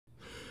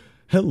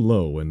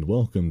Hello and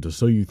welcome to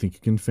So You Think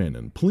You Can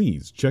Fanon.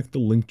 Please check the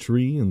link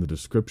tree in the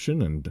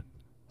description and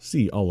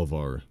see all of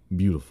our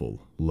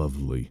beautiful,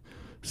 lovely,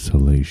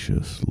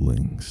 salacious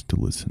links to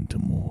listen to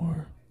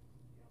more.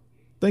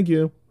 Thank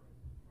you.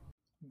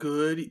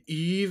 Good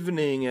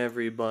evening,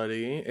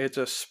 everybody. It's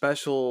a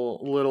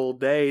special little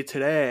day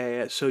today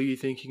at So You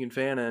Think You Can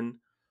Fanon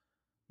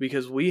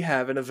because we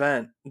have an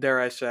event, dare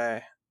I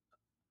say.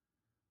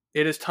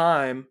 It is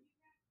time.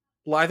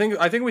 Well, I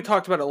think we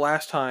talked about it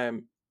last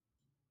time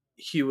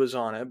he was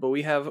on it, but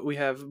we have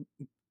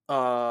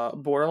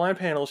Borderline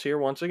panels here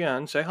once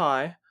again. Say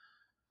hi.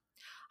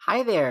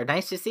 Hi there,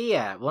 nice to see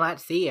ya. Well,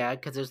 not see ya,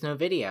 because there's no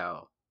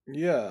video.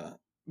 Yeah.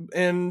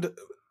 And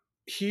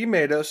he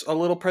made us a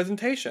little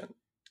presentation.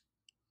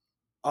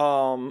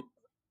 So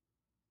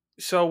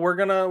we're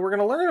gonna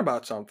learn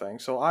about something.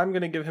 So I'm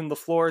gonna give him the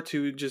floor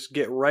to just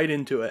get right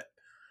into it.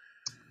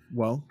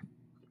 Well,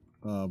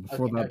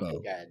 before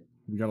though,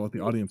 we gotta let the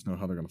audience know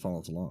how they're gonna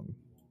follow us along.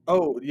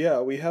 Oh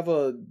yeah, we have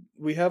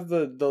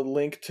the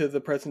link to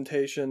the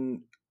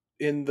presentation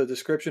in the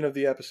description of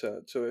the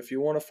episode. So if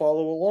you want to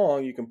follow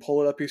along, you can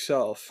pull it up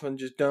yourself, and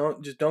just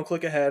don't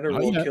click ahead or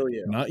we'll kill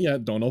you. Not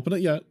yet. Don't open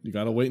it yet. You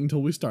gotta wait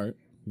until we start.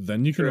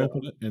 Then you can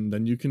open it, and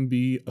then you can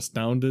be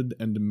astounded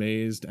and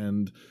amazed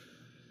and,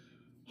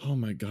 oh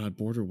my God,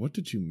 Border, what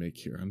did you make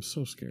here? I'm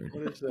so scared.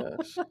 What is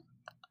this?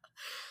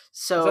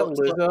 So, is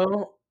that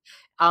Lizzo?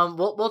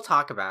 We'll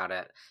talk about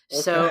it.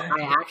 Okay. So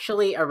I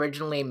actually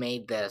originally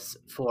made this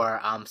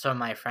for some of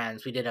my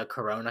friends. We did a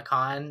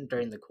CoronaCon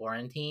during the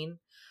quarantine.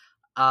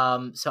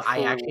 So cool.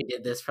 I actually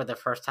did this for the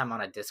first time on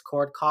a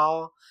Discord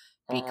call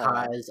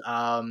because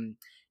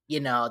you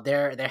know,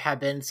 there have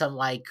been some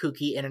like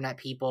kooky internet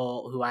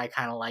people who I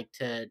kind of like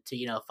to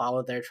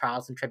follow their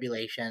trials and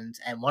tribulations,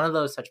 and one of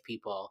those such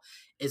people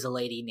is a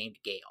lady named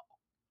Gail.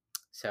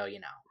 So you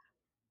know.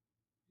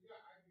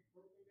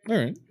 All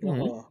right.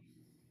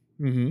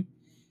 Mm-hmm.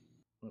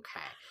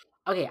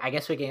 Okay, I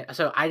guess we can.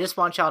 So I just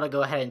want y'all to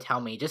go ahead and tell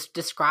me, just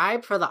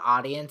describe for the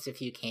audience,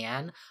 if you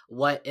can,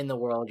 what in the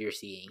world you're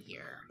seeing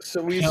here.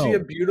 So we see a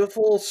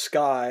beautiful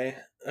sky,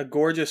 a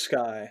gorgeous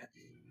sky.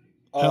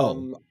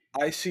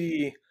 I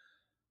see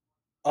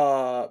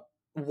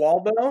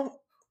Waldo.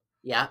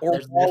 Yeah. Or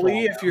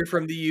Wally if you're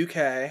from the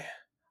UK.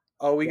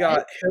 Oh, we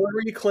got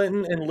Hillary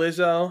Clinton and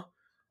Lizzo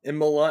and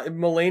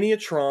Melania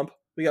Trump.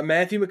 We got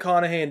Matthew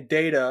McConaughey and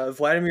Data,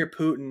 Vladimir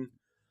Putin,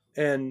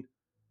 and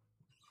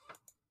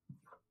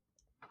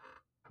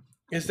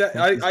is that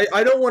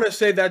I don't want to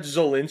say that's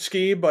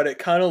Zelensky, but it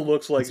kind of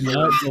looks like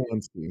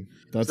Zelensky.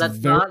 That's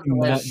not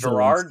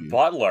Gerard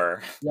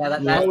Butler. Yeah,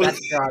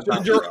 that's Gerard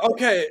Butler.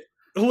 Okay.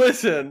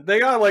 Listen, they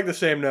got like the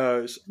same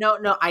nose.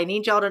 No, I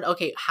need y'all to.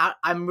 Okay,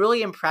 I'm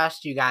really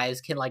impressed you guys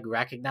can like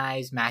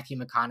recognize Matthew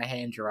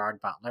McConaughey and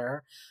Gerard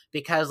Butler,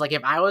 because like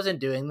if I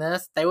wasn't doing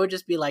this, they would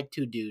just be like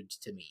two dudes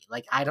to me.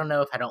 Like I don't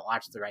know if I don't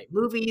watch the right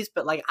movies,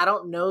 but like I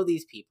don't know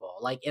these people.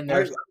 Like in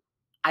their,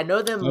 I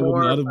know them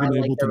more. I would not have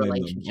been able to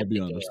name them. I'll be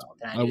honest.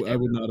 I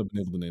would not have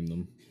been able to name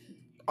them.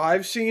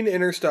 I've seen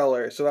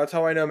Interstellar, so that's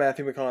how I know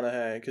Matthew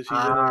McConaughey, because he's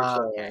in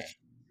Interstellar.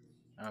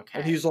 Okay.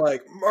 And he's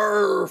like,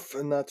 Murph!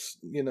 And that's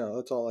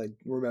all I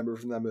remember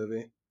from that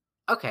movie.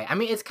 Okay. I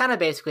mean, it's kind of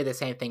basically the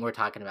same thing we're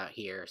talking about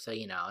here. So,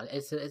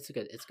 it's a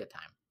good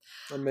time.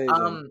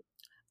 Amazing.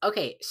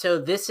 Okay. So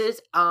this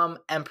is,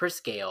 Empress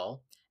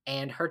Gail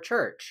and her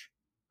church,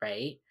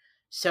 right?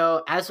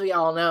 So as we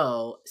all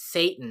know,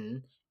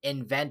 Satan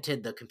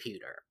invented the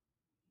computer,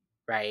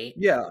 right?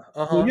 Yeah.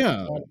 Uh-huh.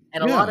 Yeah.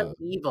 And a lot of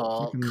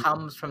evil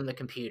comes from the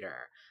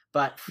computer.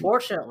 But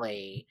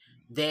fortunately,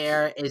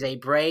 there is a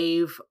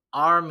brave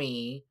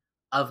army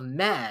of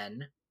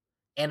men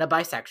and a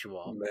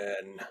bisexual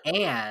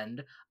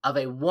and of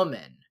a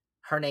woman.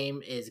 Her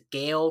name is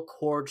Gail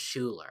Chord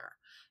Schuler.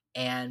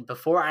 And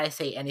before I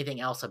say anything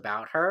else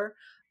about her,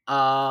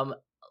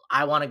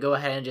 I want to go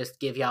ahead and just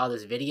give y'all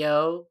this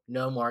video.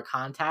 No more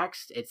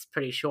context. It's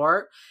pretty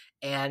short.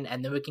 And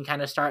then we can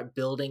kind of start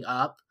building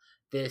up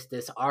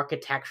this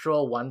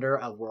architectural wonder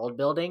of world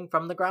building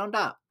from the ground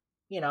up.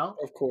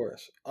 Of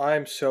course.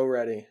 I'm so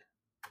ready.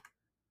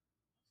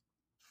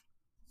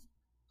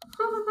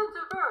 Citizens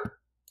of Earth,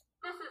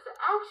 this is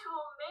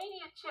actual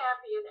Mania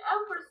champion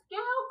Empress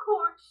Gail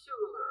Chord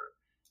Schuler,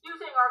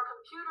 using our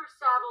computer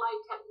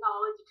satellite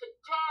technology to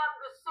jam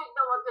the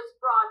signal of this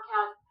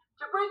broadcast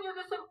to bring you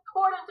this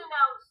important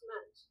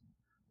announcement.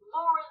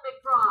 Lauren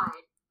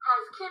McBride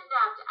has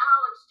kidnapped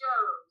Alex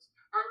Jones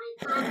and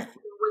replaced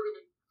him with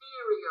an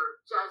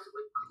inferior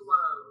Jesuit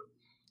clone.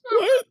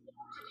 What?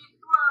 To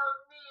dethrone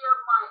me of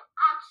my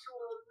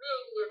actual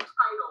Mania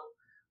title.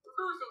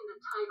 Losing the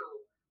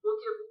title will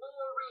give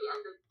Lori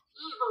and the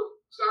evil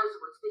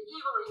Jesuits, the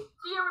evil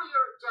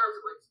inferior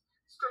Jesuits,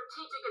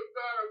 strategic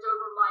advantage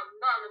over my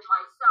men and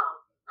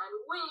myself, and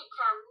we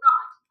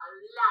cannot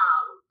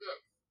allow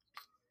this.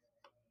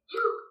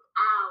 You,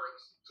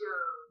 Alex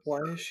Jones.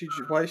 Why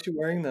is she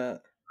wearing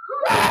that?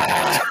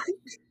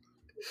 Lightning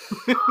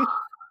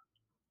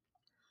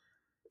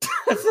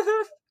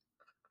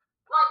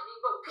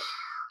bolt.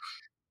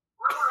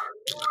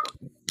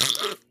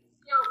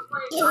 I want to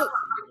play my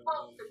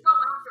bolt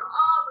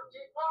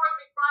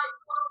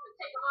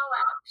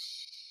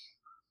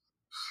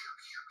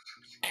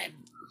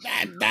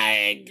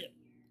dying.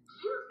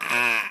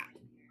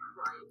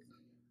 Christ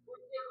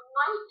would give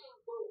lightning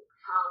bolt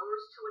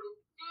powers to an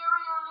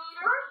inferior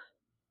leader?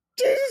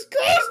 Jesus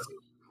Christ!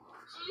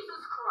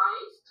 Jesus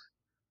Christ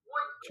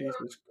would give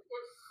his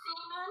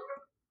semen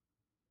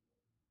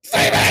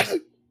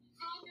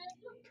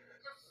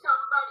to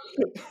somebody?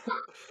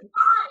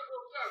 I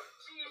will get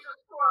Jesus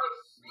Christ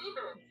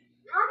semen.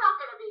 You're not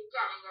going to be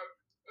getting it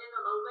in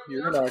the millennium.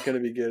 You're not going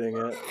to be getting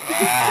it.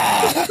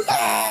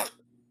 I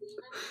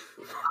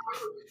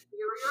was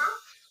inferior.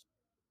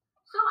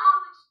 So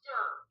Alex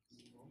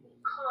Jones,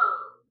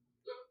 clone,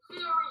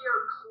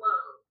 inferior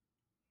clone,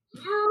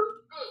 you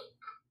think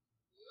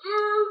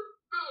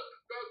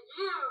that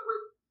you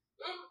with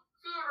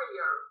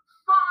inferior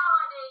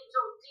fallen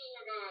angel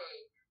DNA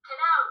can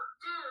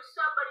outdo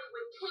somebody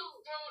with King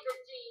David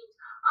genes?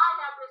 I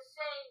have the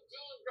same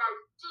genes as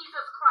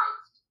Jesus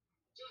Christ.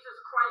 Jesus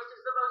Christ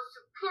is the most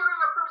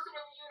superior person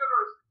in the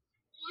universe.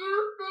 You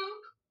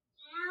think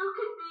you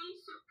can be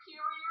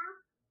superior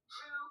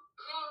to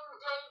King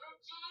David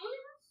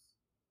genes?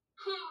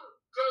 King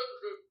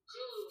David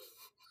genes.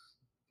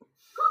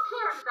 Who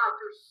cares about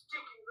your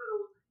sticky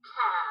little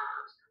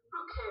calves?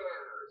 Who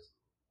cares?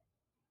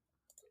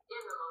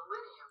 In the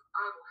millennium,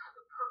 I will have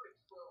a perfect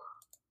form.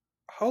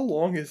 How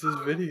long is this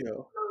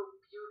video? So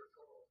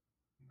beautiful.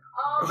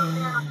 All the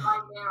men on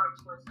my marriage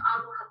list,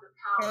 I will have the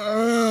power.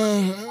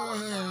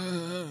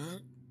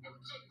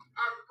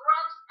 And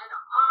Brent and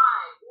I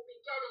will be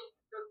getting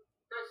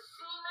the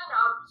semen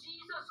of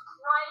Jesus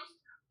Christ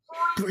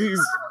for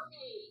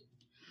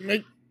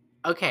eternity.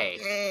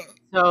 Okay.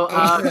 So,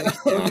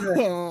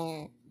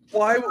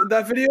 why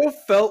that video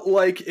felt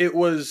like it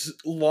was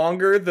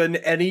longer than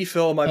any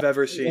film I've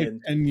ever seen. Like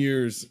 10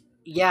 years.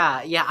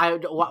 Yeah.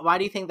 Why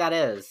do you think that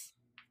is?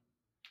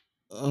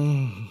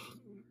 Oh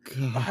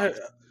God.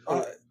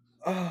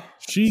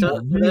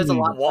 There's a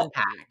lot to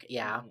unpack.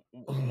 Yeah.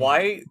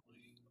 Why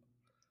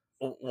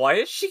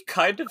is she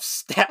kind of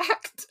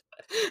stacked?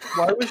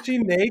 Why was she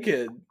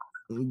naked?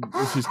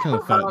 She's kind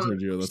of fat,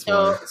 Sergio. That's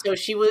why. So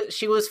she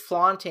was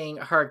flaunting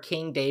her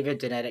King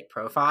David genetic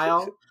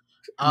profile.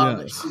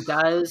 Yes, she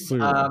does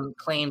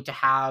claim to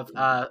have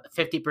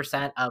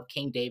 50% of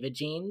King David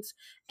genes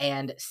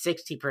and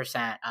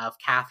 60% of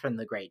Catherine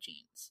the Great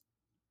genes.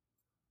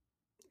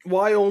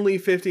 Why only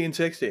 50 and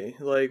 60?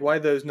 Like, why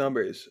those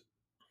numbers?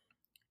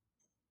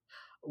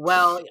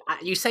 Well,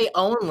 you say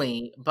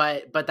only,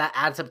 but that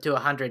adds up to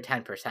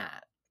 110%.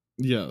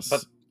 Yes.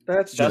 But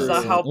that's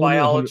not how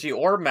biology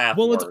or math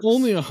works. It's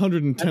only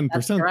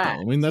 110%, though.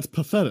 I mean, that's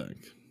pathetic.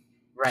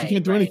 Right. You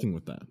can't do anything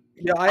with that.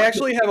 Yeah, I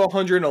actually have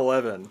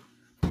 111.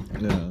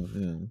 Yeah.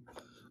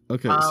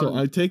 Okay, so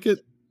I take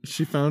it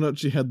she found out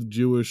she had the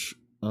Jewish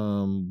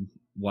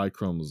Y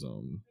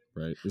chromosome,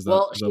 right? She's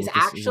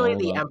actually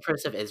the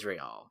Empress of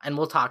Israel, and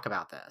we'll talk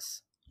about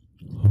this.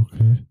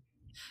 Okay.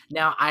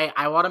 Now,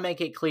 I want to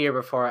make it clear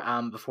before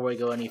we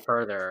go any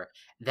further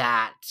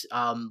that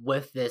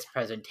with this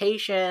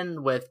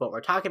presentation, with what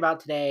we're talking about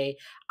today,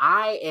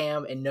 I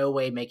am in no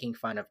way making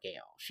fun of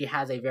Gail. She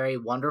has a very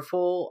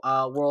wonderful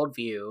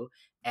worldview,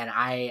 and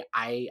I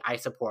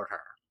support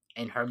her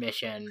in her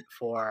mission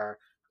for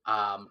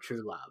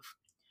true love.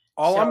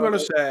 All I'm going to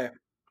say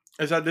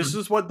is that this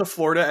is what the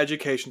Florida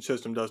education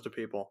system does to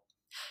people.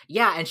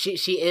 Yeah, and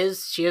she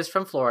is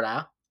from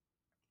Florida.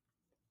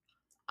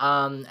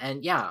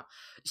 And yeah.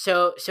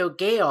 So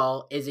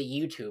Gail is a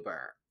YouTuber,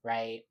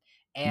 right?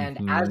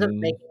 And as of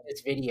making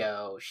this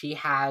video, she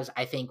has,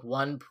 I think,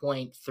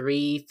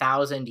 1.3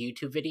 thousand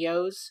YouTube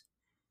videos.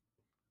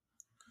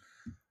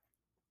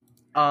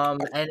 I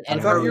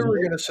thought you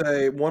were gonna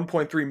say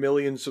 1.3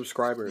 million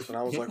subscribers, and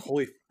I was like,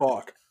 holy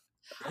fuck.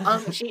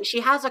 She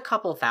has a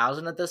couple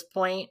thousand at this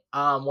point.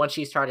 Once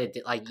she started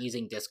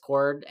using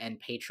Discord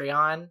and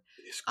Patreon,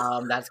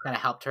 that's kind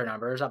of helped her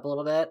numbers up a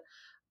little bit.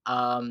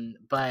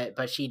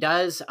 But she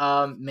does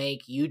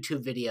make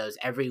YouTube videos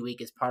every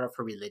week as part of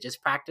her religious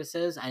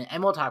practices,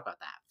 and we'll talk about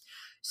that.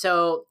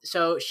 So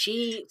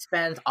she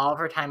spends all of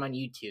her time on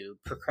YouTube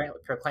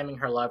proclaiming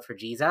her love for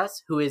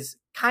Jesus, who is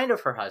kind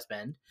of her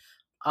husband,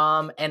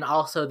 and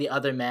also the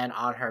other men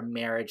on her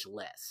marriage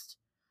list.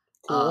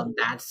 Cool.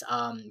 That's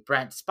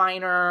Brent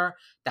Spiner,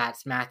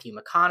 that's Matthew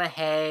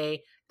McConaughey,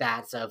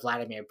 that's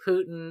Vladimir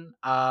Putin.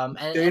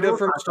 And Data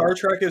from Star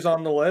Trek is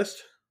on the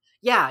list?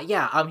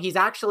 Yeah. He's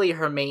actually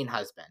her main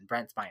husband,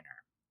 Brent Spiner.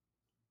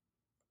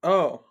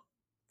 Oh.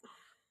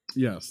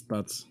 Yes.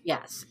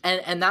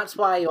 And that's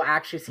why you'll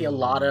actually see a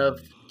lot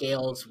of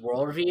Gail's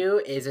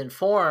worldview is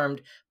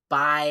informed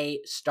by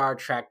Star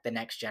Trek The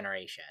Next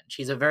Generation.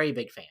 She's a very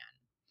big fan.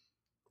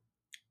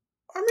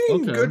 I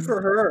mean, good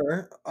for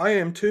her. I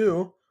am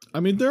too. I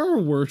mean, there are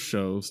worse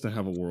shows to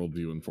have a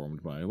worldview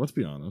informed by. Let's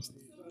be honest.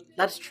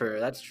 That's true.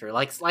 Like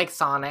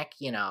Sonic,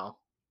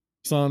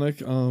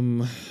 Sonic,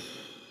 like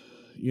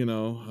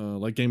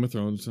Game of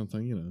Thrones or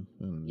something, I don't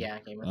know. Yeah,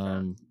 Game of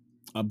Thrones.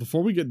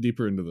 Before we get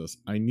deeper into this,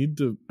 I need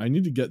to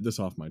get this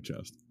off my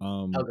chest.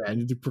 Okay. I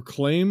need to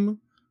proclaim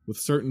with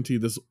certainty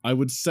this. I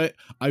would say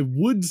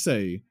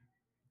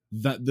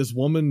that this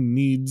woman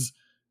needs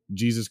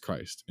Jesus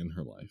Christ in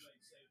her life.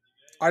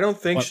 I don't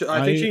think so.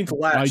 I think she needs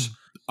less.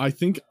 I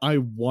think I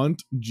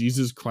want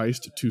Jesus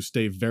Christ to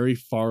stay very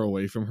far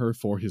away from her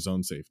for his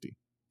own safety.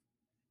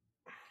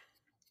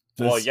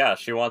 Well, yeah,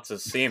 she wants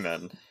his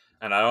semen,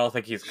 and I don't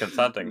think he's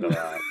consenting to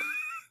that.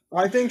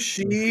 I think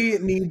she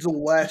needs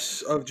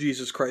less of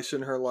Jesus Christ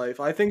in her life.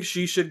 I think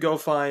she should go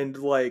find,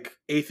 like,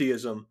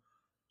 atheism.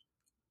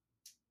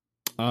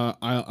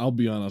 I'll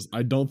be honest.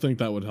 I don't think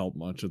that would help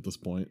much at this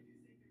point.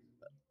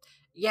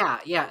 Yeah.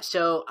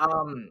 So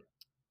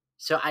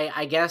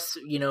I guess,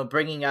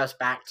 bringing us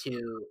back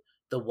to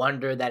the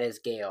wonder that is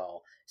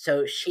Gail.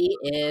 So she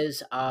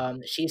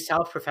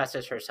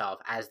self-professes herself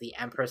as the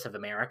Empress of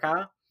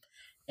America.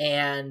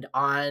 And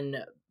on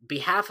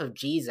behalf of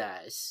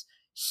Jesus,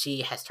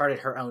 she has started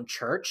her own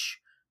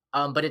church,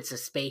 but it's a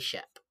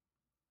spaceship.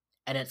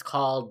 And it's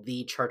called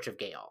the Church of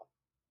Gail.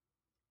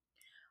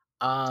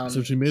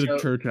 So she made a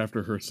church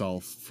after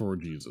herself for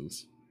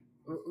Jesus.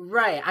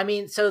 Right. I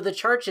mean, so the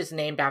church is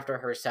named after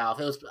herself.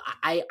 It was.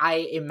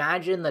 I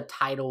imagine the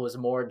title was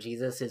more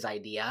Jesus's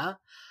idea.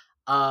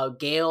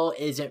 Gail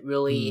isn't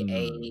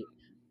really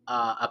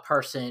a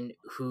person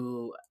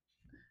who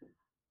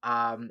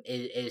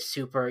is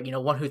super,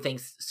 one who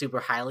thinks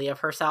super highly of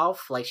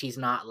herself. Like, she's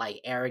not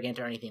like arrogant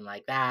or anything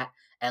like that,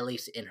 at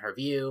least in her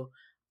view.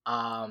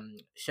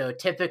 So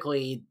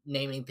typically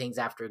naming things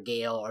after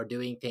Gail or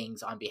doing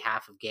things on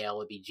behalf of Gail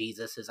would be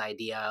Jesus's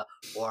idea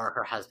or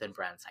her husband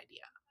Brent's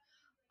idea.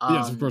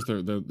 Yes, of course,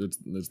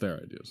 it's their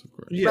ideas, of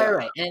course. Yeah.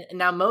 Right. And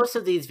now most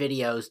of these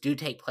videos do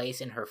take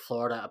place in her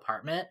Florida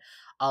apartment,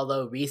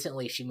 although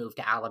recently she moved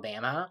to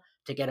Alabama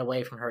to get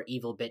away from her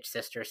evil bitch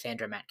sister,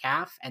 Sandra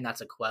Metcalf, and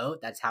that's a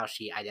quote. That's how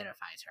she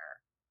identifies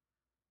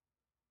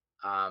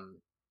her.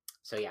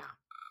 So yeah.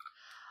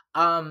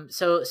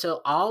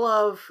 So all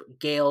of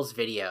Gail's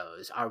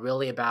videos are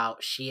really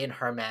about she and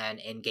her men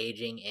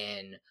engaging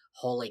in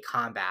holy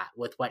combat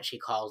with what she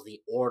calls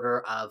the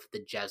Order of the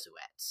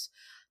Jesuits.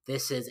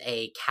 This is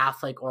a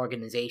Catholic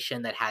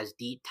organization that has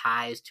deep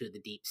ties to the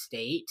deep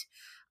state.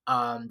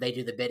 They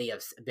do the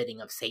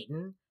bidding of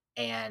Satan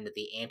and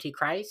the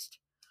Antichrist.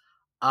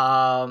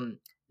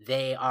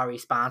 They are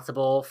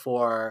responsible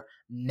for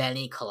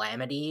many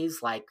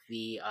calamities, like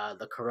the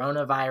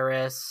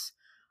coronavirus,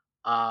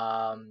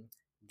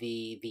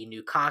 the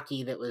new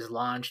cocky that was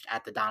launched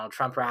at the Donald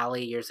Trump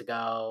rally years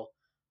ago.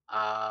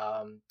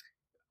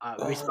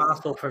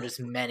 Responsible for just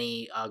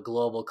many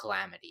global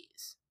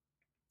calamities.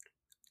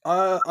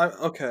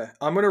 Okay.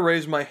 I'm gonna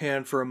raise my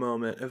hand for a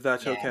moment, if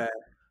that's okay,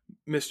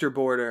 Mr.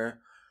 Border.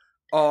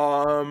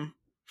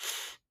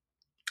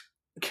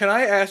 Can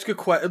I ask a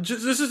question?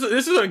 This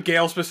is a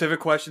Gail specific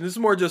question. This is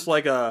more just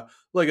like a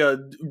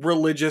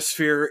religious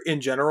sphere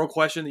in general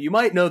question that you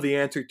might know the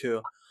answer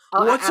to.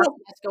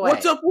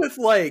 What's up with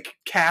like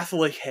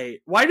Catholic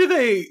hate? Why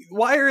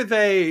are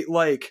they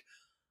like?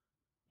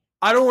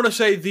 I don't want to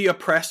say the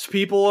oppressed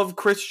people of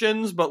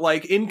Christians, but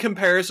like in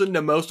comparison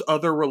to most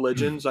other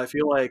religions, I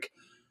feel like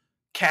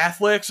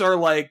Catholics are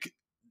like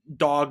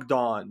dogged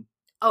on.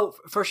 Oh,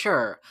 for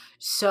sure.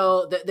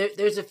 So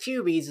there's a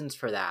few reasons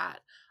for that.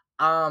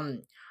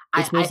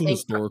 It's mostly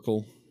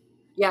historical.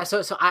 Yeah.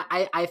 So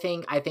I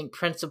think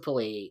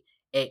principally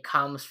it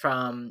comes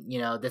from,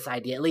 this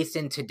idea, at least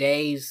in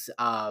today's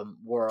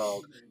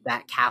world,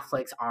 that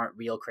Catholics aren't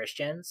real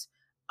Christians.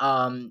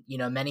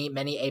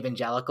 Many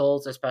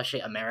evangelicals, especially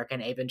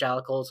American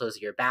evangelicals, those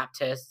are your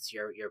Baptists,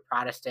 your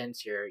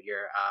Protestants, your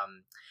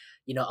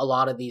a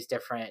lot of these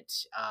different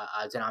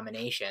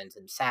denominations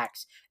and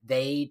sects,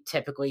 they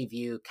typically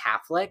view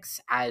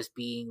Catholics as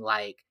being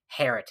like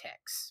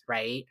heretics,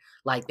 right?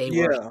 Like they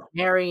worship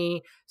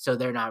Mary, so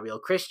they're not real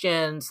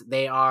Christians.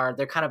 They're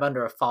kind of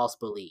under a false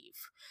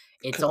belief.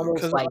 It's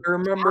almost like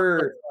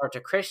Catholics are to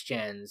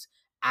Christians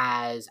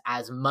as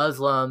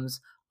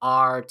Muslims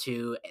are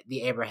to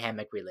the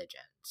Abrahamic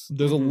religions.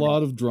 There's a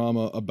lot of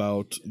drama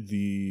about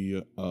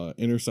the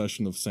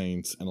intercession of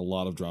saints and a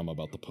lot of drama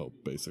about the Pope,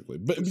 basically.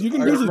 But you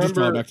can basically just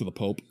draw back to the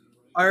Pope.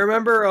 I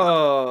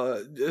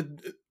remember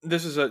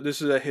this is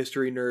a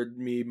history nerd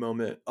me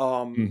moment.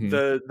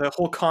 The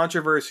whole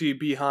controversy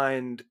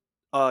behind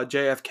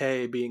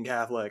JFK being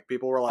Catholic.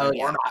 People were like,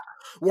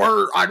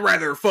 I'd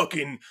rather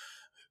fucking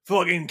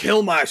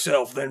kill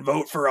myself than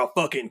vote for a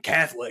fucking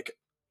Catholic.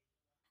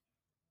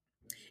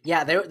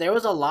 Yeah, there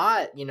was a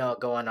lot,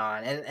 going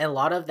on, and a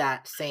lot of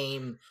that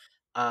same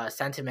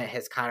sentiment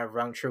has kind of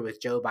rung true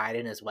with Joe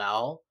Biden as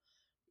well.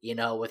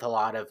 With a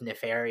lot of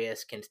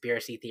nefarious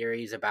conspiracy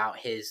theories about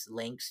his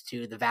links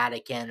to the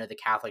Vatican or the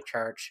Catholic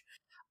Church.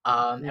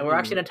 And we're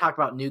actually going to talk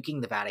about nuking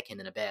the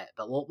Vatican in a bit,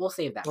 but we'll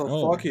save that.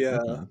 Oh, fuck yeah!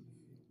 Okay.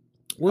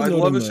 I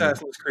love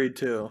Assassin's Creed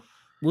too.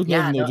 Worth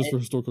noting, though, just for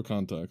historical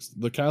context,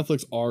 the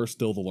Catholics are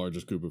still the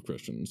largest group of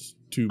Christians.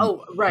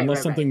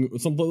 Unless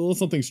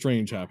something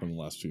strange happened in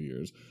the last few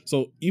years.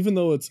 So even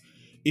though it's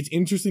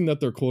interesting that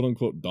they're quote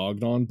unquote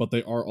dogged on, but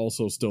they are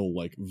also still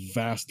like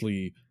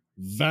vastly.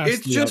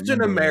 It's just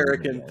an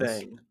American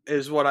thing,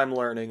 is what I'm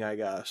learning, I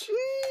guess.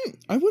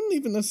 I wouldn't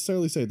even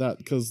necessarily say that,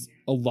 because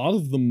a lot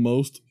of the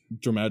most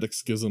dramatic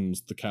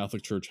schisms the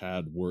Catholic Church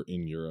had were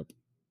in Europe.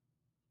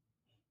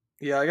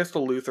 Yeah, I guess the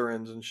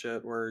Lutherans and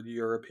shit were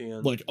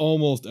European. Like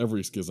almost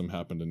every schism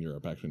happened in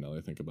Europe. Actually, now that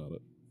I think about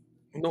it.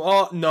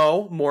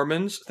 No,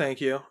 Mormons.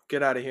 Thank you.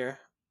 Get out of here.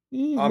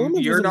 Mormons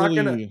You're wasn't not really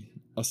gonna.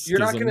 a You're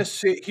not schism. gonna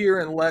sit here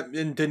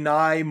and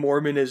deny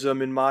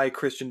Mormonism in my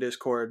Christian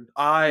Discord.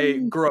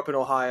 I grew up in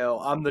Ohio.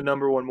 I'm the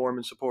number one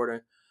Mormon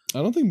supporter.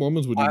 I don't think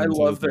Mormons would I even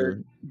say love that their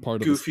they're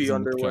part of a goofy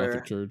schism with the Catholic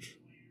underwear. Church.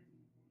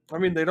 I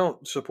mean, they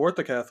don't support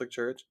the Catholic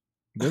Church.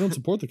 They don't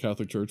support the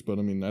Catholic Church, but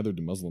I mean, neither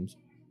do Muslims.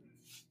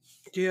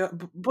 Yeah,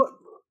 but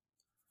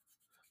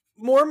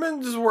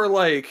Mormons were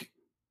like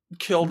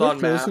killed They're on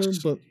closer, mass,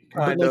 but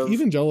kind like of.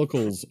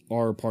 evangelicals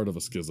are part of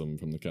a schism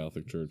from the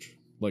Catholic Church.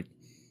 Like,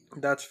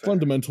 that's fair.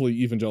 Fundamentally,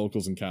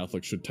 evangelicals and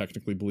Catholics should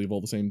technically believe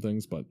all the same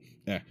things, but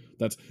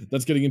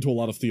that's getting into a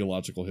lot of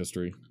theological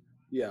history.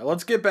 Yeah,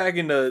 let's get back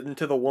into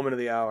the woman of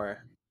the hour.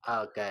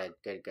 Oh, good.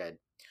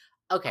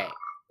 Okay,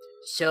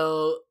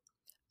 so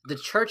the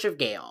Church of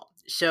Gail.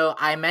 So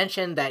I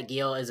mentioned that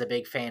Gail is a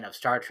big fan of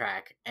Star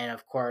Trek, and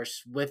of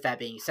course, with that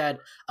being said,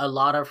 a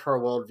lot of her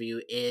worldview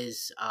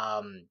is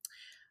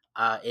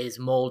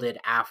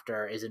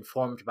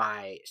informed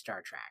by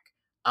Star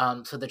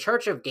Trek. So the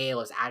Church of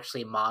Gail is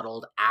actually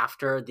modeled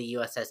after the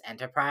USS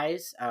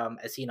Enterprise,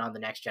 as seen on The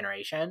Next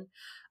Generation.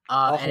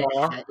 And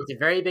it's a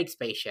very big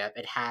spaceship.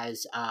 It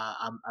has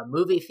a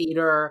movie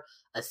theater,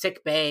 a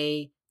sick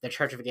bay, the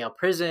Church of Gail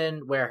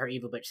prison, where her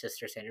evil bitch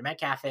sister Sandra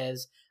Metcalf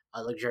is,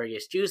 a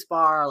luxurious juice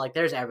bar. Like,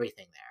 there's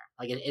everything there.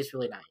 Like, it's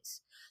really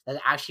nice. That's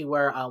actually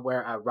where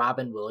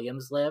Robin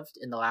Williams lived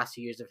in the last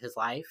few years of his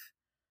life.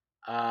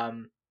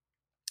 And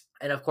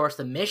of course,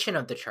 the mission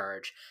of the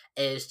church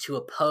is to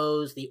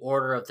oppose the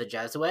order of the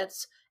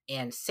Jesuits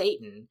and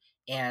Satan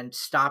and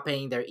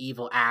stopping their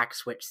evil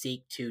acts which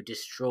seek to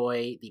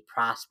destroy the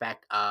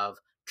prospect of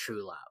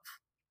true love.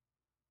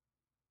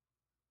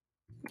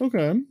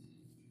 Okay. All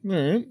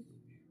right.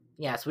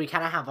 Yeah, so we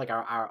kind of have like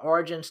our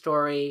origin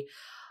story.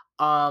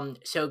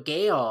 So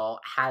Gail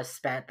has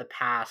spent the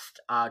past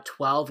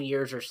 12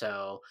 years or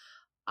so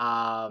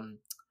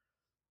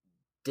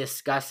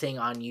discussing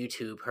on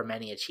YouTube her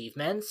many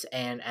achievements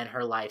and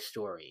her life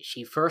story.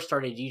 She first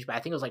started YouTube, I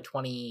think it was like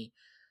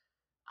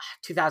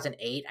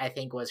 2008, I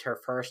think was her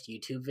first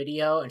YouTube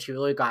video, and she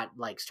really got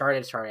like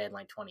started in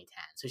like 2010.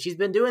 So she's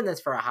been doing this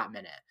for a hot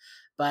minute.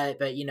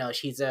 But you know,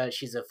 she's a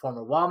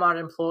former Walmart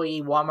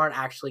employee. Walmart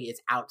actually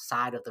is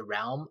outside of the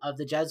realm of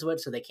the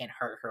Jesuits, so they can't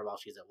hurt her while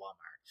she's at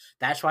Walmart.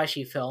 That's why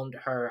she filmed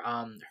her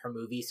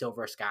movie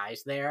Silver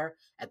Skies there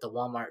at the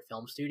Walmart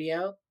film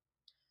studio.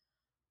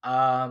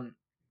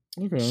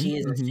 Okay. She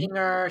is a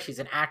singer. She's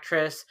an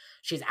actress.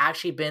 She's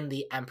actually been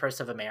the Empress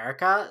of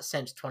America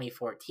since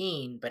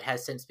 2014, but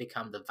has since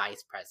become the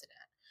vice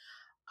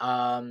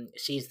president.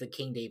 She's the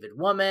King David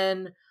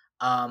woman.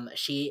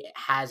 She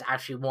has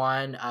actually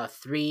won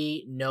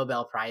 3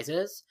 Nobel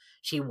Prizes.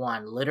 She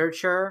won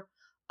literature,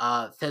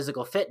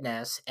 physical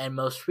fitness, and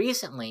most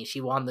recently,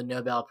 she won the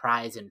Nobel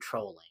Prize in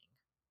trolling.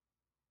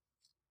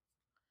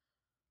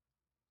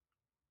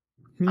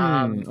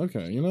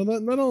 Okay, you know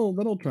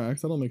that'll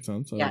tracks. That'll make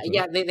sense.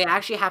 Yeah. They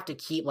actually have to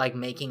keep like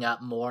making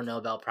up more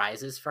Nobel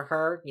Prizes for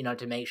her, you know,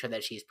 to make sure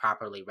that she's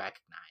properly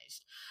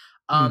recognized.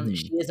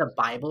 She is a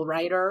Bible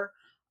writer.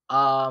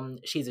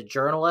 She's a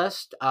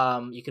journalist.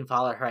 You can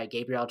follow her at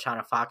Gabrielle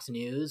Chana Fox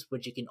News,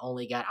 which you can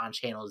only get on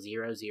channel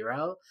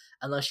 00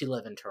 unless you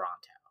live in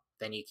Toronto.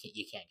 Then you can't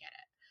get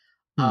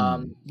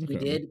it. We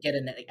did get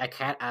an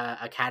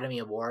Academy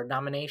Award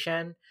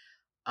nomination.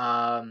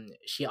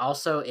 She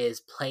also is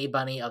Play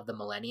Bunny of the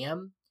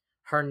Millennium.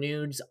 Her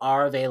nudes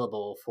are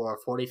available for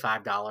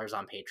 $45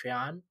 on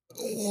Patreon.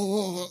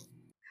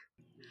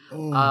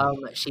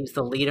 She's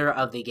the leader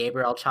of the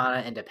Gabrielle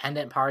Chana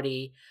Independent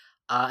Party.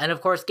 And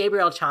of course,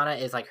 Gabrielle Chana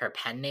is like her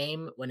pen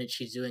name when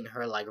she's doing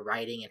her like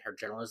writing and her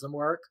journalism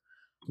work.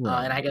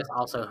 Right. And I guess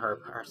also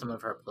some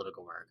of her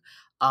political work.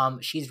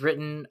 She's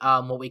written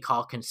what we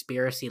call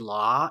conspiracy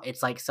law.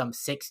 It's like some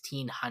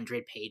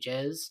 1,600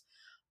 pages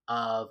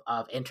of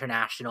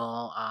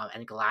international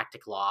and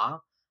galactic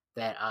law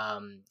that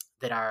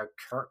are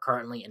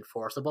currently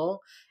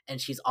enforceable,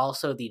 and she's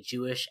also the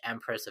Jewish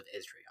Empress of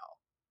Israel.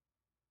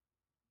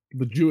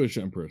 The Jewish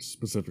Empress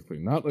specifically,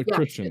 not a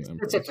Christian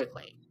Empress.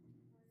 Specifically.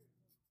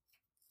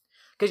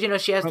 Because, you know,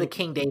 she has the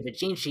King David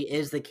gene. She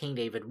is the King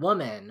David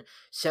woman,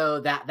 so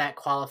that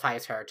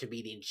qualifies her to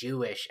be the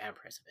Jewish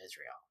Empress of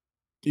Israel.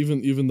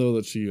 Even though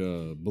that she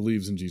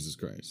believes in Jesus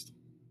Christ.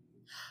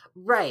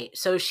 Right.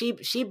 So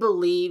she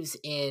believes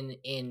in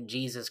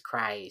Jesus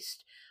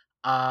Christ.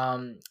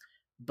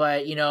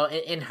 But, you know,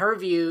 in her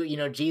view, you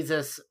know,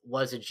 Jesus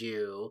was a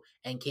Jew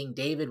and King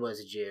David was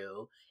a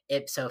Jew.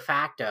 Ipso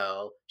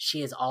facto,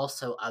 she is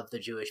also of the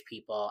Jewish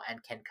people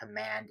and can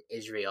command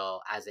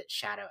Israel as its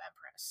shadow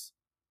empress.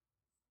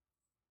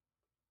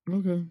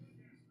 Okay.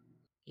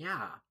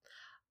 Yeah.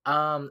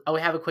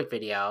 We have a quick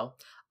video.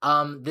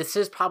 This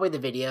is probably the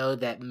video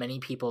that many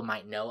people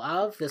might know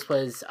of. This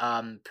was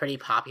pretty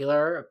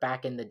popular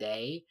back in the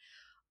day.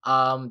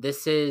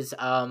 This is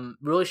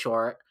really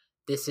short.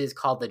 This is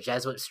called The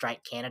Jesuits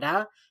Strike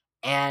Canada.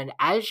 And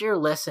as you're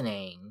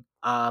listening,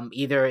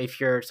 either if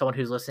you're someone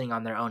who's listening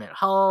on their own at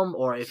home,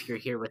 or if you're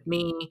here with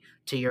me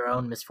to your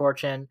own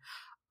misfortune,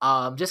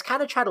 just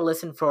kind of try to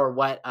listen for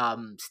what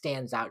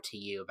stands out to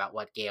you about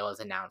what Gail is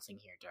announcing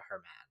here to her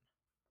man.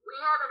 We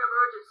have an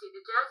emergency.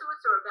 The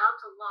Jesuits are about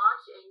to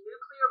launch a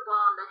nuclear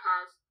bomb that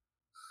has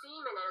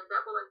semen in it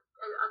that will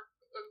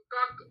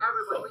infect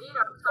everyone. We need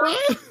our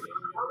scientists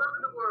all over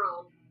the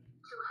world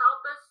to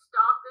help us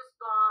stop this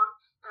bomb.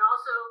 And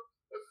also,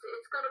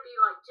 it's going to be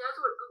like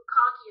Jesuit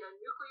bukkake in a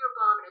nuclear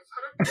bomb, and it's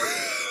headed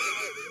towards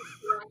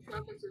the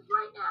sentences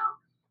right now.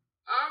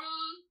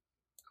 Any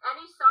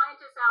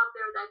scientists out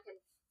there that can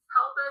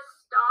help us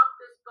stop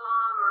this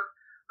bomb, or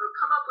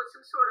come up with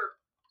some sort of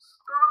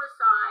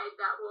spermicide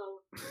that will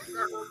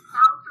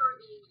counter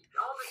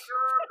all the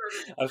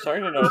germs. I'm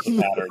starting to notice a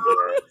pattern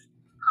here.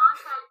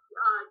 Contact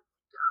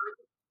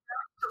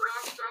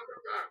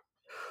Jenkins at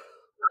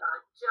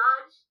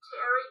Judge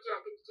Terry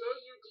Jenkins,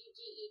 JUDGETERRY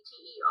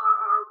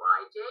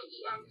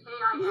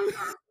JENKINS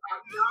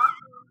at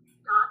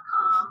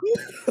yahoo.com.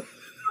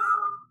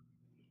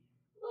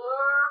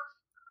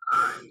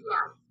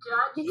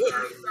 Judge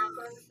Terry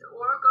Jenkins,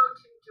 or go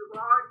to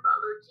Gerard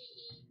Butler,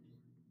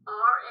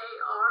 GERARDBTLERMD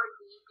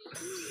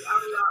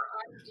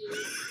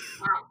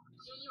at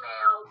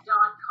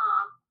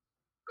gmail.com.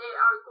 They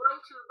are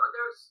going to,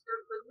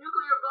 the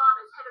nuclear bomb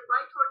is headed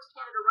right towards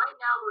Canada right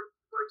now, where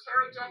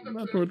Terry Jenkins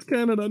Not towards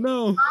Canada,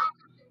 no.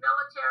 Scientists and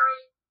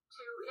military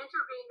to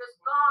intervene. This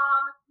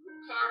bomb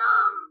can,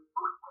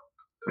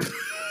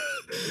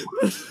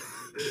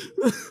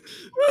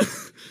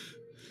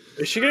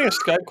 Is she getting a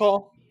Skype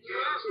call?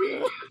 Yeah,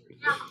 keep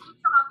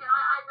talking.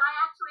 I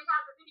actually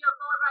have the video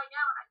going right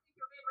now, and I think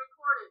you're being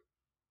recorded.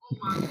 Oh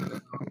my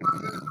goodness,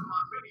 I'm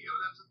on video.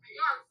 That's amazing.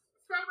 Yes,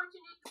 say what you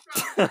need to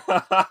say.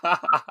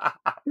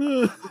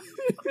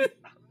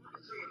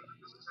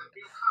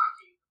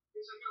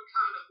 It's a new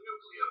kind of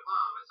nuclear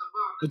bomb. It's a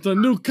bomb. It's a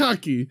new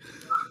cocky. Okay,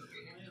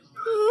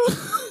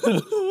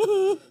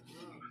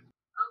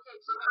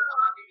 keep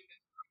talking.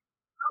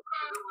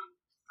 Okay,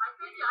 I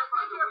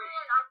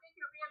think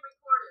you're being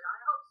recorded. I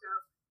hope so.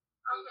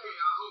 Okay,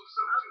 I hope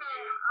so too. Okay,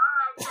 all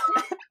right.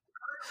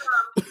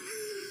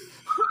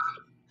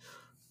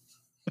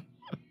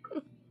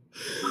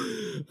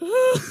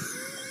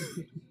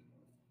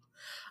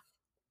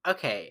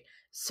 Okay,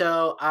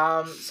 so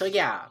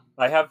yeah.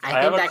 I have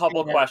a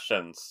couple kinda...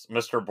 questions,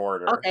 Mr.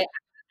 Border. Okay,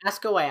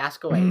 ask away.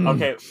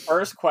 Okay,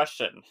 first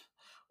question.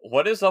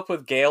 What is up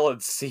with Gail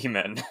and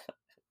semen?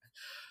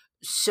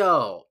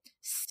 So,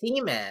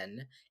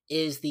 semen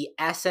is the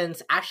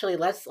essence. Actually,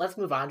 let's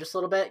move on just a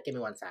little bit. Give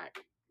me one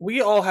sec. We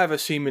all have a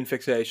semen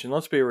fixation.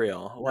 Let's be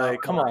real.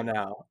 Like, come on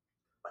now.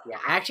 Yeah,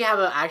 I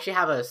actually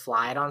have a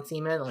slide on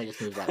semen. Let me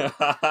just move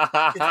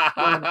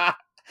that.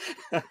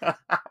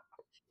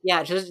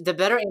 Yeah, just to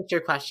better answer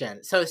your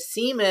question. So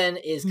semen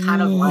is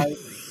kind of like,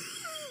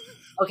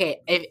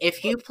 okay,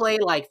 if you play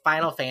like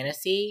Final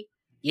Fantasy,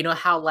 you know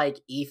how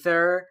like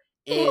ether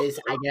is,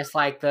 I guess,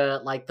 like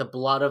the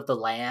blood of the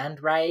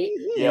land, right?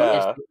 Yeah.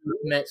 It's the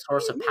ultimate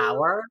source of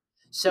power.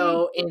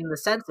 So in the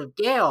sense of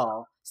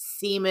Gail,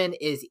 semen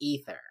is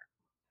ether,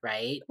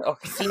 right?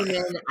 Okay.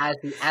 Semen as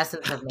the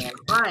essence of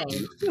mankind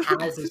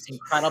has this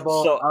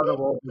incredible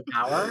otherworldly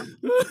power.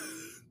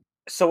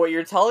 So what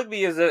you're telling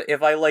me is that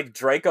if I like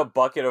drank a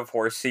bucket of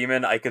horse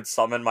semen, I could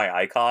summon my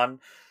icon?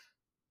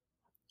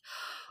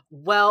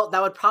 Well,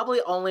 that would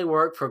probably only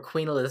work for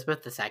Queen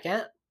Elizabeth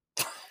II.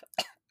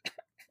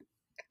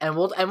 And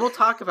we'll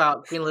talk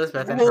about Queen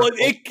Elizabeth. Well,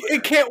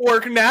 it can't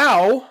work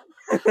now.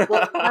 Well,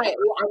 right.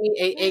 Well, I mean,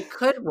 it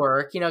could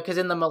work, because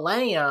in the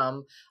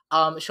millennium,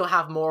 she'll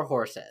have more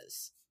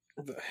horses.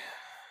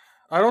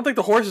 I don't think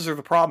the horses are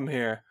the problem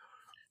here.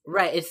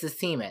 Right, it's the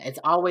semen. It's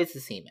always the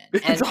semen.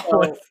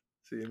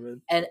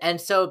 Semen. And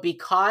so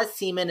because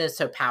semen is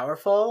so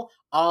powerful,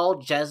 all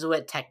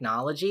Jesuit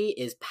technology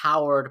is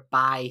powered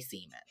by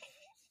semen,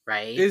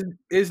 right?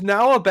 Is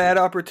now a bad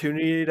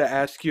opportunity to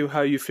ask you how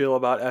you feel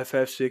about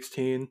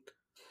FF16?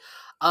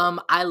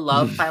 I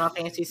love Final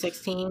Fantasy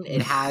 16.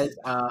 It has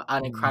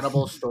an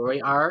incredible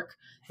story arc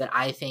that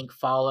I think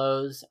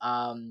follows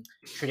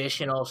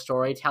traditional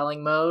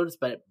storytelling modes,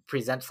 but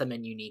presents them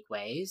in unique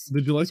ways.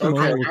 Did you like the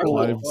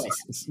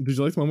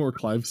moment where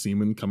Clive's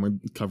semen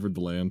covered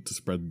the land to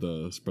spread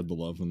the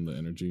love and the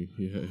energy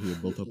he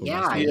had built up?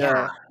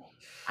 Yeah.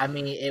 I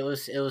mean, it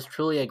was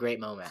truly a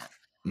great moment.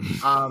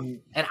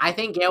 And I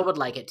think Gail would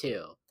like it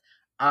too.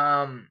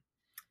 You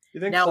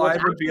think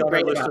Clive would be on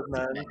her list of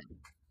men?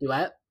 Do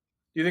what?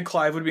 Do you think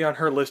Clive would be on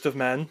her list of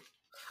men?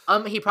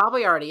 He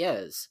probably already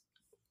is.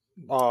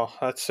 Oh,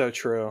 that's so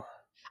true.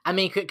 I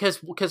mean,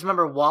 because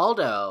remember,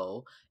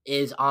 Waldo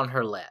is on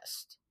her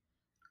list.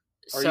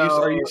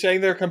 Are you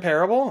saying they're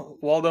comparable,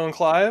 Waldo and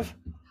Clive?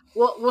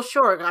 Well,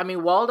 sure. I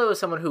mean, Waldo is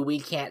someone who we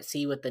can't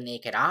see with the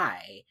naked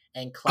eye,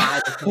 and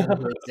Clive is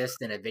someone who exists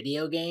in a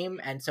video game,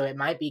 and so it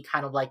might be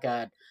kind of like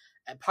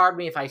pardon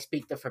me if I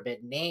speak the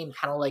forbidden name,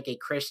 kind of like a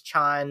Chris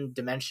Chan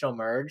dimensional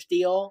merge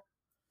deal.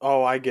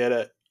 Oh, I get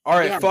it. All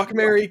right, Yeah. fuck,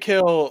 marry,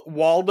 kill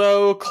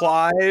Waldo,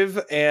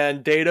 Clive,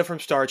 and Data from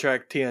Star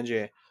Trek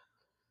TNG.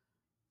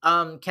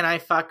 Can I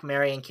fuck,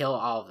 marry, and kill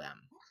all of them?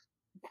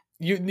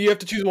 You have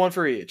to choose one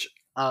for each.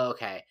 Oh,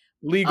 okay.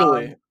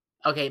 Legally.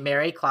 Okay,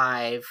 marry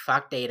Clive,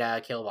 fuck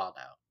Data, kill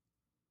Waldo.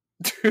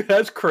 Dude,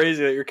 that's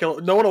crazy that you're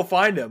killing. No one will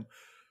find him.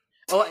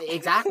 Oh,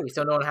 exactly.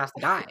 So no one has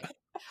to die.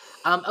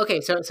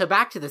 Okay, so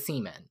back to the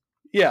semen.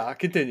 Yeah,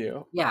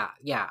 continue. Yeah.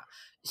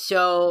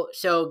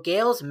 So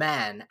Gail's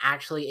men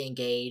actually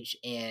engage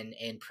in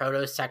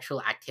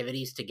proto-sexual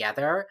activities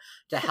together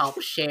to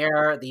help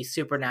share the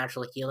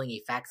supernatural healing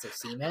effects of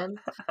semen.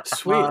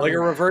 Sweet, like a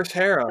reverse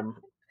harem.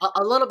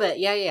 A little bit,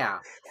 yeah.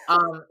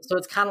 So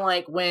it's kind of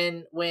like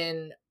when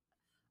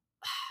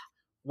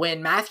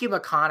Matthew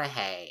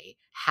McConaughey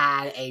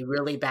had a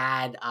really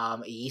bad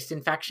yeast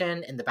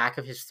infection in the back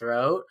of his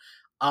throat,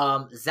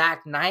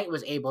 Zach Knight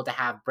was able to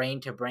have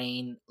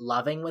brain-to-brain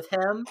loving with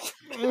him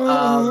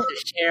to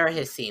share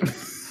his semen.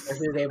 So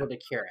he was able to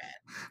cure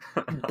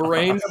it.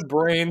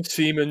 Brain-to-brain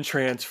semen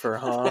transfer,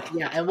 huh?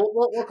 Yeah, and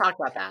we'll talk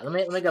about that.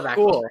 Let me go back.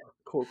 Cool.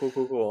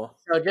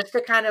 So just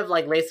to kind of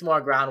like lay some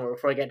more groundwork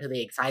before we get to the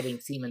exciting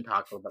semen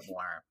talk a little bit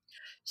more.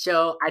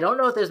 So I don't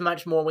know if there's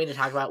much more we need to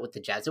talk about with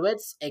the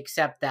Jesuits,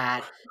 except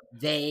that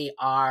they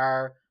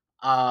are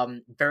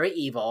very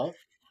evil.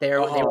 They're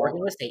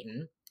working with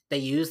Satan.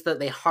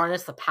 They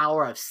harness the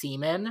power of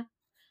semen,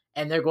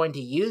 and they're going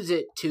to use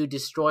it to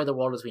destroy the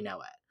world as we know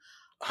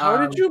it. How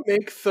did you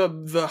make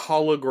the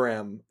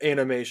hologram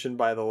animation,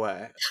 by the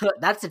way?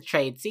 That's a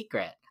trade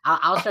secret.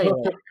 I'll show you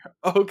later.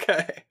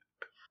 Okay.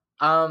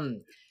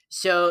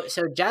 So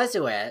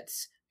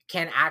Jesuits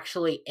can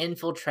actually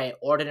infiltrate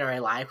ordinary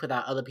life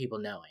without other people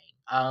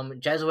knowing.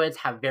 Jesuits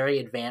have very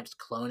advanced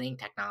cloning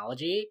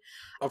technology,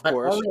 but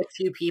only a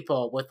few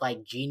people with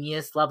like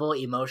genius level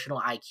emotional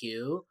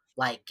IQ,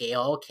 like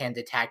Gail, can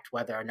detect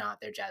whether or not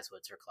they're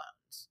Jesuits or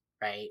clones,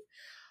 right?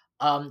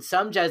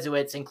 Some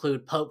Jesuits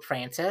include Pope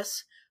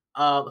Francis,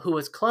 who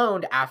was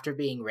cloned after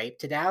being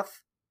raped to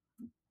death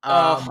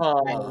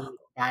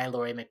by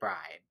Laurie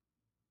McBride.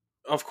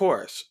 Of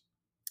course.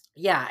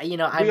 Yeah,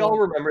 we all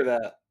remember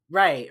that.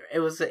 Right. It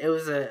was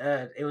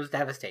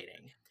devastating.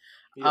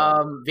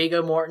 Yeah.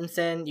 Viggo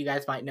Mortensen, you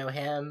guys might know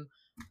him.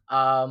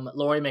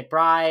 Laurie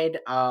McBride,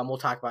 we'll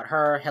talk about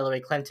her,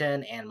 Hillary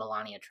Clinton, and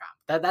Melania Trump.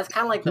 That's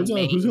kind of like the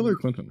main. Who's Hillary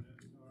Clinton?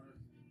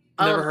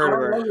 Never heard of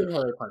her. I don't know who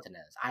Hillary Clinton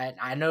is.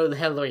 I know the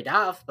Hillary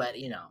Duff, but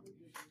Yeah.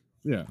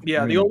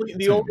 Yeah, the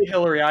only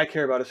Hillary I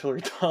care about is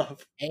Hillary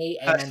Duff.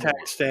 Hashtag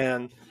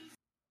Stan.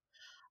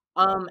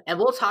 And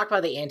we'll talk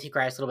about the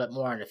Antichrist a little bit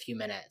more in a few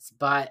minutes,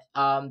 but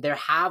there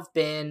have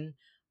been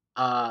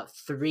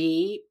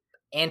 3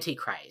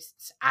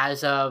 Antichrists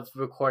as of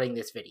recording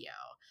this video.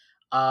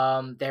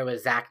 There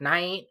was Zach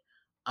Knight,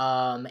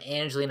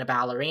 Angelina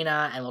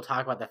Ballerina, and we'll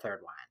talk about the third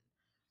one.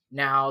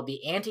 Now,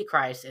 the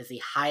Antichrist is the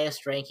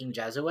highest ranking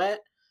Jesuit,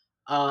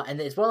 and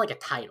it's more like a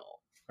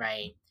title,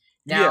 right?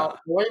 Now,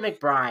 Laurie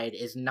McBride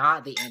is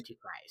not the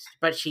Antichrist,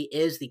 but she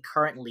is the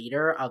current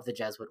leader of the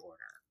Jesuit order.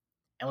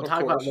 And we'll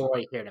talk about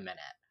Laurie here in a minute.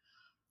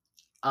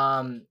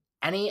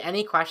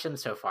 Any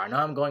questions so far? I know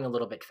I'm going a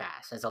little bit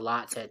fast. There's a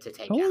lot to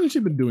take. How long has she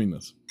been doing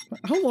this?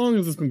 How long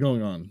has this been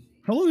going on?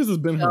 How long has this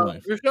been her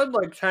life? You said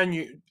like 10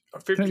 years,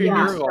 15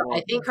 years ago.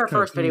 I think her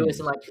first video was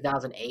in like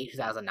 2008,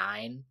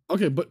 2009.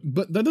 Okay, but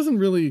that doesn't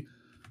really.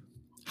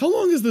 How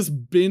long has this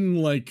been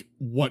like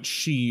what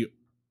she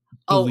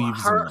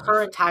believes in?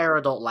 Her entire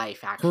adult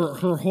life, actually.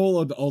 Her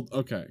whole adult.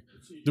 Okay.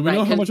 Do we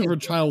know how much of her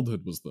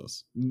childhood was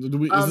this? Is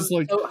this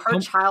like so her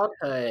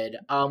childhood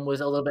was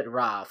a little bit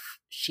rough.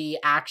 She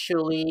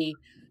actually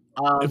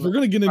if we're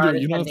gonna get into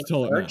it, you don't have to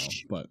tell it now.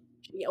 But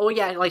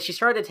like she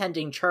started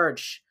attending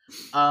church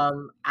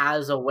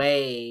as a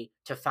way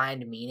to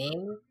find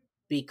meaning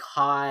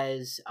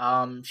because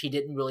she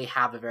didn't really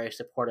have a very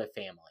supportive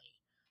family.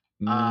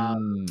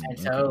 And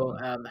so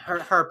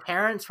her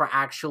parents were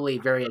actually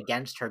very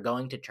against her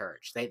going to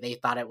church. They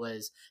thought it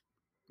was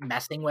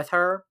messing with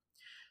her.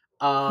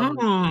 That's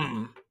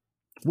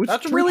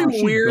a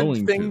really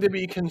weird thing to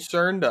be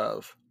concerned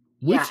of.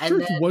 Which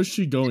church was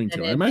she going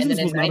to? I imagine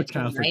this was not a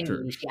Catholic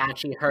church. She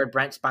actually heard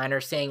Brent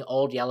Spiner sing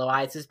 "Old Yellow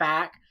Eyes Is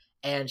Back,"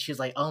 and she was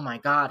like, "Oh my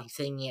God, he's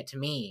singing it to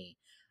me!"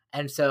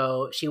 And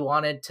so she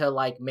wanted to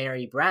like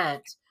marry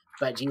Brent,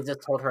 but Jesus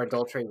told her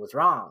adultery was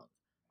wrong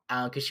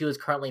because she was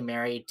currently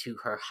married to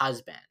her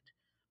husband,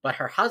 but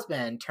her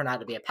husband turned out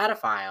to be a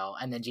pedophile,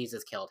 and then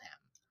Jesus killed him.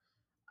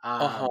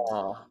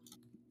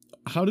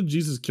 How did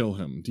Jesus kill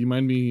him? Do you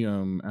mind me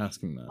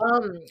asking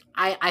that?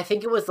 I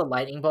think it was the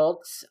lightning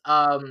bolts.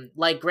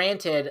 Like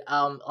granted,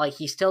 like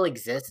he still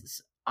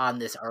exists on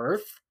this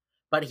earth,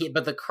 but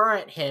the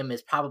current him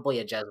is probably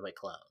a Jesuit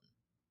clone.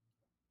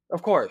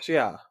 Of course,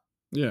 yeah.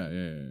 Yeah.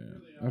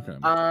 Okay.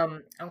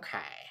 Okay.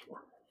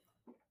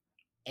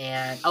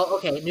 And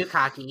okay,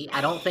 Nukaki.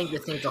 I don't think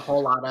this needs a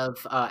whole lot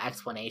of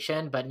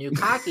explanation, but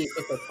Nukaki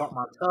is the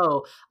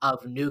portmanteau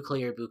of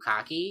nuclear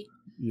bukkake.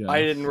 Yeah.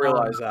 I didn't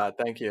realize that.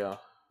 Thank you.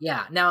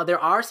 Yeah. Now there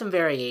are some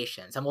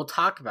variations, and we'll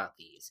talk about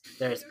these.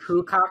 There's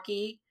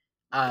pukaki,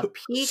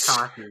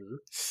 Peacocky, and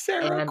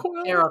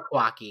Seroquel?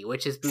 Seroquaki,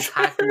 which is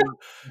Bukkake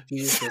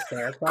infused with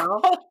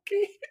Seroquel,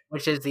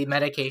 which is the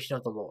medication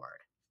of the Lord.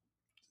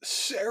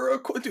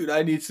 Seroquel? Dude,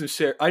 I need a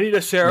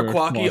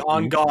Seroquaki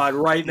on God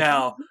right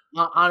now.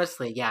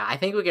 Honestly, yeah, I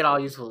think we could all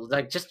use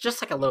like just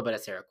like a little bit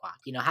of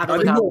Seroquaki. You know, have it I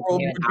think without the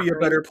world would be a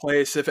better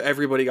place if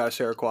everybody got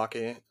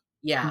Seroquaki.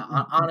 Yeah,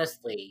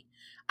 honestly,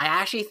 I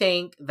actually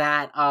think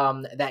that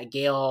that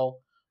Gail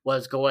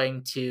was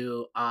going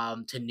to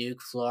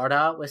nuke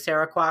Florida with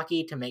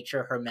Seroquaki to make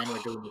sure her men were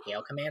doing the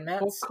Gail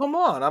commandments. Well, come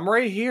on, I'm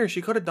right here.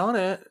 She could have done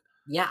it.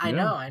 Yeah, I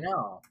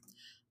know.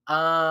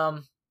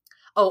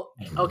 Oh,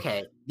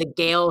 okay. The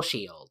Gail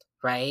shield,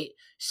 right?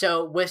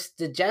 So with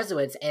the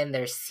Jesuits and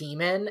their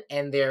seamen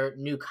and their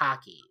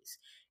nukakis,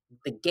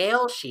 the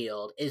Gail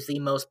shield is the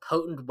most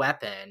potent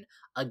weapon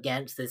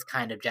against this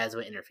kind of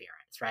Jesuit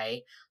interference,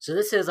 right? So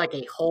this is like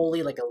a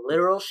holy, like a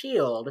literal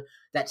shield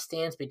that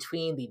stands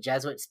between the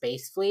Jesuit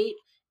space fleet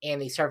and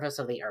the surface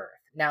of the Earth.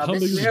 Now,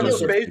 they have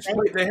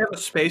a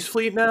space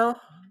fleet now?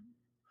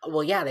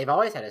 Well, yeah, they've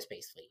always had a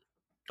space fleet.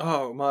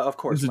 Oh, of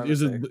course.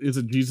 Is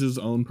it Jesus'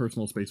 own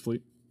personal space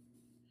fleet?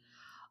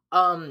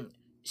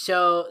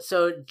 So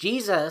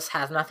Jesus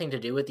has nothing to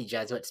do with the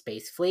Jesuit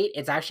space fleet.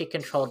 It's actually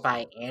controlled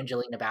by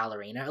Angelina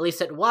Ballerina. At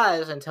least it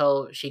was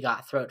until she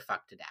got throat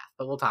fucked to death.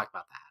 But we'll talk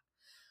about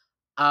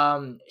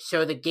that.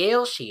 So the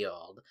Gail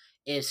shield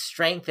is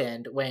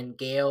strengthened when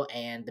Gail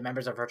and the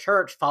members of her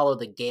church follow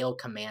the Gail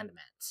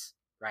commandments,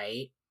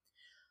 right?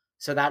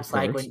 So that's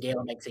like when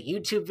Gail makes a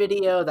YouTube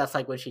video. That's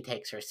like when she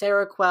takes her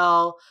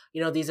Seroquel.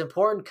 You know, these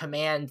important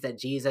commands that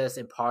Jesus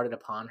imparted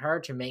upon her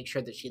to make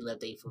sure that she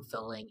lived a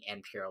fulfilling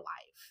and pure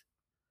life.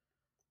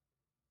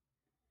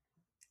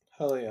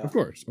 Hell yeah. Of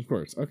course.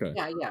 Okay.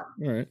 Yeah.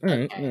 All right.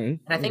 And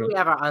I think we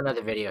have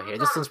another video here.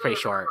 This one's pretty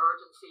short.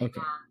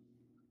 Okay.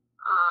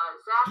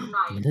 Zach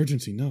Knight. An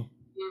emergency, no.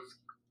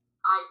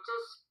 I've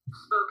just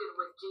spoken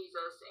with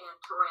Jesus and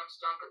Terrence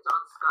Jenkins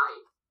on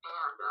Skype,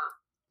 and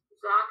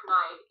Zach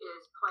Knight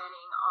is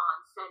planning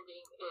on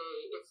sending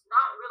it's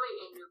not really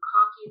a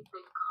nukaki,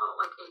 they call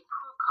it like a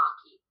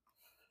pukaki,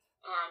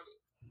 and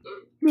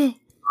it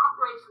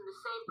operates from the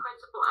same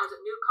principle as a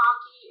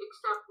nukaki,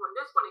 except when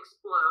this one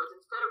explodes,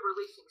 instead of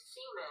releasing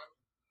semen,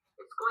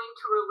 it's going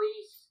to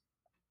release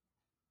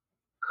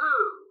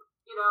poo,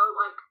 you know,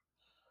 like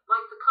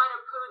the kind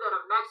of poo that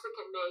a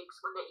Mexican makes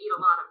when they eat a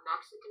lot of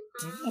Mexican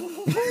food.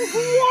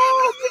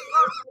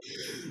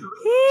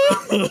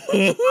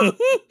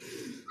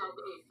 And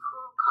a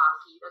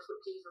pukaki, that's what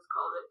Jesus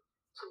called it,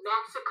 to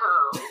Mexico.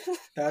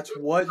 That's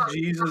what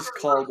Jesus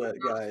called it,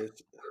 guys.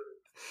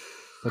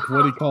 That's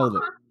what he called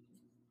it.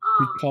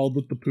 He called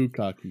it the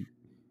pukaki.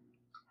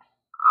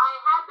 I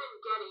have been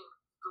getting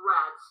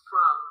threats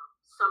from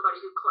somebody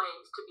who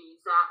claims to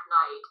be Zach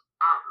Knight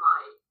at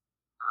my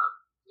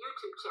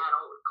YouTube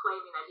channel,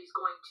 claiming that he's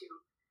going to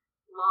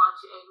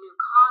launch a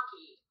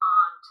nukaki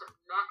onto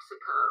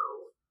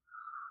Mexico.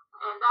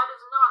 And that is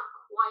not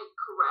quite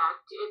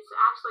correct. It's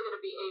actually going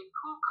to be a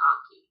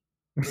pukaki.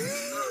 And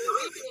the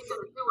reason he's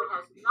going to do it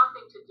has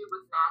nothing to do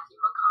with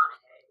Matthew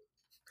McConaughey.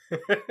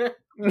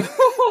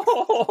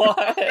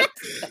 What?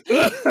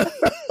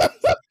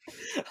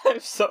 I'm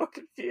so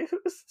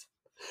confused.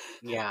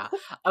 Yeah.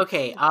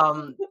 Okay.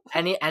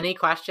 Any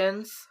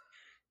questions?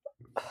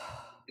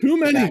 Too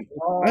many.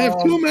 I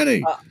have too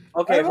many.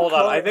 Okay, hold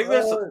on. I think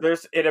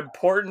there's an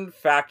important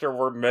factor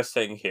we're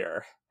missing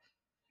here.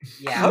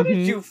 Yeah. How did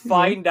you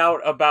find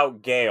out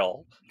about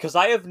Gail? Because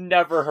I have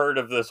never heard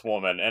of this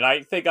woman, and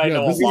I think I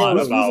know a lot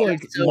about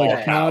like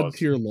COD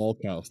tier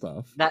lolcow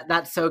stuff.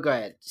 That's so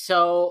good.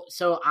 So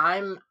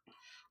I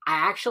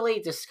actually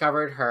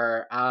discovered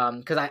her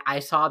because I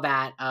saw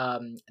that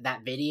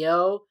that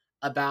video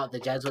about the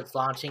Jesuits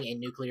launching a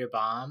nuclear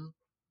bomb,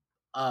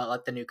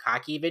 like the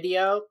Nukaki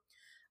video.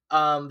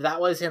 That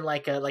was in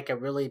like a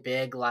really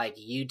big like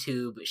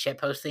YouTube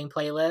shitposting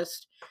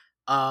playlist.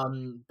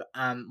 When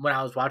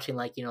I was watching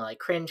like, you know, like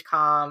cringe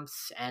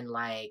comps and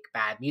like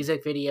bad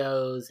music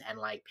videos and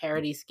like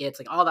parody skits,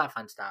 like all that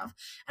fun stuff.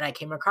 And I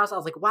came across, I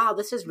was like, wow,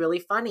 this is really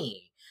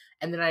funny.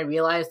 And then I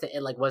realized that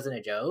it like wasn't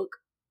a joke,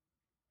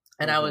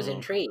 and I was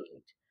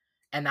intrigued.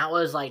 And that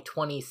was like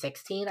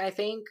 2016, I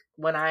think,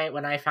 when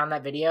I found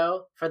that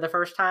video for the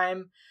first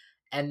time.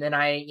 And then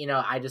I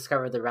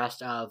discovered the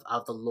rest of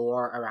the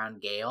lore around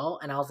Gail,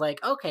 and I was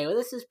like, okay, well,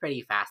 this is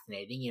pretty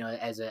fascinating, you know,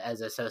 as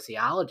a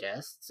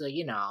sociologist. So,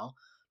 you know,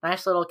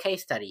 nice little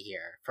case study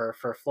here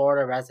for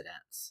Florida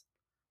residents.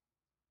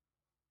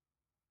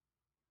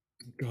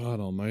 God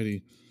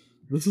almighty.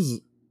 This is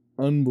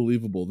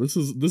unbelievable. This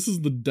is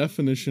the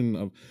definition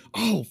of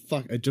I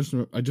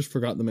just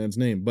forgot the man's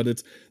name, but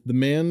it's the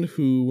man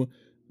who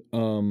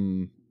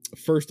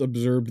first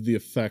observed the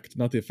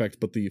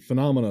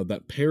phenomena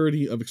that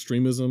parody of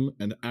extremism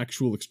and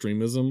actual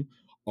extremism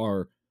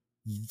are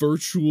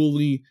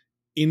virtually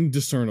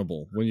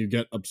indiscernible when you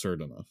get absurd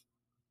enough.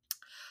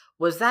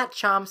 Was that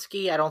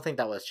Chomsky? I don't think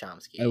that was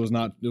Chomsky. It was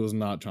not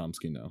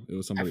Chomsky, no. It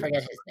was somebody I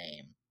forget else. his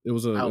name. It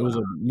was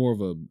a more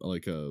of a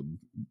like a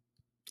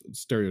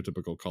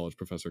stereotypical college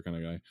professor kind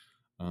of guy.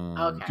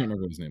 I can't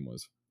remember what his name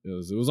was.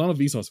 It was on a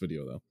Vsauce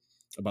video though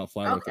about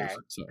flat earthers.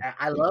 So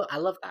I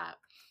love that.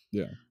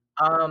 Yeah.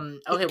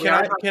 Okay.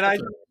 Can I?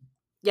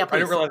 Yeah, please. I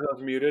didn't realize I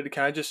was muted.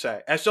 Can I just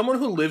say, as someone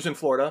who lives in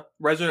Florida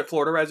resident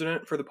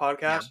for the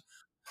podcast,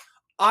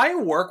 I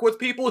work with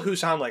people who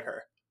sound like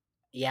her.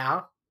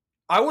 Yeah.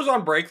 I was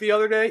on break the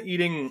other day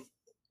eating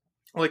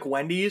like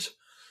Wendy's.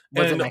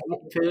 Was it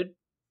Mexican food?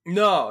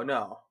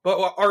 No. But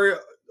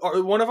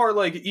one of our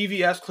like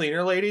EVS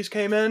cleaner ladies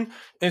came in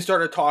and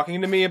started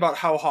talking to me about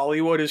how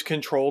Hollywood is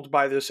controlled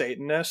by the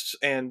Satanists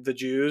and the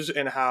Jews,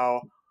 and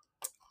how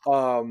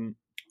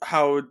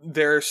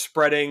they're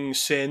spreading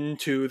sin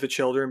to the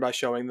children by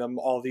showing them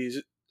all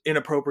these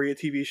inappropriate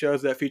TV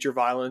shows that feature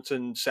violence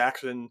and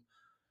sex and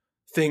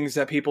things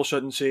that people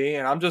shouldn't see.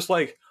 And I'm just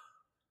like,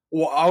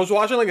 well, I was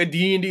watching like a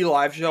D&D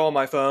live show on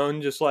my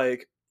phone, just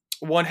like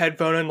one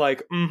headphone and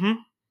like,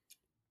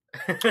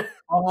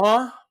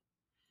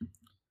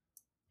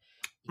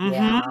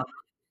 Yeah.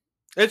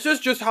 It's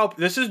just how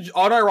this is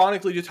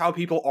unironically just how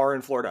people are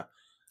in Florida.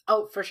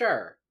 Oh, for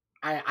sure.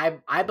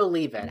 I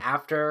believe it.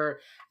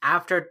 After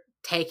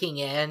taking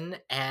in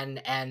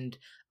and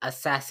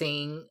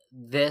assessing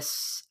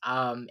this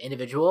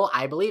individual,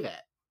 I believe it.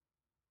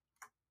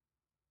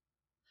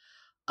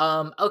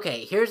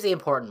 Okay, here's the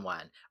important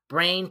one.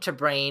 Brain to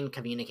brain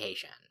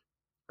communication.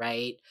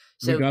 Right?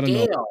 So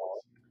Gail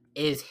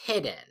is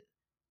hidden.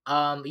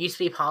 Used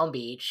to be Palm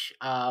Beach,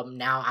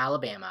 now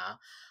Alabama.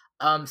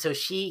 So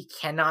she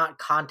cannot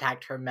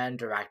contact her men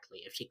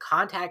directly. If she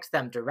contacts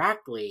them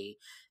directly,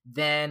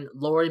 then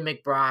Laurie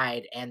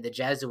McBride and the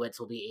Jesuits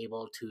will be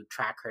able to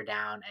track her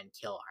down and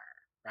kill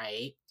her,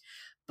 right?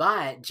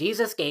 But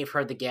Jesus gave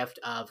her the gift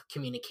of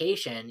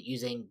communication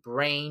using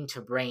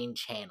brain-to-brain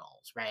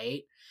channels,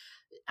 right?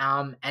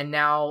 And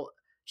now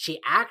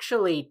she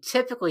actually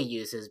typically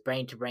uses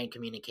brain-to-brain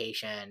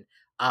communication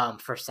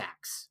for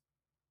sex.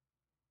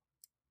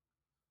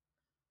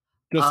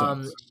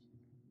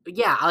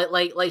 Yeah,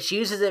 like she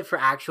uses it for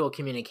actual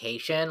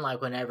communication,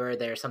 like whenever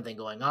there's something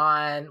going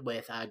on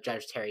with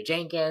Judge Terry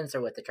Jenkins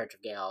or with the Church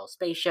of Gail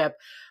spaceship,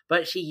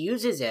 but she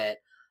uses it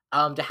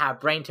to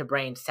have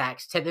brain-to-brain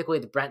sex, typically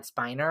with Brent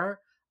Spiner,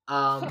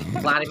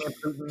 Vladimir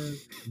Putin,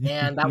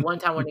 and that one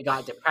time when he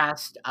got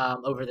depressed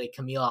over the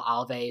Camila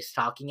Alves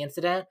stalking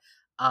incident,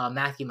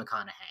 Matthew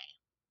McConaughey.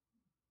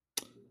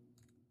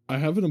 I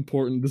have an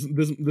important.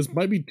 This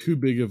might be too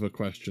big of a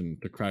question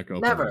to crack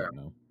open right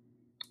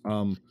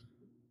now.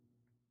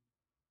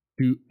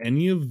 Do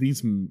any of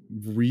these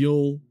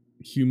real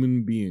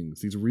human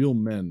beings, these real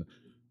men,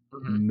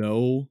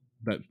 know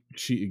that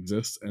she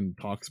exists and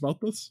talks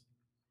about this?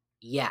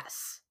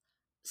 Yes.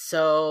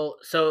 So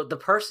the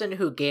person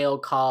who Gail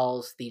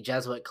calls the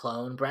Jesuit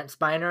clone, Brent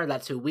Spiner,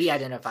 that's who we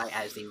identify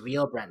as the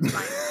real Brent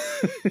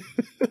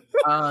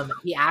Spiner.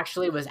 He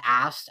actually was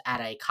asked at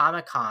a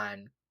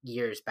Comic-Con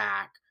years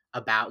back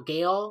about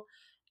Gail,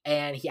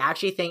 and he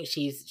actually thinks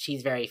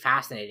she's very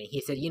fascinating.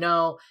 He said,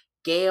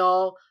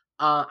 Gail,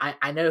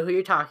 I know who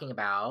you're talking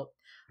about,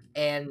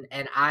 and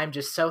I'm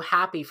just so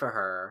happy for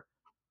her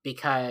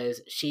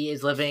because she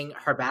is living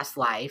her best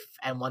life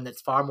and one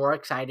that's far more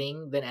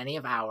exciting than any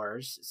of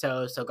ours.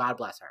 So God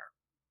bless her.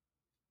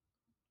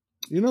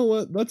 You know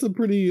what? That's a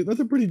pretty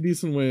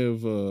decent way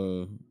of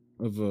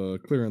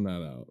clearing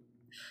that out.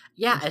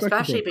 Yeah,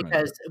 especially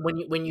because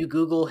when you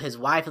Google his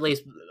wife, at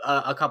least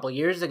a couple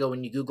years ago,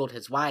 when you Googled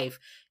his wife,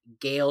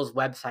 Gail's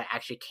website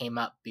actually came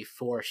up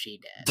before she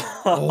did.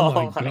 Oh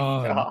my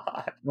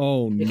god!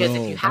 Oh no! Because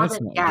if you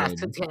haven't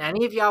guessed, can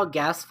any of y'all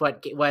guess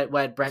what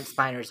Brent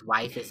Spiner's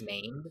wife is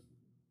named?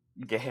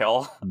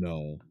 Gail.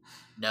 No.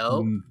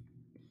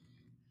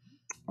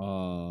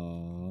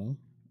 I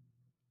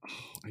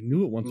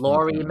knew it once.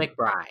 Laurie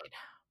McBride.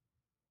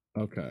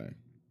 Okay.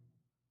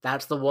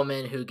 That's the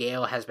woman who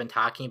Gail has been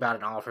talking about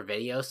in all of her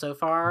videos so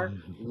far.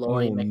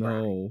 Laurie McBride.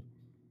 No.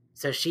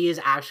 So she is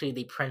actually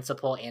the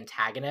principal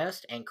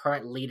antagonist and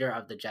current leader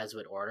of the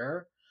Jesuit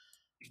order.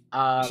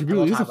 She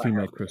really is a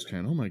female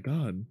Christian. Oh my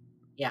god.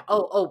 Yeah.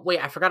 Oh,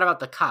 wait, I forgot about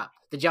the cup.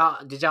 Did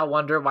y'all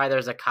wonder why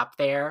there's a cup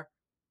there?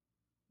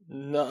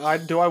 No,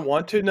 do I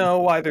want to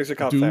know why there's a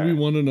cup there? Do we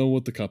want to know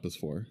what the cup is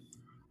for?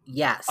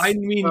 Yes. I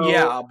mean,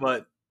 yeah,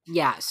 but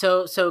yeah,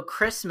 so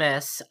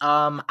Christmas,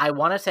 I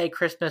want to say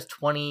Christmas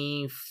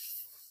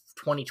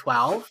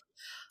 2012,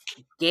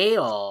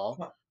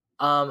 Gail,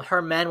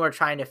 her men were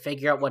trying to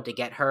figure out what to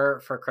get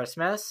her for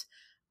Christmas,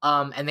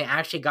 and they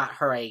actually got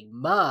her a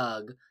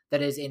mug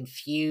that is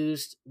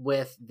infused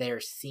with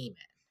their semen.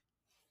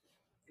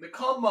 The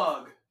cum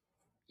mug.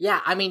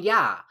 Yeah, I mean,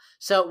 yeah.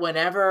 So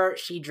whenever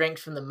she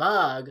drinks from the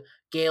mug,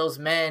 Gail's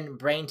men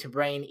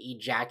brain-to-brain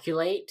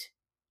ejaculate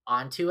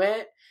onto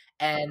it.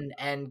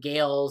 And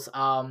Gail's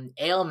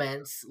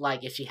ailments,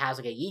 like if she has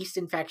like a yeast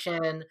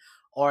infection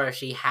or if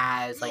she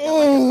has like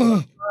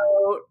a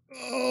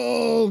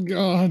oh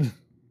god,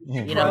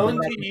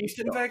 yeast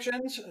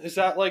infections, is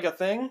that like a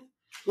thing?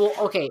 Well,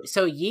 okay,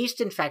 so yeast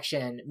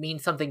infection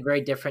means something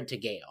very different to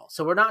Gail.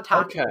 So we're not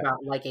talking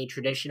about like a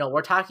traditional.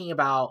 We're talking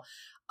about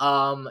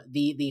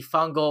the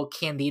fungal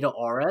Candida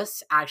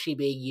auris actually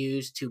being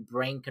used to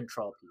brain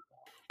control people.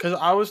 Because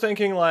I was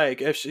thinking,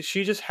 like, if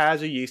she just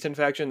has a yeast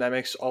infection, that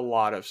makes a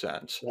lot of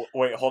sense.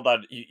 Wait, hold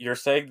on. You're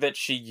saying that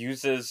she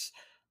uses...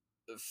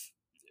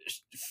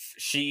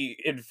 she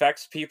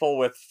infects people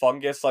with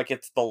fungus like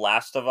it's The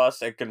Last of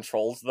Us and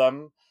controls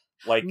them?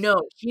 Like,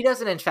 no, she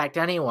doesn't infect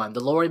anyone. The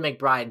Laurie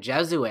McBride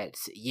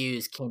Jesuits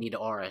use Candida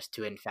auris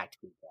to infect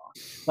people.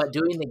 But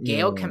doing the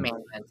Gail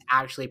commandments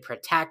actually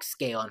protects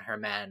Gail and her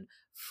men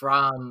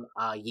from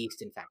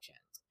yeast infections.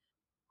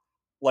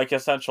 Like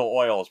essential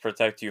oils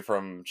protect you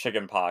from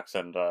chickenpox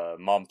and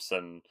mumps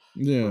and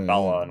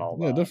rubella and all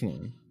that. Yeah,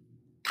 definitely.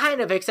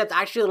 Kind of, except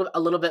actually a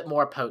little bit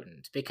more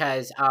potent,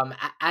 because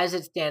as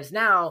it stands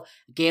now,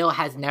 Gail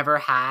has never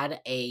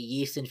had a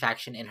yeast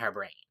infection in her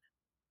brain.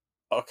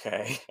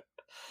 Okay.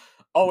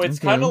 Oh, it's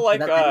kind of like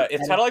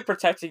like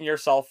protecting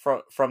yourself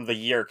from the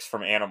Yeerks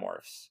from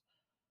Animorphs.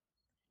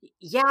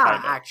 Yeah,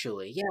 kinda.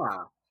 Actually,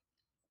 yeah.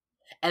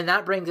 And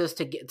that brings us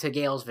to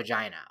Gail's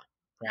vagina,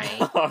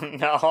 right? Oh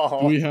no!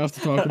 Do we have to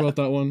talk about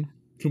that one?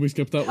 Can we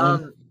skip that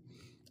one?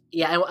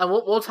 Yeah, and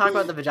we'll talk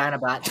about the vagina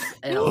butts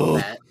in a little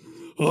bit.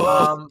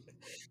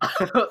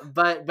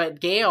 But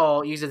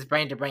Gail uses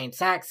brain-to-brain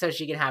sex so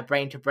she can have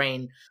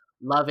brain-to-brain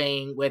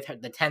loving with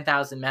the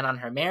 10,000 men on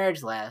her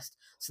marriage list,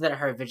 so that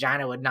her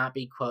vagina would not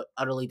be, quote,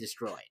 utterly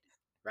destroyed,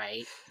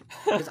 right?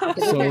 Let's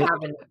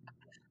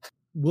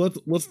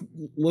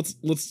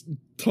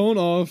tone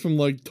off from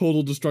like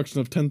total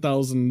destruction of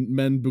 10,000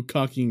 men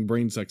bukkaking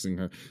brain sexing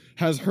her.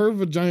 Has her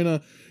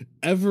vagina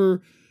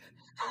ever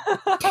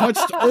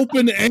touched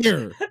open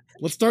air?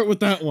 Let's start with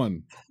that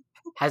one.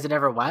 Has it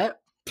ever what?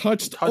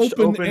 Touched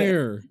open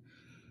air.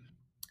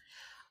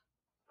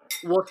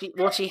 Well,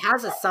 she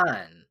has a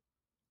son.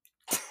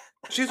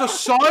 She's a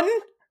son?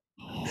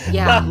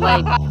 Yeah,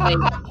 like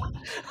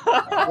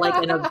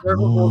an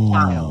observable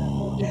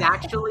child. He's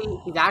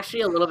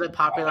actually a little bit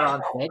popular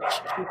on Twitch,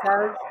 she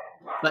says,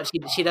 but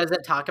she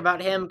doesn't talk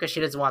about him because she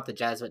doesn't want the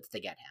Jesuits to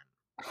get him.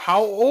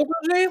 How old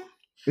is he?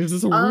 Is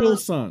this a real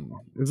son?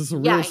 Is this a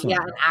real son?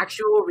 Yeah, an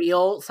actual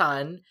real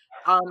son.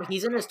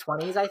 He's in his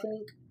 20s, I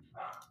think.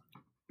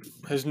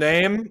 His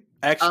name?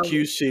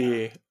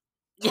 XQC.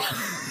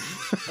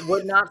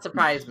 Would not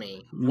surprise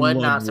me. Would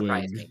not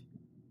surprise me.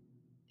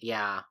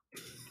 Yeah.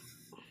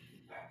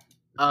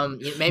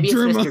 Maybe it's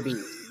Germa. Mr.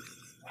 Beast.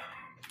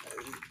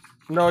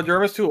 No,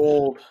 Germa's too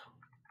old.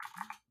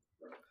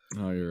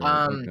 Oh, you're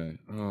right. Okay.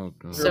 Oh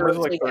god. Germa's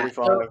like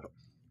 35.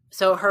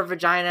 So her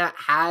vagina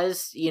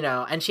has,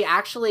 and she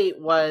actually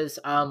was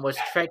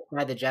tricked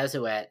by the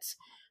Jesuits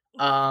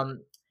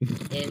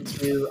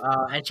into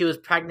and she was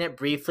pregnant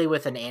briefly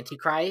with an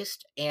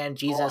Antichrist, and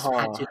Jesus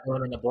had to go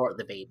and abort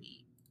the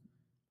baby.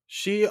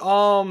 She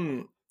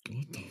sounds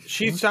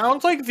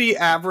like the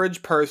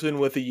average person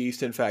with a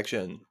yeast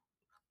infection.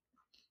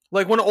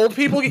 Like when old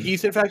people get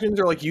yeast infections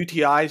or like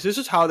UTIs, this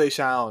is how they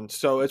sound.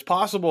 So it's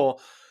possible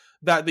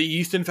that the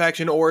yeast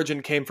infection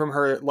origin came from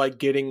her like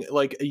getting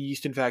like a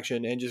yeast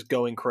infection and just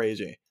going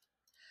crazy.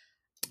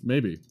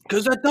 Maybe.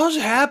 Because that does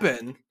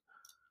happen.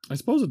 I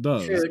suppose it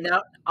does. True.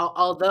 Now,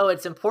 although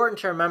it's important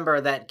to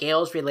remember that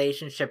Gail's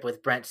relationship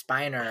with Brent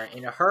Spiner,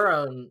 in her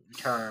own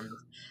terms,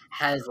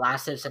 has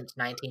lasted since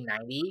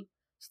 1990.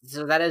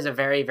 So that is a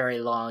very,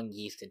 very long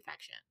yeast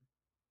infection.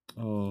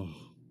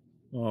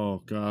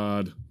 Oh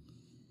God.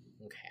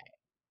 Okay.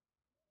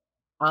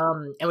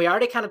 And we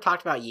already kind of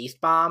talked about yeast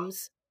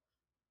bombs.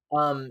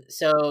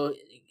 So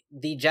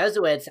the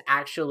Jesuits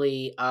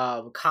actually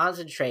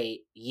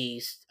concentrate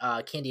yeast,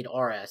 Candida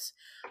auris,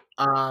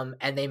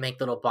 and they make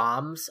little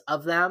bombs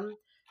of them,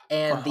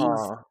 and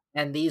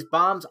these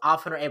bombs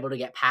often are able to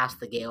get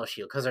past the Gale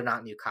shield because they're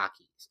not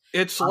Mukakis.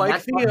 It's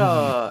like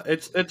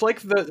it's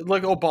like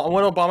when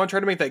Obama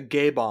tried to make that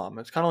gay bomb.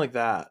 It's kind of like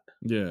that.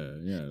 Yeah,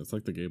 it's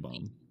like the gay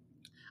bomb.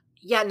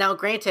 Yeah, now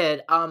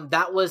granted,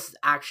 that was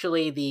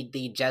actually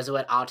the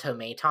Jesuit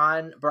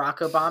automaton Barack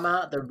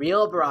Obama. The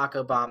real Barack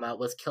Obama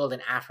was killed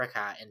in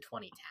Africa in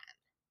 2010.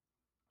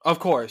 Of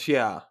course,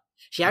 yeah.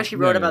 She actually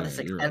wrote about this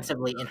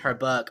extensively in her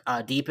book,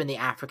 Deep in the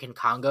African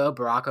Congo,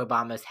 Barack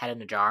Obama's Head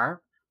in a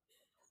Jar.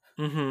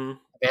 Mm-hmm.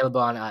 Available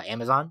on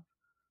Amazon.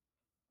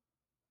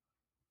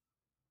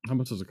 How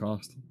much does it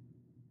cost?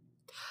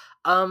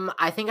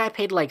 I think I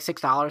paid like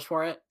 $6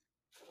 for it.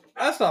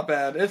 That's not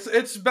bad.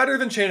 It's better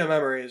than Chain of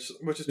Memories,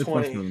 which is 20.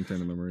 Much better than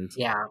Chain of Memories.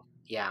 Yeah.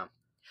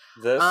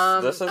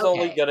 This is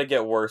only gonna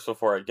get worse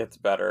before it gets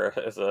better,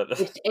 is it?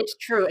 It's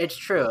true.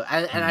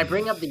 And I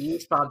bring up the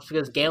yeast bombs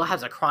because Gail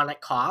has a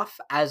chronic cough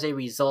as a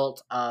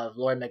result of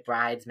Laurie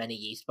McBride's many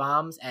yeast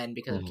bombs and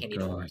because of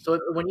Candida auris. So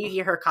when you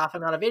hear her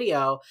coughing on a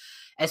video,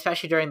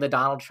 especially during the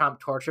Donald Trump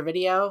torture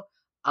video,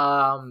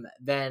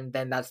 then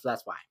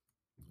that's why.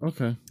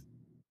 Okay.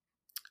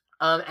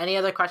 Any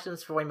other questions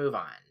before we move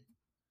on?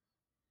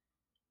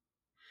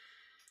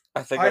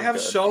 I have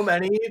so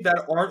many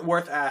that aren't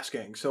worth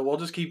asking, so we'll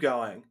just keep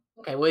going.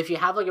 Okay, well, if you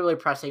have like a really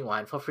pressing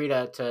one, feel free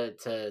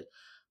to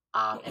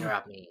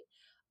interrupt me.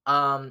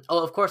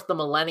 Of course, the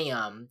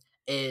millennium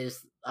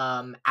is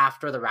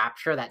after the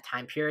rapture, that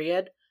time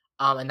period,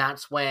 and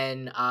that's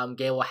when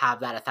Gail will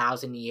have that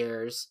 1,000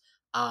 years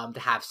to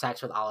have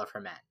sex with all of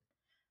her men.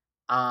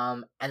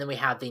 And then we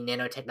have the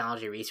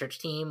nanotechnology research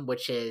team,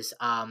 which is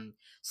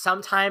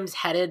sometimes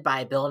headed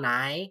by Bill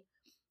Nye,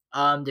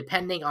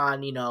 depending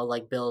on,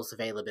 like Bill's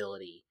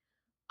availability.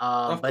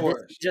 Of But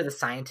course. these are the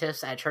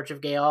scientists at Church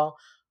of Gail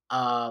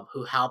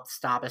who helped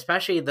stop,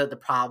 especially the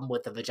problem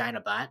with the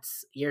vagina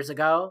butts years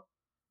ago.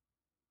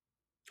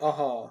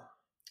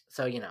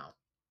 So,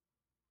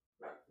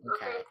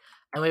 Okay.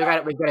 And we've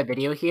got a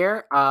video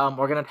here.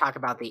 We're gonna talk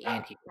about the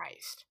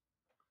Antichrist.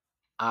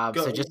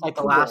 So just like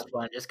the last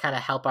one, just kind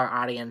of help our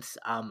audience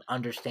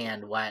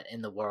understand what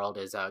in the world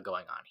is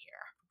going on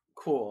here.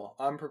 Cool.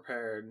 I'm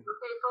prepared.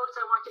 Okay, folks,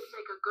 I want you to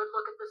take a good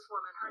look at this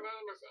woman. Her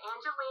name is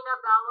Angelina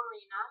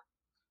Ballerina,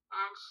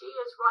 and she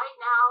is right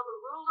now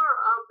the ruler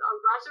of a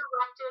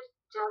resurrected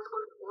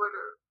Jesuit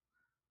order.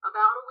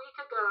 About a week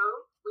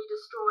ago, we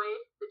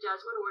destroyed the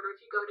Jesuit order.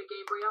 If you go to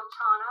Gabriel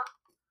Chana,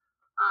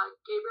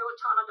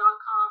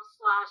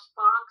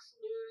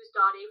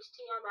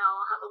 gabrielchana.com/foxnews.html.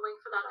 I'll have a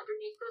link for that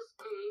underneath this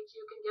page.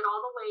 You can get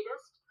all the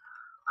latest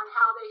on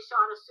how they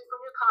shot a super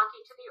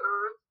Nukkake to the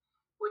Earth,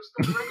 which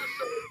then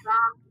ricocheted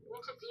back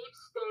into deep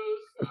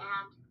space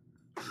and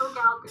took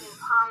out the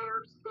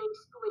entire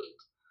space fleet.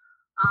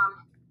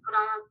 But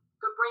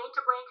the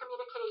brain-to-brain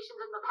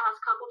communications in the past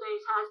couple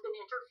days has been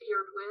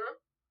interfered with,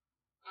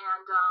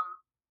 and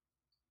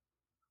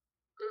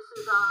this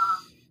is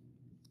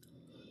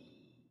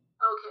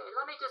Okay,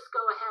 let me just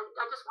go ahead.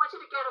 I just want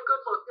you to get a good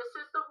look.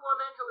 This is the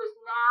woman who is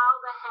now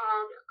the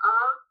head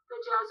of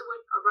the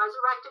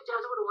resurrected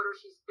Jesuit order.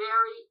 She's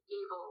very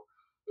evil.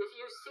 If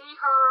you see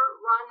her,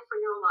 run for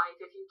your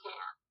life if you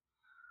can.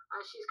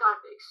 She's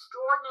got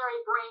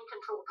extraordinary brain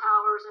control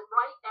powers, and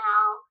right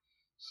now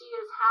she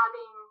has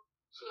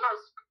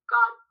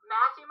got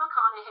Matthew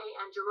McConaughey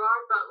and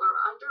Gerard Butler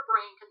under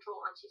brain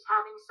control, and she's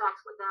having sex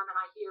with them, and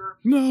I hear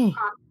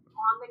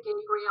on the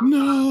Gabriel.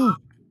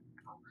 No!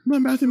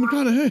 Not Matthew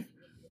McConaughey.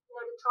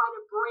 To try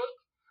to break.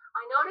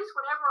 I notice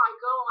whenever I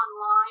go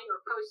online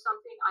or post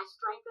something, I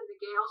strengthen the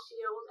Gail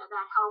shield, and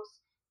that helps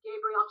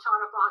Gabriel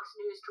Chana Fox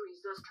News to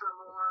resist her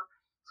more.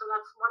 So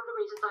that's one of the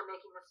reasons I'm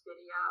making this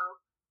video.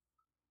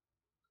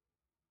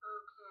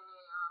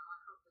 Okay, I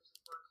hope this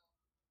is working.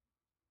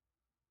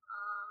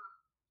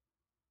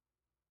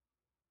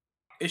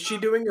 Is she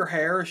doing her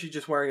hair, or is she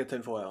just wearing a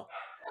tinfoil?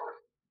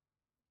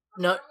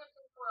 No.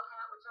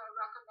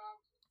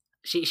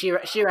 She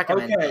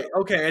recommends it.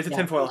 Okay, it's a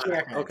tinfoil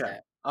hat. Okay,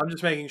 I'm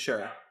just making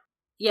sure.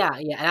 Yeah,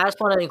 and I just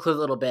wanted to include a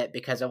little bit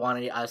because I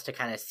wanted us to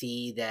kind of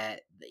see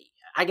that,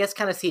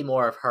 see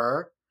more of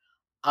her.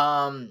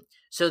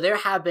 So there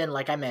have been,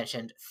 like I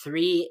mentioned,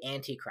 3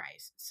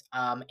 antichrists.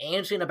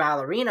 Angelina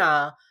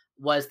Ballerina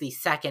was the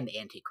second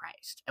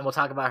antichrist, and we'll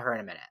talk about her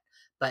in a minute.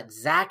 But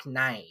Zach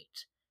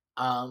Knight,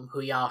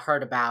 who y'all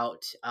heard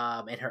about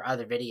in her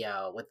other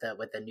video with the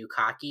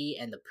Nukkake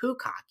and the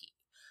Pukake,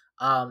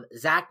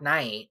 Zach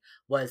Knight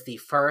was the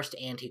first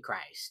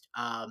antichrist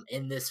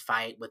in this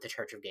fight with the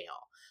Church of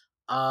Gail.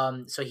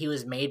 So he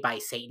was made by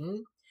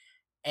Satan,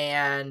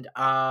 and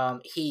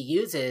he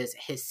uses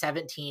his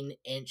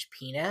 17-inch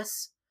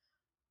penis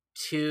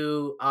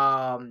to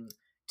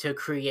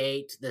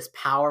create this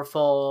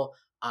powerful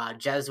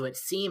Jesuit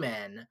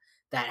semen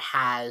that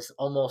has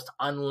almost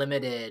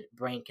unlimited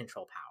brain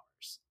control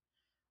powers.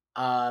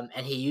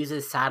 And he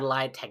uses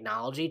satellite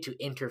technology to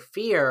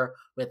interfere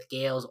with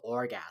Gail's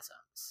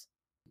orgasms.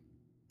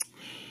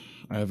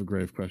 I have a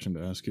grave question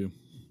to ask you.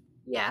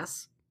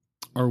 Yes?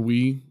 Are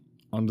we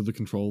under the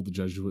control of the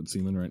Jesuit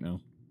semen right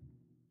now?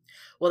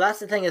 Well, that's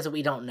the thing, is that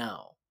we don't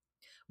know.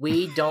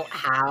 We don't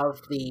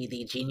have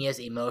the genius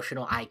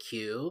emotional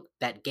IQ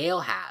that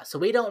Gail has, so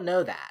we don't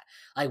know that.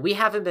 Like, we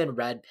haven't been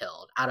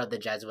red-pilled out of the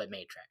Jesuit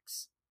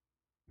matrix.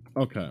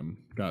 Okay,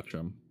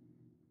 gotcha.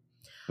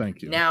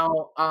 Thank you.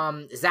 Now,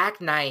 Zach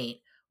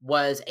Knight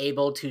was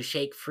able to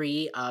shake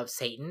free of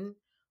Satan,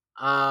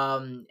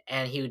 and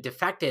he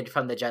defected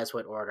from the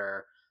Jesuit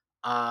order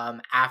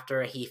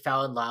after he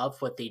fell in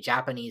love with the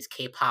Japanese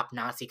K-pop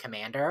Nazi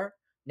commander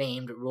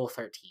named Rule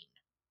 13.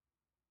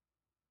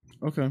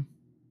 Okay.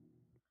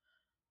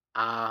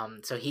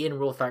 So he and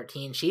Rule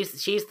 13, she's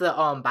the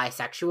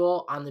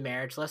bisexual on the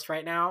marriage list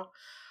right now.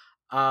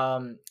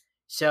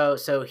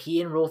 So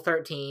he and Rule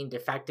 13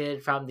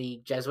 defected from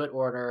the Jesuit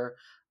order,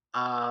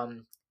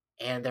 and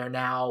they're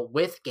now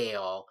with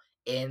Gail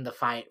in the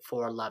fight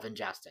for love and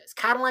justice.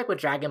 Kind of like with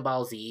Dragon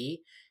Ball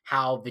Z,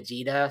 how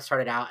Vegeta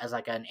started out as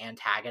like an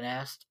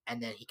antagonist, and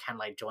then he kind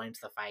of like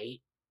joins the fight.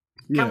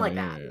 Kind of like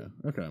that. Yeah.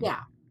 Okay.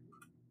 Yeah.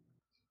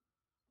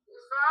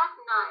 Zach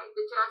Knight,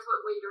 the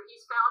Jesuit leader,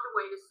 he's found a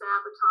way to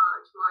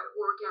sabotage my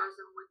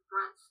orgasm with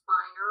Brent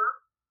Spiner,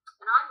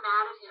 and I'm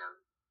mad at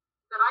him.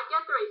 But I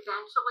get there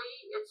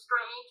eventually. It's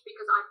strange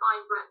because I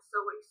find Brent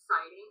so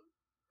exciting,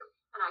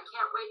 and I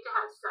can't wait to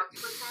have sex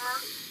with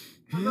him.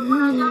 And then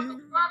when I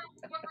doesn't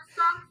get the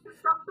sex, the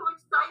sexual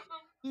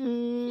excitement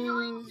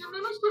feeling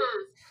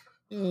diminishes.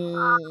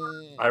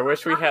 I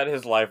wish we had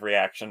his live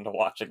reaction to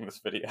watching this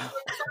video.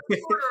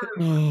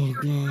 Oh,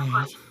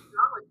 God.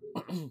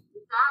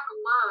 Zach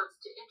loves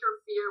to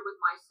interfere with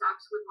my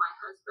sex with my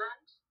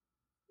husband.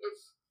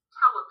 It's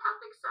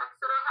telepathic sex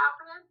that I have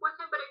with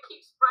him, but it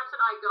keeps Brent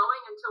and I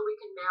going until we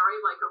can marry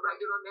like a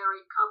regular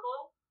married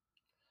couple.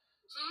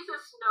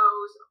 Jesus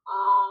knows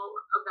all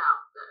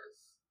about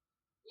this.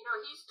 You know,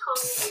 he's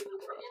told me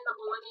that in the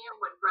millennium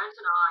when Brent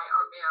and I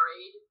are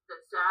married,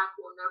 that Zach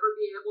will never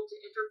be able to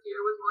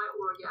interfere with my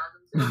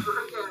orgasms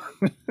ever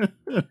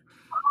again.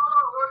 All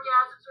our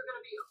orgasms are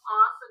going to be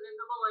awesome in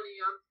the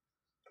millennium.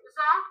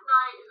 Zach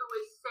Knight, who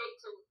is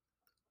Satan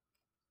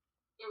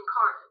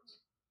incarnate,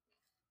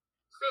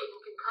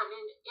 Satan can come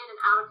in and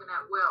out of him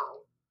at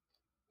will.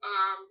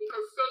 And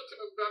because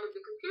Satan invented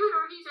the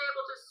computer, he's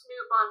able to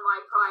snoop on my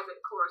private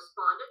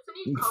correspondence,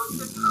 and he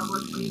posts it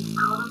publicly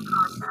out of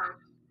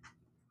context.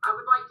 I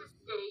would like to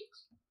state,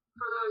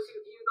 for those who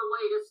view the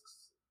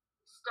latest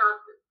stuff,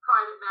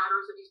 private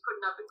matters that he's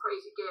putting up at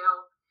Crazy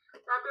Gail,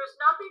 that there's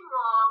nothing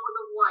wrong with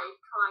a wife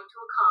trying to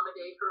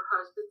accommodate her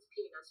husband's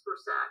penis for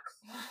sex.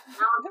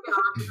 Now let's get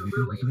on to the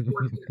really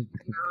important thing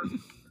here.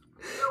 You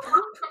know,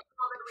 once a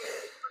woman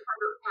reaches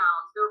 300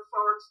 pounds, their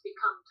farts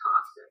become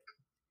toxic.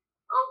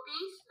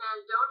 Obese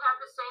men don't have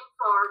the same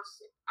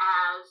farts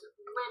as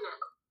women.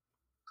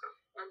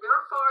 And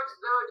their farts,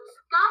 though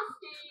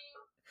disgusting,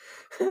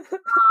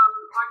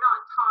 are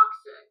not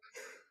toxic.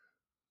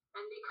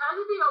 And because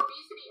of the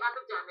obesity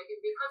epidemic and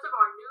because of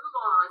our new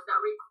laws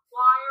that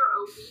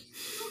require obese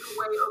people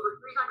who weigh over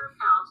 300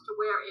 pounds to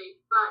wear a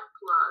butt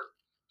plug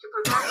to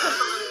prevent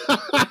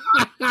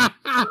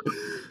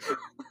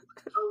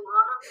a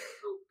lot of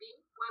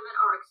obese women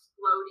are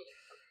exploding.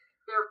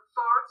 Their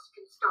farts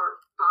can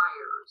start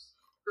fires.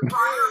 The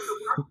fire of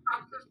the West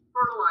Texas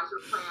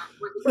fertilizer plant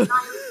where the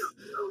United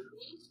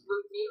obese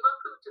Ludmila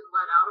Putin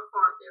let out a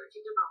fart there.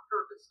 She did it on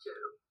purpose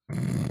too.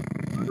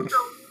 These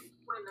obese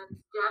women's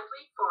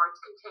deadly farts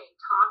contain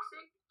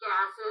toxic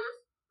gases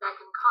that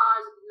can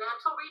cause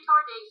mental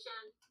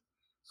retardation.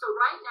 So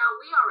right now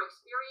we are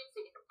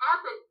experiencing an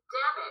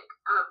epidemic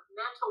of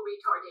mental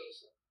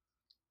retardation.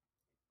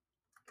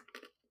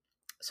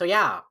 So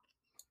yeah.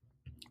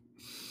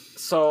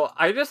 So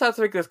I just have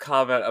to make this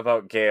comment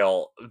about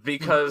Gail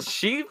because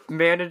she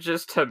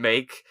manages to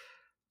make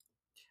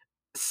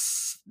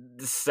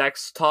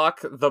sex talk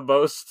the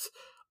most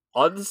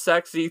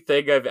unsexy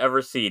thing I've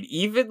ever seen.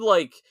 Even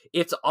like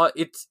it's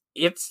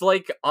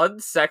like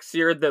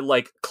unsexier than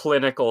like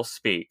clinical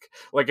speak.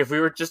 Like if we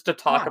were just to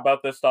talk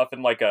about this stuff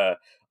in like a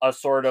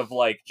sort of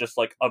like just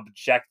like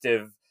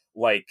objective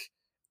like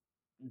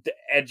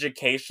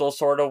educational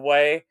sort of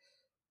way,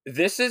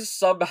 this is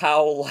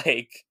somehow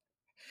like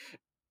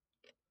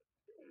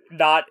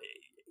not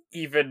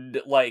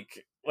even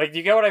like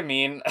you get what I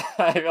mean?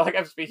 I feel like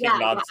I'm speaking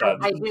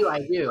nonsense. I do.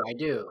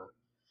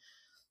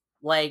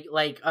 Like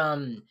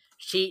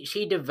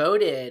she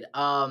devoted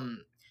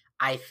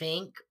I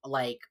think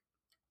like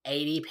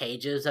 80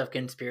 pages of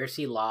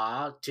conspiracy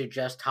law to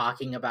just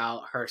talking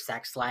about her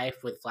sex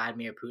life with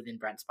Vladimir Putin and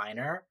Brent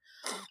Spiner,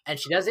 and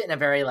she does it in a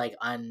very like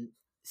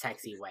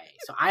unsexy way.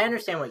 So I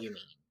understand what you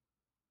mean.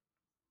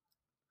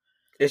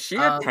 Is she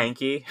a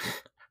tanky?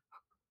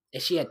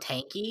 Is she a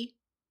tanky?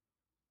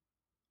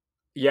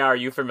 Yeah, are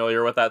you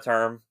familiar with that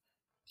term?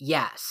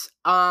 Yes.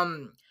 I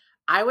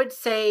would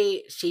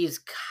say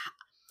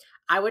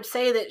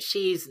that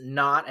she's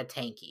not a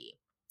tanky.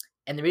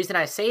 And the reason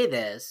I say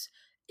this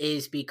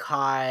is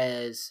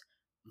because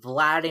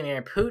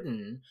Vladimir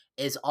Putin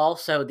is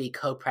also the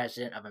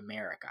co-president of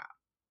America.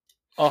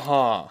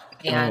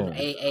 And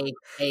a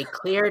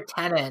clear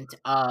tenet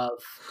of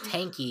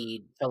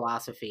tanky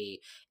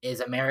philosophy is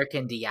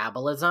American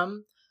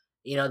diabolism.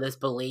 You know, this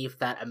belief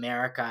that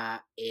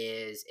America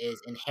is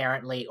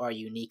inherently or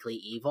uniquely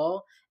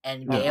evil,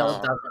 and Gail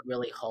doesn't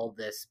really hold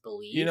this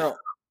belief. You know,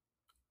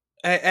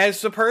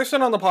 as the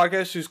person on the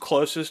podcast who's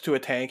closest to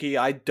a tanky,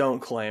 I don't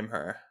claim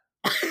her.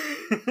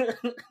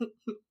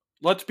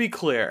 Let's be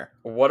clear.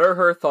 What are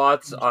her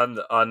thoughts on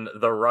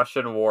the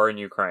Russian war in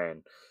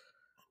Ukraine?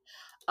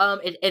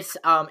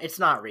 It's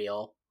not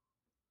real.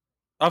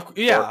 No,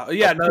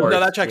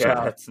 that checks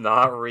out. It's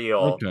not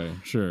real. Okay,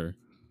 sure.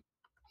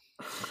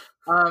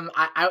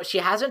 She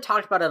hasn't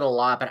talked about it a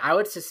lot, but I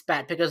would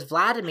suspect because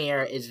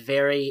Vladimir is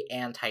very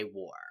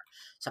anti-war,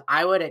 so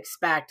I would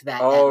expect that.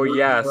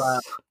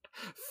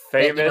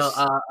 Famous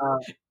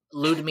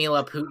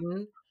Ludmila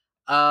Putin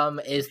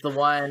is the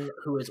one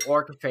who is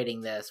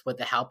orchestrating this with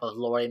the help of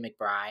Laurie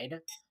McBride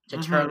to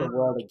turn the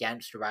world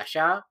against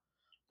Russia,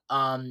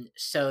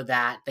 so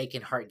that they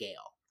can hurt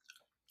Gail.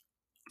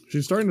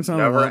 She's starting to sound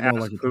Never a lot more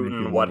ask like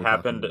Putin what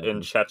happened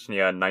in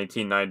Chechnya in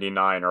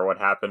 1999 or what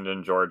happened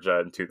in Georgia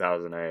in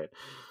 2008.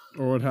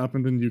 Or what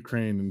happened in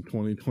Ukraine in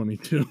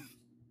 2022.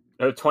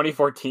 No,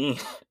 2014.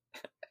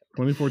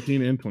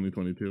 2014 and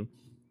 2022.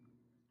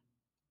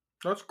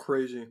 That's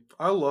crazy.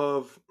 I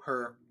love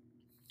her.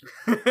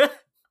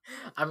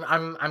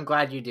 I'm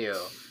glad you do.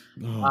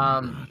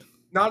 God.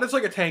 Not as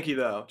like a tanky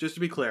though, just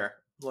to be clear.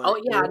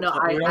 Like,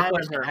 I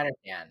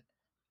understand.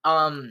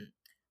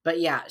 But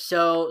yeah,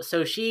 so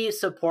she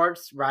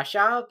supports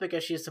Russia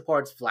because she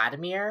supports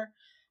Vladimir,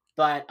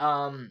 but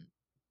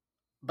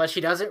But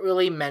she doesn't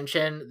really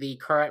mention the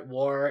current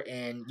war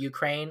in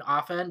Ukraine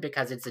often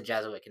because it's a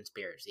Jesuit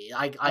conspiracy.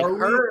 Like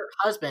her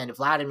husband,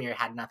 Vladimir,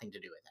 had nothing to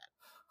do with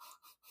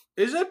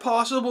it. Is it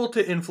possible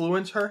to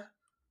influence her?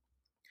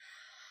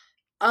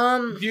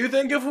 Do you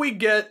think if we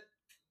get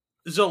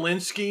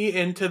Zelensky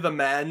into the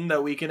men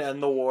that we can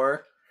end the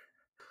war?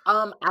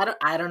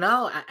 I don't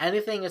know.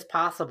 Anything is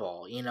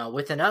possible,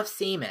 with enough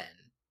semen,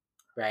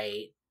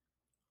 right?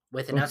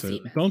 With enough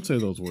semen. Don't say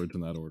those words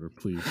in that order,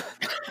 please.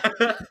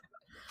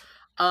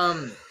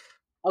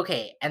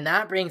 Okay, and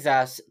that brings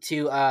us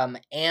to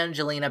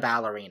Angelina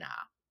Ballerina.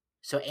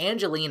 So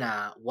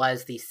Angelina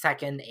was the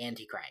second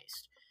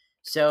Antichrist.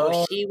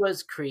 So she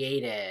was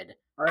created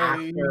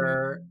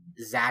after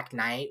Zack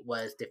Knight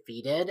was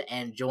defeated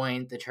and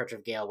joined the Church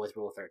of Gail with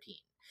Rule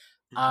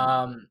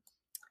 13.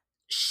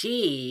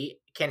 She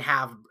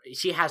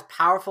has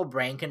powerful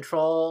brain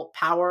control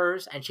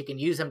powers, and she can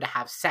use them to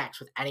have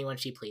sex with anyone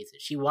she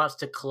pleases. She wants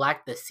to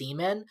collect the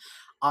semen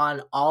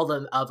on all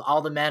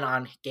the men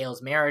on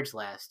Gail's marriage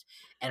list,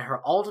 and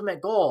her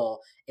ultimate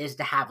goal is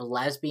to have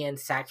lesbian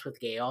sex with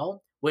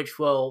Gail, which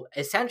will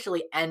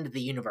essentially end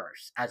the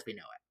universe as we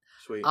know it.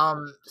 Sweet.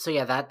 So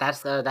yeah,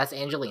 that's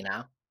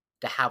Angelina.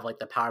 To have like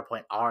the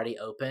PowerPoint already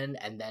open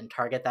and then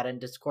target that in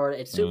Discord,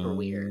 it's super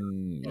weird.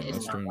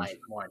 It's not like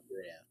more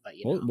intuitive, but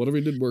whatever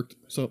we did worked.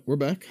 So we're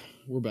back.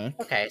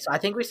 Okay, so I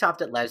think we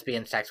stopped at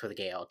lesbian sex with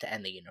Gail to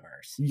end the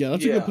universe. Yeah,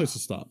 that's a good place to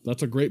stop.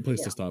 That's a great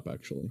place to stop,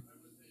 actually.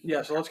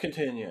 Yeah, so let's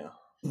continue.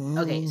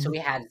 Okay, so we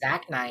had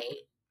Zack Knight,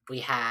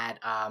 we had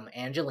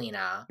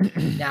Angelina.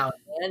 Now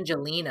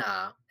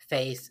Angelina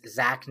faced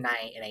Zack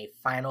Knight in a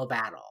final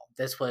battle.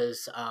 This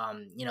was,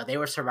 they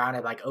were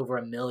surrounded by like over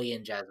 1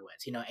 million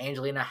Jesuits.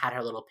 Angelina had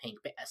her little pink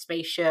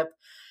spaceship.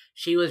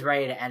 She was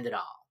ready to end it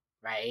all,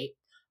 right?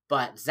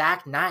 But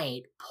Zack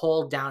Knight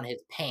pulled down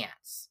his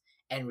pants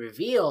and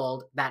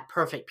revealed that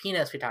perfect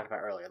penis we talked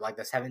about earlier, like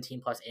the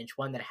 17+ inch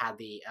one that had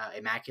the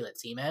immaculate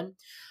semen.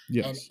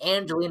 Yes. And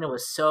Angelina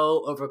was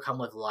so overcome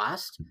with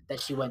lust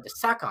that she went to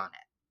suck on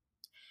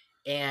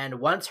it. And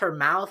once her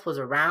mouth was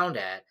around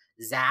it,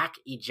 Zack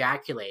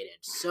ejaculated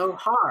so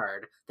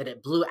hard that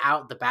it blew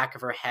out the back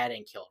of her head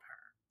and killed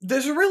her.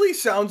 This really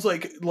sounds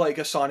like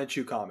a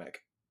Sonichu comic.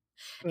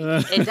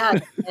 It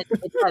does.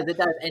 It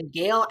does. And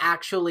Gail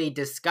actually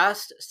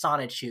discussed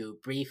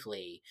Sonichu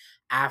briefly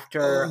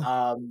after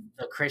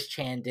the Chris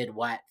Chan did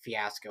what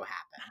fiasco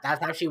happened.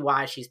 That's actually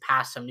why she's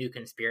passed some new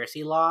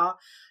conspiracy law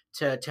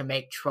to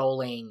make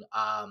trolling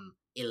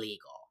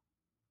illegal.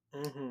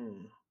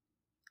 Mm-hmm.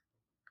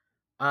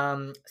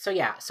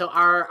 So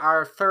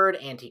our third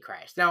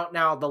Antichrist.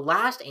 Now the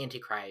last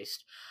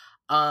Antichrist,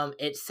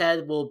 it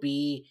said will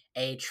be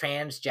a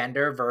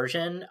transgender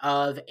version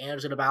of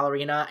Angelina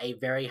Ballerina, a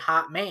very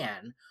hot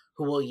man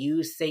who will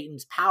use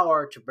Satan's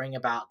power to bring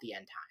about the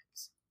end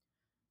times.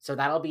 So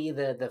that'll be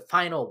the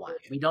final one.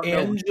 We don't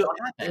know what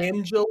happened.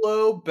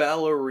 Angelo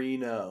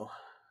Ballerino.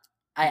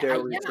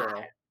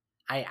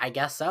 I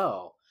guess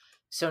so.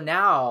 So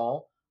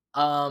now,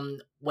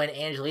 when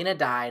Angelina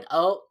died,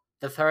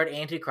 the third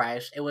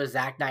Antichrist, it was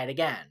Zack Knight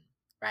again,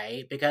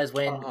 right? Because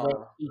when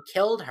he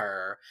killed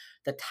her,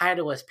 the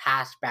title was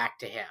passed back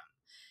to him.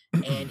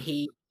 And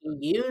he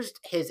used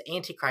his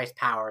Antichrist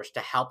powers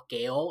to help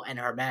Gail and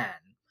her men.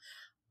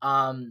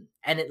 And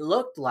it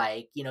looked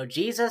like,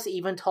 Jesus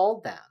even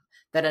told them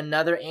that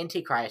another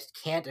Antichrist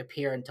can't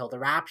appear until the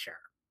rapture,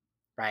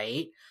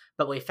 right?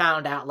 But we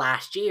found out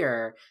last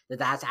year that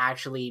that's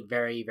actually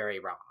very, very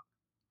wrong,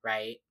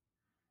 right?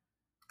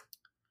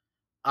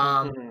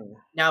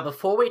 Now,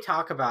 before we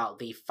talk about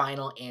the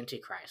final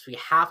Antichrist, we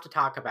have to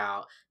talk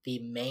about the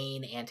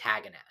main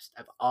antagonist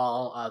of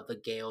all of the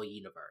Gail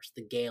universe,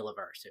 the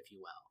Gailaverse, if you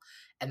will,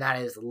 and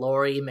that is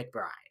Laurie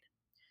McBride.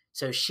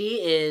 So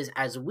she is,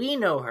 as we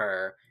know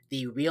her,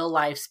 the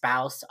real-life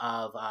spouse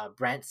of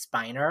Brent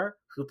Spiner,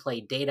 who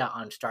played Data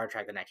on Star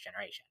Trek The Next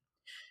Generation.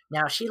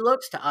 Now, she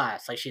looks to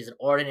us like she's an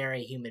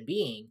ordinary human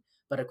being,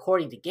 but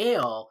according to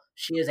Gail,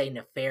 she is a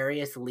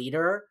nefarious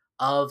leader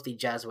of the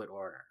Jesuit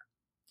order.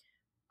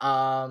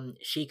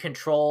 She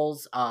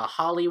controls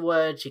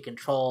Hollywood, she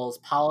controls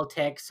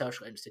politics,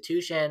 social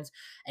institutions,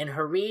 and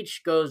her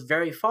reach goes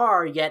very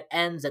far, yet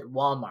ends at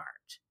Walmart,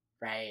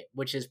 right?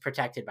 Which is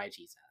protected by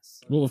Jesus.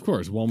 Well, of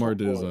course,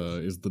 Walmart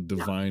is the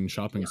divine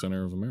shopping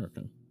center of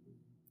America.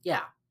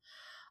 Yeah.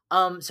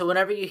 So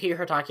whenever you hear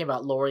her talking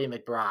about Laurie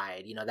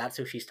McBride, that's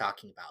who she's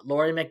talking about.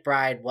 Laurie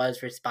McBride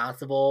was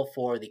responsible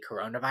for the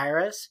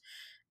coronavirus,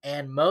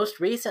 and most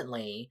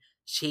recently,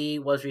 she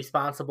was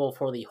responsible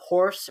for the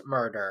horse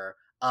murder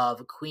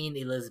of Queen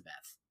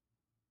Elizabeth.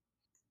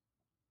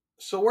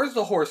 So where's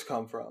the horse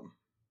come from?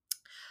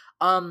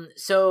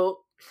 So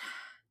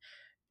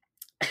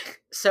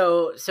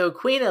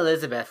Queen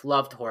Elizabeth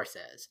loved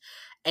horses,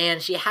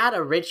 and she had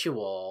a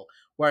ritual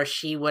where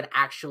she would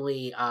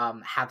actually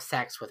have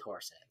sex with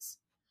horses.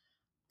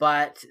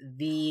 But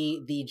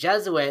the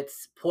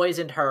Jesuits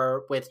poisoned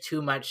her with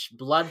too much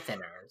blood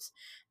thinners,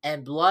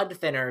 and blood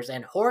thinners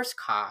and horse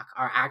cock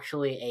are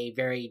actually a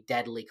very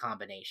deadly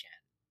combination.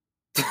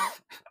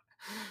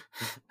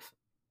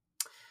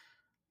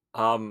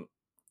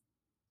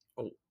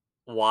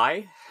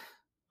 Why?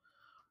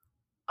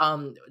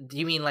 Do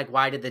you mean like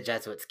why did the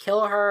Jesuits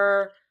kill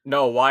her?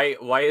 No, why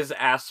is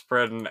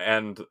aspirin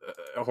and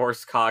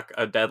horsecock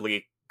a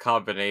deadly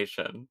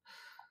combination?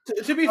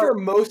 To be fair,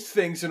 most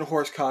things in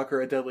horsecock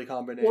are a deadly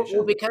combination.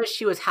 Well, because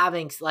she was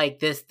having like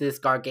this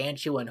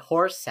gargantuan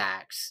horse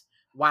sex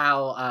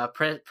while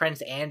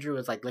Prince Andrew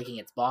was like licking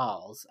its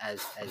balls,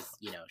 as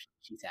you know,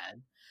 she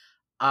said.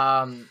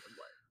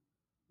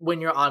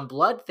 When you're on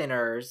blood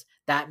thinners,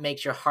 that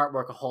makes your heart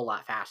work a whole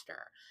lot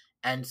faster,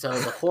 and so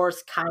the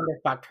horse kind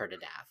of fucked her to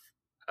death.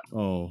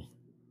 Oh.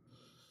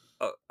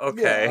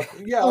 Okay.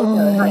 Yeah.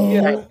 Okay.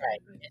 Right.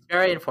 It's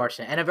very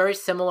unfortunate, and a very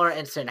similar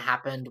incident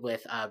happened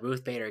with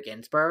Ruth Bader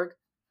Ginsburg.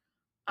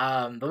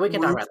 But we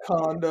can talk about that.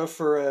 Conda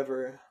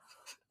forever.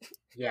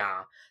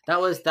 Yeah,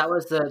 that was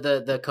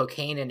the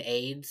cocaine and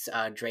AIDS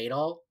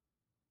dreidel.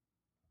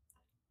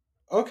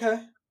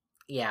 Okay.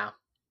 Yeah.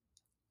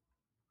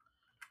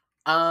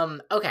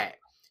 Okay.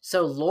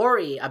 So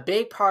Lori, a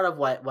big part of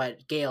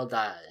what Gail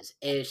does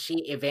is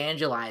she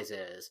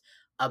evangelizes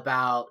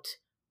about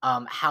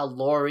how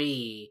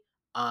Lori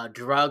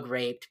drug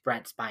raped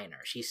Brent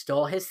Spiner. She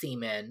stole his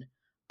semen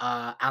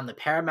on the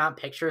Paramount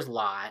Pictures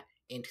lot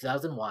in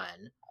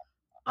 2001.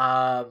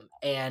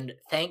 And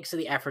thanks to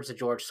the efforts of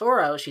George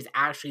Soros, she's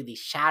actually the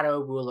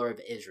shadow ruler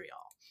of Israel.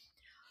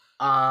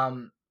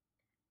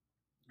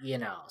 You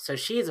know, so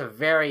she's a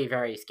very,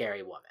 very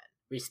scary woman,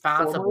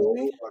 responsible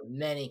for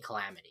many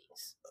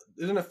calamities.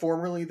 Isn't it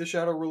formerly the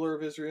shadow ruler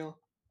of Israel?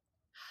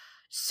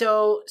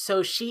 So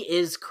she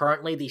is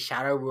currently the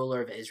shadow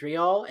ruler of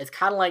Israel. It's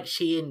kind of like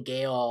she and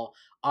Gail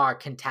are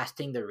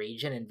contesting the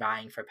region and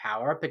vying for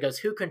power, because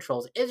who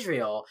controls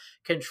Israel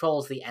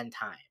controls the end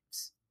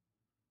times.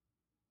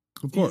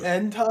 Of course. The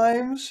end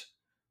times?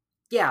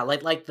 Yeah,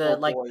 like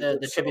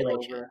the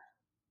tribulation. Over.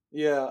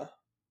 Yeah.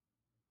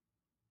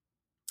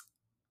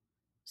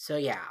 So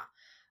yeah.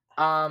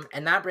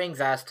 And that brings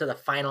us to the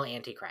final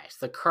Antichrist,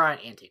 the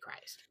current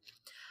Antichrist.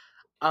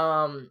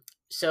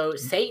 So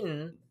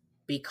Satan,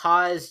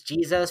 because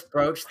Jesus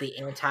broached the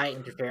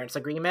anti-interference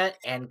agreement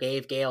and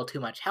gave Gail too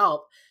much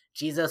help,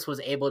 Jesus was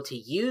able to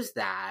use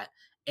that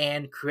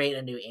and create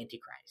a new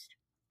Antichrist.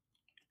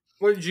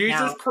 When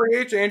Jesus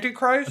creates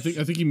Antichrist?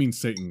 I think you mean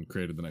Satan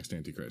created the next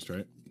Antichrist,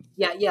 right?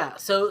 Yeah.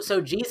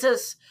 So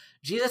Jesus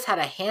had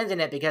a hand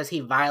in it because he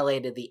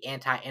violated the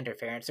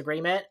anti-interference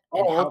agreement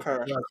and helped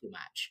Gail too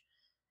much.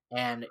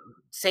 And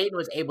Satan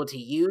was able to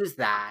use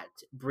that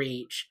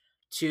breach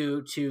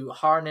to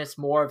harness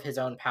more of his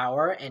own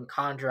power and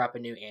conjure up a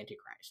new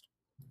Antichrist.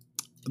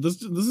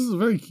 This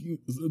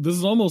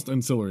is almost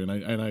ancillary,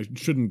 and I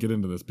shouldn't get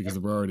into this because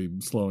we're already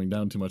slowing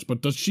down too much.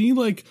 But does she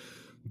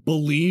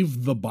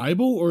believe the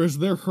Bible, or is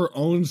there her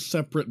own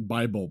separate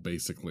Bible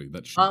basically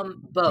that she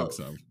both? Thinks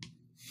of?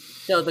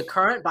 So the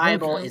current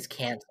Bible is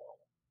canceled.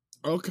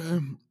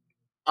 Okay.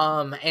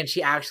 And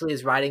she actually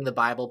is writing the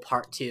Bible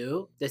Part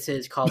 2. This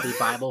is called the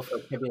Bible for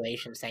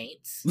Tribulation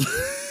Saints.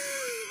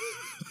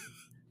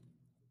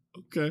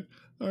 Okay.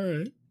 All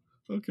right.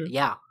 Okay.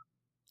 Yeah.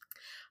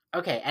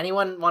 Okay.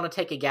 Anyone want to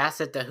take a guess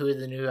at who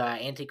the new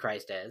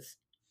Antichrist is?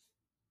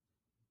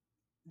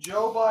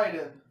 Joe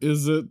Biden.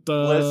 Is it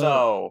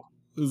Lizzo?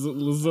 Is it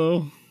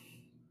Lizzo?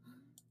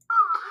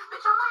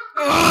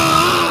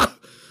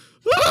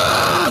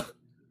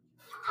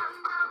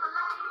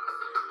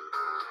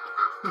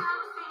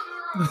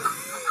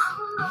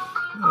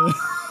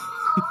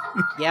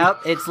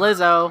 Yep, it's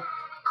Lizzo.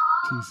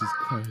 Jesus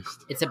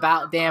Christ. It's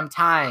about damn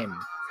time.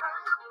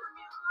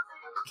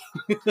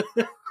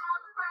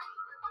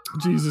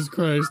 Jesus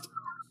Christ.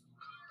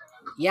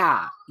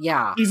 Yeah.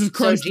 Jesus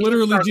Christ, so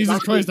literally Jesus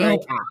Christ,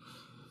 help.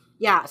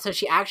 Yeah, so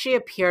she actually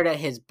appeared at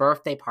his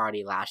birthday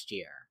party last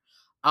year.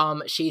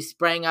 She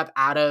sprang up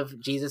out of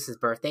Jesus's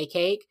birthday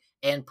cake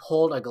and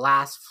pulled a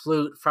glass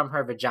flute from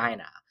her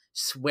vagina,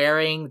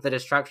 swearing the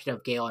destruction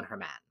of Gail and her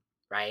men,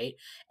 right?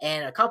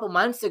 And a couple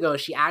months ago,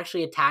 she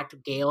actually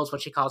attacked Gail's,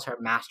 what she calls her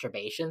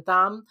masturbation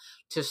thumb,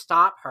 to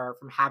stop her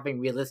from having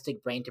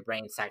realistic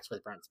brain-to-brain sex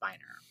with Brent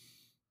Spiner.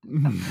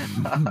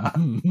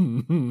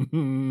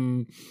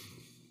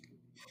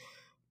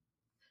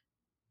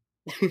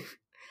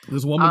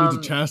 This woman needs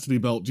a chastity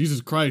belt. Jesus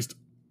Christ.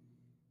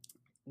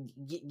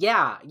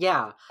 Yeah.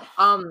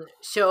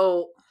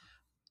 So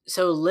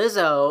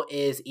Lizzo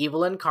is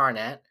evil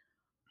incarnate.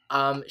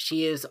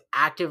 She is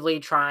actively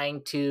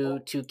trying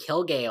to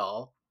kill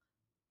Gail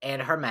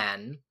and her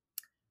men.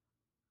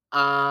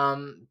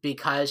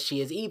 Because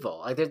she is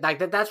evil.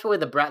 That's really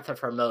the breadth of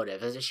her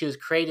motive, is that she was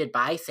created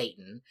by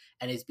Satan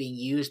and is being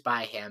used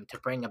by him to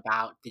bring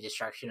about the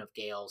destruction of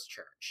Gail's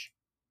church.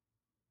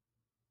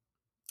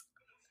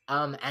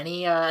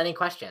 Any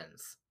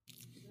questions?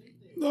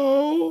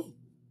 No.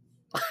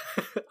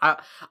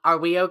 Are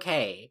we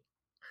okay?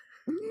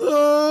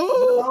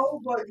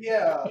 No, but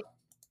yeah.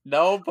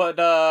 No, but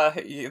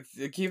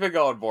keep it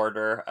going,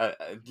 Border.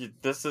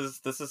 This is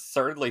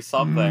certainly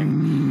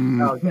something.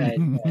 Oh,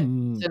 good.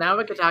 So now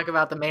we can talk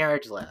about the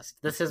marriage list.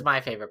 This is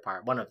my favorite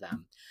part, one of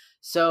them.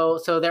 So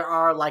there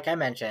are, like I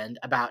mentioned,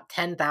 about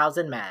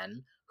 10,000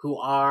 men who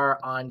are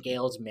on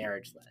Gail's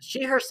marriage list.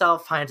 She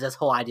herself finds this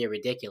whole idea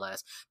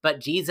ridiculous, but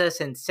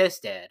Jesus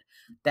insisted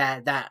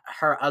that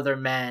her other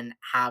men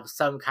have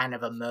some kind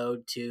of a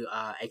mode to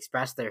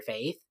express their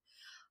faith.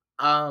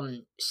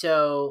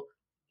 So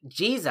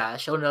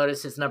Jesus, you'll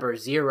notice, is number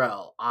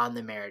 0 on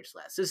the marriage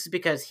list. This is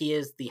because he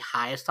is the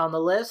highest on the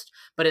list,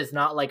 but is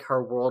not like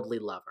her worldly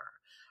lover.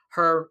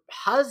 Her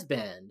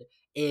husband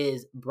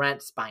is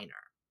Brent Spiner.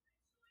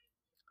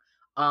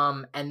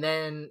 And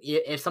then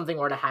if something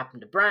were to happen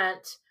to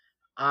Brent,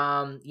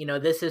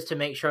 this is to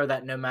make sure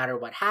that no matter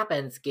what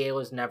happens, Gail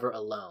is never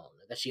alone,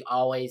 that she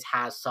always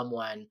has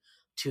someone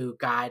to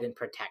guide and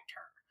protect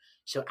her.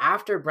 So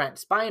after Brent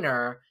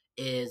Spiner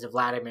is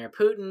Vladimir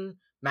Putin,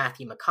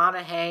 Matthew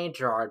McConaughey,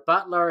 Gerard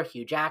Butler,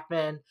 Hugh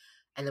Jackman,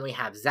 and then we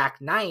have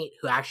Zach Knight,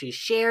 who actually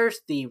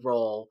shares the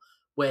role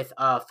with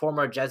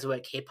former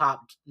Jesuit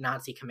K-pop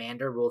Nazi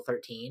commander Rule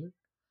 13.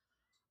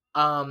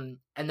 And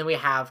then we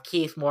have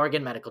Keith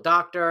Morgan, medical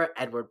doctor,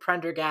 Edward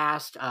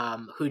Prendergast,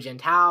 Hu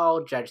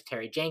Jintao, Judge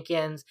Terry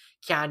Jenkins,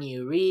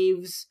 Keanu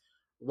Reeves,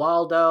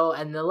 Waldo,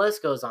 and the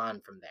list goes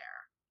on from there.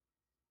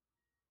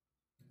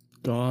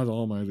 God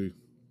almighty.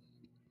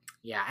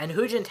 Yeah, and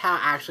Hu Jintao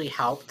actually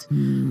helped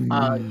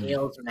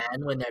Gail's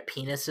men when their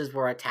penises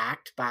were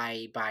attacked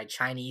by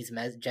Chinese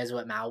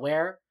Jesuit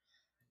malware.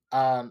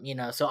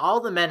 So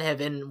all the men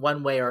have in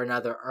one way or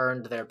another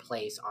earned their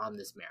place on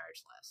this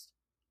marriage list.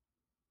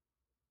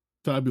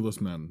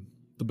 Fabulous men.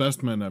 The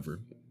best men ever.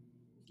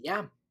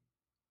 Yeah.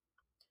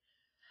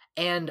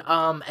 And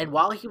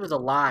while he was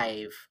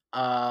alive,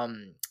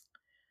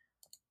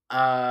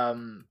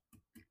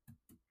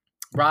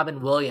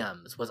 Robin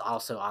Williams was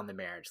also on the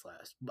marriage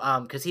list.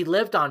 Because he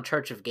lived on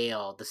Church of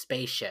Gail, the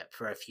spaceship,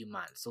 for a few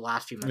months, the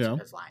last few months of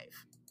his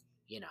life.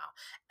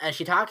 And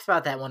she talks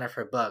about that in one of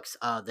her books,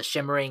 The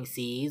Shimmering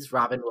Seas,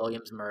 Robin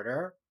Williams'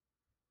 Murder.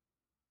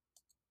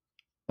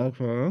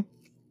 Okay.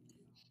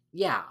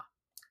 Yeah.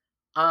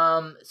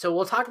 So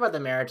we'll talk about the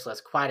marriage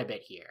list quite a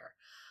bit here.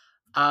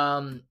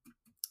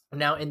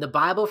 Now, in the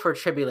Bible for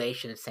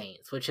Tribulation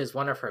Saints, which is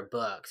one of her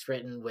books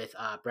written with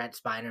Brent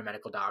Spiner,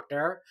 medical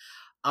doctor,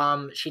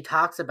 she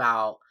talks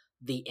about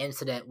the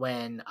incident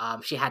when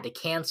she had to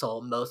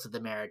cancel most of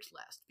the marriage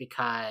list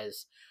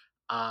because,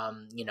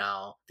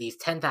 these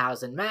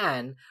 10,000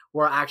 men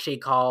were actually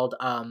called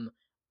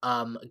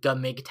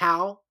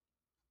Gamigtau,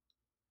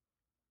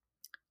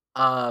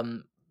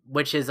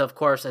 which is, of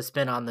course, a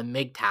spin on the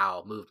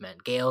MGTOW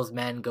movement, Gail's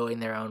men going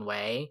their own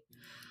way.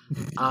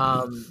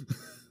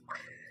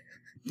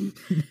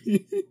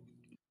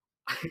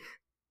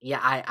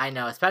 Yeah, I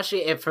know,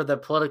 especially if for the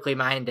politically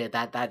minded,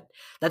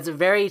 that's a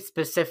very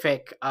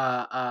specific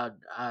brainworm.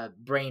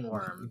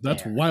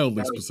 That's there.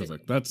 wildly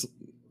specific. That's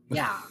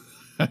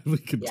highly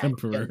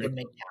contemporary.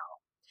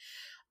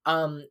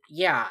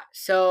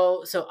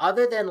 So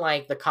other than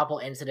like the couple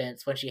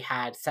incidents when she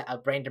had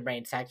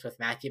brain-to-brain sex with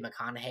Matthew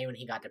McConaughey when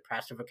he got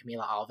depressed over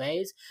Camila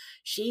Alves,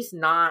 she's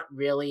not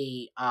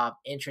really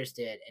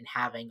interested in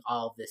having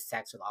all of this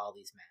sex with all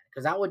these men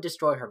because that would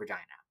destroy her vagina,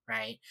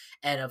 right?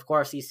 And of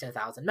course, these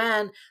 10,000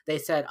 men, they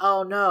said,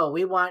 "Oh no,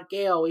 we want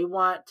Gail, we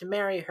want to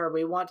marry her,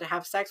 we want to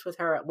have sex with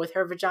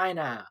her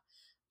vagina,"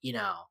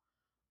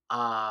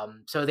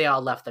 So they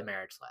all left the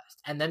marriage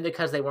list. And then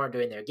because they weren't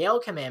doing their Gail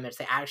commandments,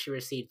 they actually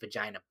received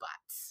vagina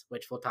butts,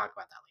 which we'll talk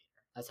about that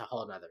later. That's a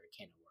whole other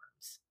can of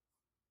worms.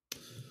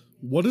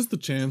 What is the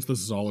chance this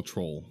is all a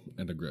troll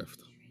and a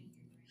grift?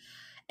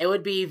 It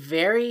would be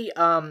very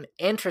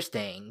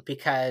interesting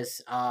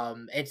because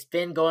it's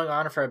been going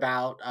on for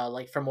about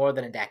for more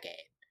than a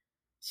decade.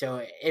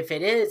 So if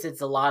it is, it's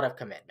a lot of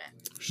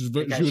commitment. She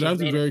would have to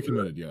be very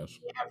committed, yes.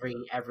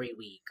 Every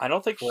week. I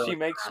don't think she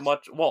makes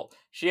much. Well,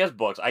 she has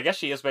books. I guess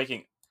she is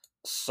making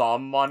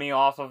some money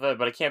off of it,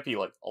 but it can't be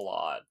like a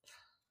lot.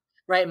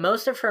 Right.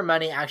 Most of her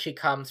money actually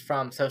comes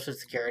from Social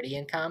Security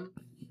income.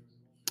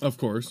 Of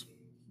course.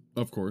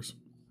 Okay.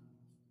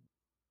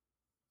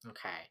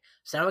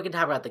 So now we can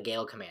talk about the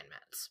Gail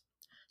commandments.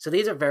 So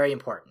these are very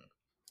important.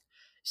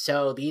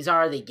 So these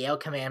are the Gail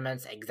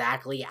commandments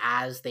exactly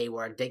as they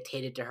were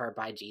dictated to her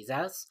by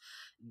Jesus.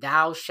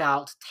 Thou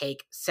shalt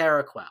take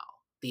Seroquel,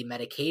 the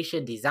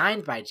medication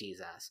designed by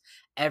Jesus,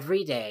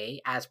 every day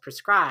as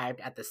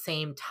prescribed at the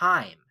same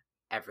time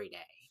every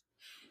day.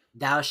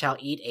 Thou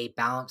shalt eat a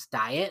balanced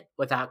diet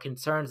without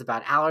concerns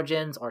about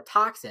allergens or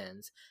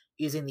toxins,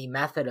 using the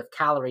method of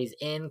calories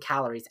in,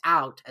 calories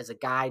out as a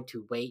guide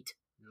to weight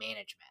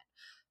management.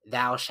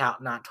 Thou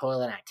shalt not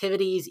toil in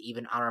activities,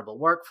 even honorable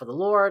work for the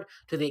Lord,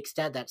 to the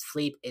extent that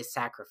sleep is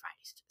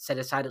sacrificed. Set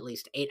aside at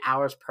least 8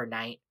 hours per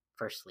night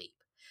for sleep.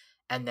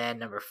 And then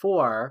number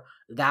 4,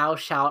 thou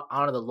shalt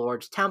honor the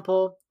Lord's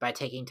temple by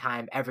taking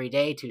time every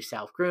day to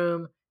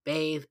self-groom,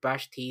 bathe,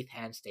 brush teeth,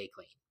 and stay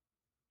clean.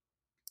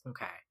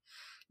 Okay.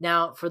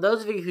 Now, for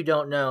those of you who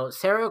don't know,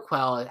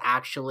 Seroquel is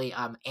actually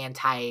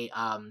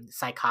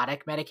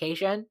anti-psychotic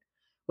medication,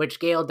 which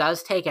Gail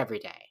does take every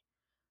day.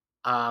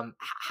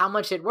 How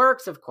much it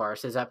works, of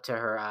course, is up to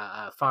her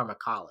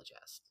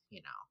pharmacologist,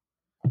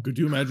 Could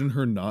you imagine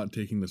her not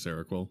taking the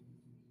Seroquel?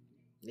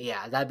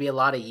 Yeah, that'd be a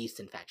lot of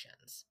yeast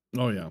infections.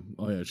 Oh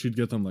yeah. She'd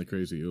get them like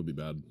crazy. It would be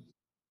bad.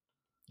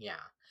 Yeah.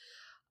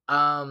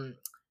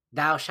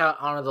 Thou shalt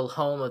honor the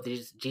home of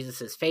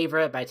Jesus'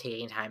 favorite by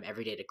taking time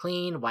every day to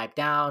clean, wipe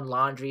down,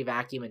 laundry,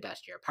 vacuum, and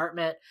dust your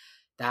apartment.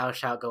 Thou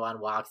shalt go on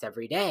walks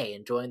every day,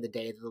 enjoying the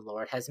day that the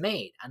Lord has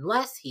made.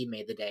 Unless he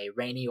made the day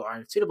rainy or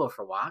unsuitable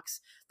for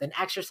walks, then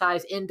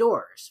exercise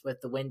indoors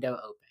with the window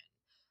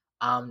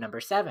open.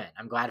 Number 7.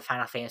 I'm glad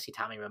Final Fantasy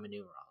taught me Roman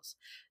numerals.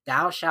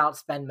 Thou shalt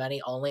spend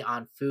money only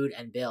on food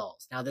and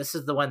bills. Now, this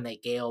is the one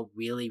that Gail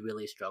really,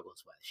 really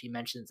struggles with. She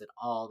mentions it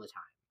all the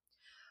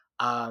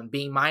time.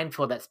 Being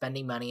mindful that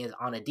spending money is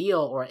on a deal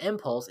or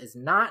impulse is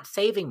not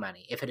saving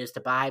money if it is to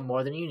buy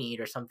more than you need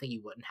or something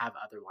you wouldn't have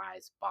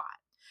otherwise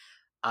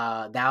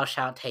bought. Thou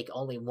shalt take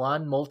only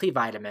 1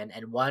 multivitamin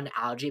and 1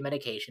 allergy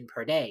medication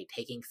per day.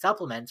 Taking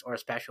supplements or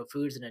special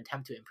foods in an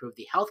attempt to improve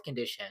the health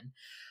condition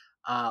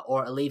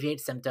or alleviate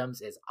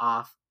symptoms is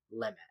off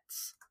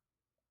limits.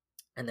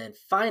 And then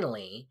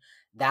finally,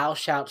 thou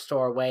shalt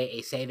store away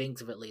a savings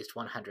of at least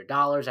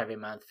 $100 every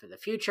month for the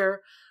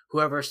future.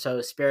 Whoever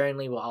sows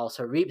sparingly will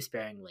also reap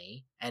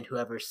sparingly, and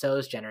whoever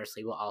sows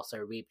generously will also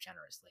reap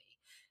generously.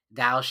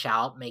 Thou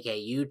shalt make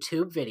a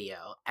YouTube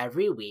video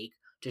every week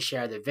to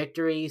share the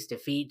victories,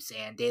 defeats,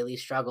 and daily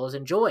struggles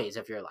and joys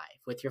of your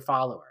life with your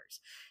followers.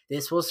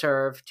 This will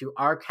serve to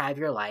archive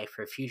your life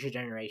for future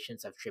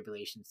generations of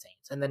tribulation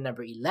saints. And then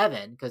number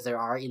 11, because there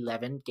are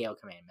 11 Gail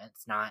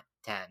commandments, not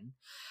 10.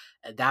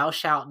 Thou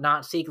shalt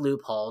not seek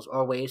loopholes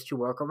or ways to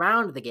work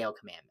around the Gail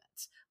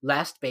commandments,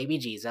 lest baby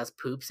Jesus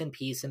poops and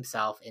pees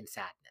himself in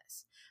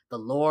sadness. The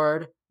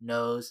Lord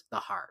knows the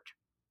heart.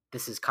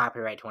 This is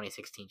copyright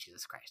 2016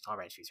 Jesus Christ. All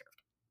rights reserved.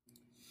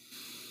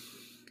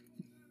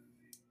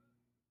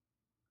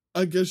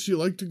 I guess you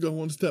like to go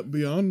one step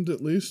beyond,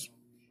 at least.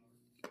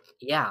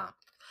 Yeah.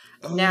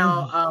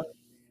 Now,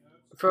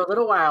 for a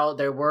little while,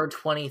 there were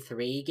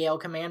 23 Gail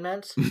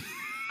commandments.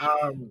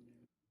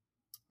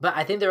 But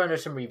I think they're under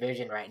some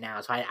revision right now,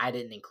 so I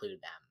didn't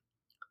include them.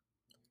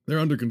 They're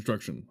under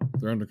construction.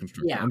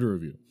 Yeah. Under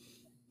review.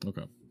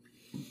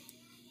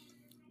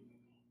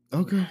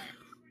 Okay.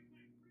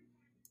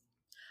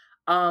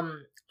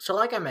 So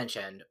like I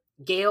mentioned,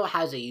 Gail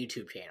has a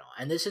YouTube channel,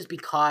 and this is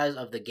because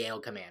of the Gail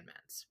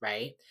commandments,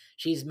 right?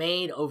 She's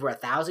made over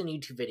 1,000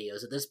 YouTube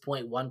videos, at this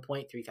point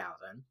 1.3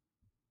 thousand.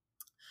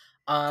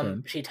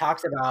 Okay. She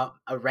talks about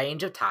a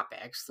range of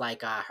topics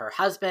like her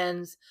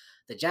husbands,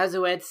 the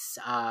Jesuits,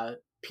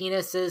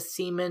 penises,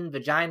 semen,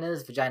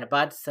 vaginas, vagina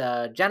butts,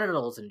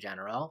 genitals in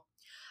general,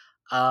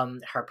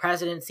 her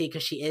presidency,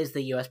 because she is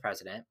the U.S.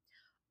 president,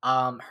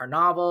 her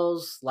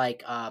novels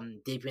like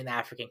Deep in the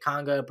African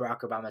Congo,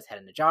 Barack Obama's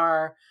Head in a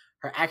Jar,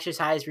 her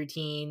exercise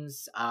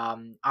routines,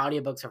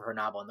 audiobooks of her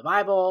novel in the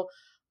Bible,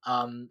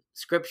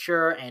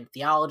 scripture and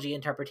theology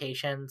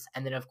interpretations,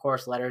 and then, of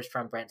course, letters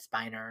from Brent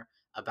Spiner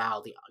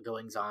about the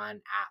goings-on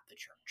at the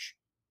church.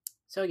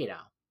 So,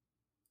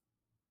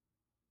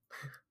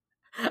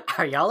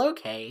 are y'all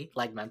okay,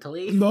 like,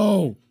 mentally?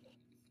 No!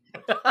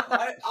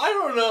 I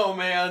don't know,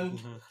 man.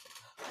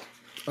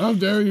 How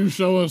dare you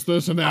show us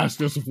this and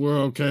ask us if we're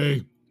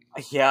okay?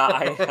 Yeah,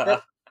 I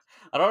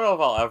don't know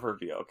if I'll ever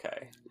be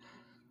okay.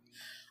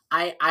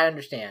 I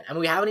understand. I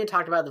mean, we haven't even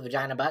talked about the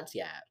vagina butts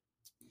yet.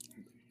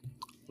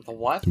 The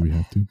what? Do we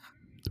have to?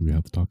 Do we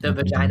have to talk The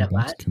about vagina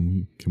butts? butt?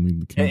 Can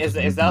we Is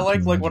that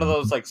like one of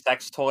those like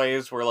sex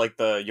toys where like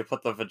you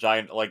put the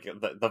vagina, like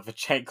the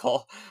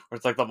vajankle, where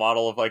it's like the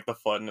model of like the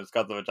foot and it's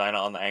got the vagina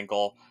on the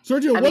ankle?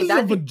 Sergio, what is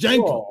a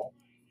vajankle? Cool.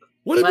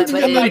 What did you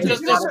I get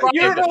just described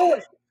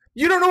it.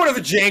 You don't know what a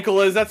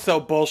vajankle is? That's so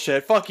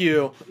bullshit. Fuck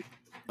you.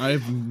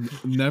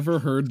 I've never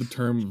heard the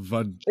term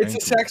vajankle. It's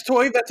a sex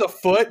toy that's a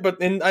foot,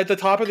 but at the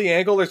top of the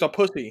ankle there's a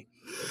pussy.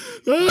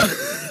 So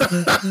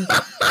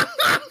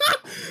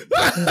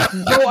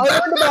I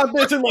learned about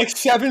this in like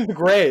 7th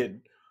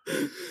grade.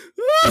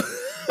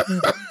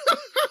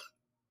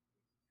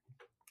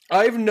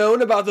 I've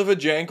known about the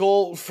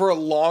vajankle for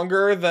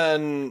longer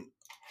than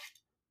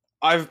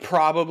I've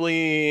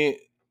probably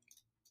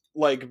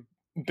like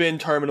been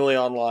terminally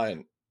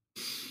online.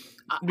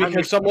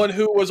 Because someone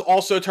who was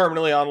also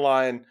terminally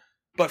online,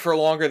 but for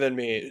longer than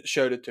me,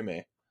 showed it to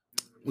me.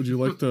 Would you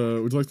like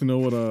to know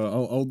what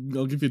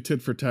I'll give you a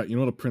tit for tat. You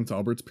know what a Prince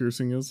Albert's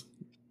piercing is?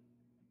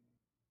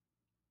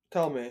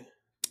 Tell me.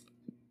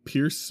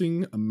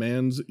 Piercing a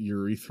man's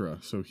urethra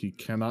so he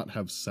cannot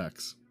have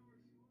sex.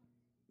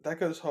 That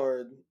goes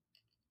hard.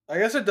 I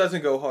guess it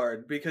doesn't go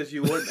hard because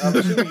you wouldn't. I'm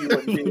assuming you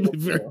wouldn't be able to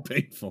very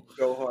painful.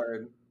 Go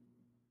hard.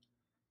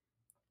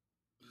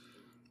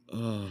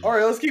 All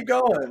right, let's keep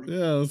going.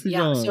 Yeah, let's keep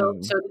going. So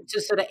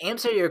to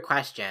answer your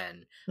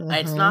question,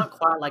 it's not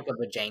quite like a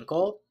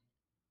vajankle.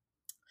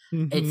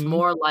 Mm-hmm. It's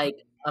more like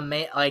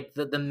like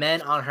the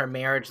men on her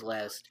marriage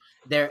list.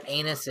 Their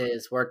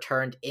anuses were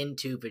turned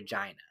into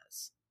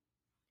vaginas,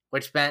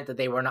 which meant that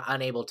they were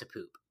unable to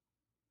poop.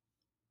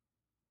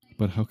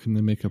 But how can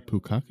they make a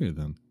pukake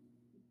then?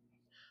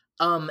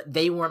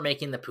 They weren't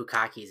making the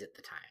pukakis at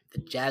the time. The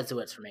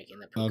Jesuits were making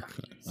the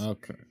pukakis.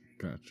 Okay,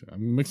 gotcha.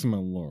 I'm mixing my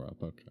lore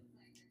up. Okay.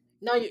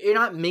 No, you're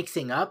not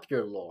mixing up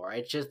your lore.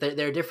 It's just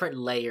there are different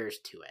layers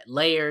to it.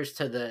 Layers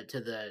to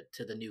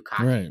the new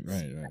copies. Right.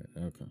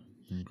 Okay.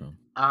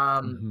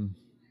 Mm-hmm.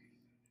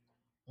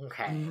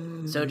 Okay.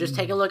 So just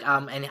take a look.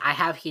 And I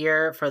have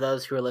here for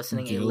those who are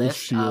listening Gail a list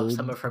Shield of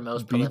some of her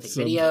most prolific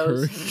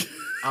videos.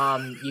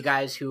 You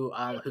guys who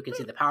can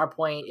see the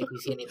PowerPoint, if you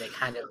see any that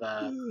kind of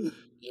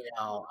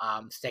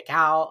stick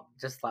out,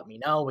 just let me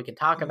know. We can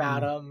talk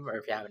about them, or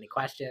if you have any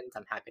questions,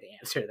 I'm happy to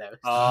answer those.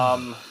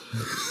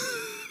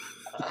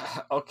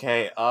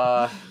 Okay.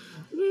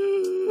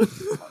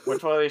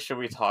 Which one of these should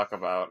we talk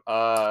about?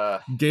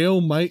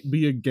 Gail might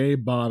be a gay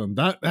bottom.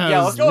 That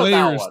has let's go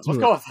layers with that one. Let's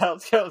go with that.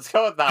 Let's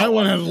go with that. That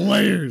one has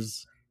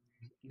layers.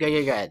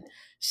 Good.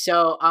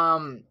 So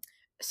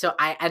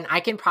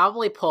I can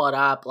probably pull it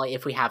up like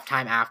if we have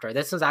time after.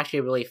 This was actually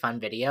a really fun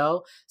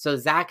video. So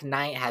Zach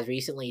Knight has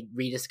recently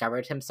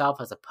rediscovered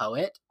himself as a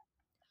poet.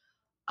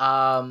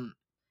 And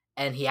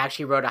he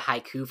actually wrote a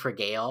haiku for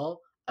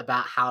Gail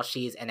about how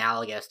she's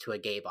analogous to a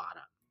gay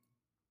bottom.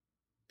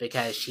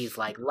 Because she's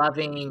like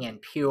loving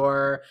and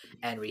pure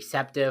and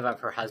receptive of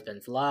her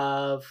husband's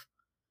love,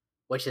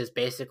 which is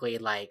basically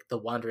like the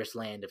wondrous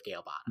land of gay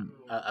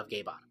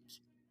bottoms.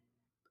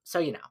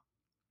 So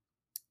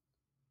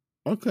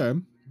Okay.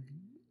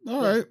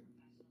 All right.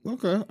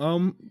 Okay.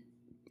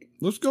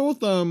 Let's go with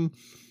the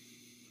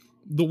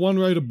one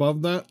right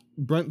above that.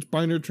 Brent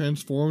Spiner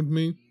transformed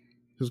me.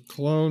 His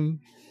clone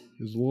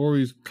is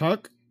Lori's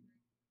cuck.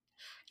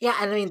 Yeah,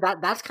 and I mean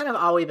that's kind of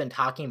all we've been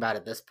talking about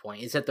at this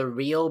point, is that the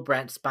real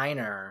Brent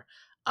Spiner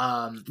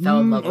fell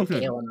in love with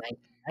Gail in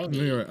 1990.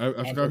 Yeah,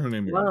 I forgot her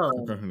name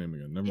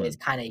again. Never mind. It's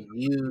kind of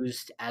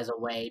used as a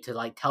way to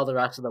like tell the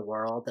rest of the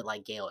world that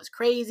like Gail is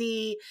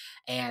crazy,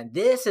 and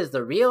this is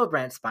the real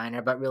Brent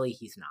Spiner, but really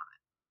he's not,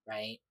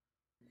 right?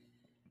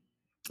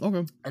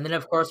 Okay. And then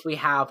of course we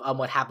have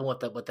what happened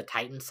with the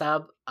Titan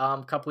sub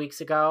a couple weeks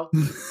ago.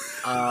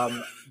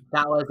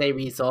 That was a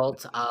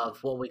result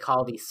of what we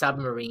call the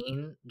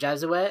submarine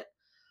Jesuit.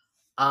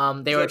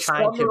 They were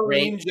trying to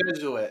break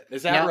Jesuit.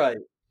 Is that right?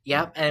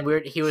 Yep,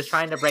 and he was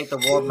trying to break the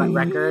world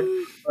record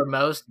for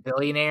most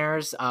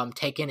billionaires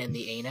taken in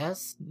the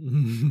anus.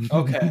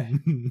 Okay.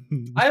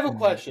 I have a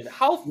question.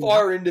 How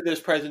far into this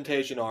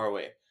presentation are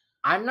we?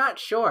 I'm not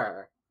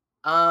sure.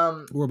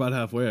 We're about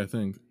halfway, I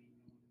think.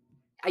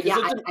 Yeah,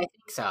 I think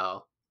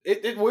so.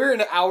 We're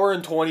an hour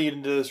and 20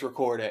 into this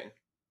recording.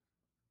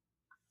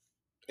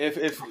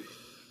 If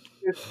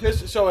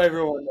just so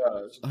everyone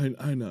knows.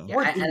 I know.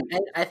 Yeah, and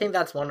I think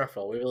that's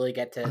wonderful. We really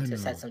get to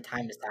set some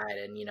time aside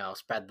and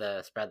spread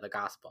the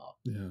gospel.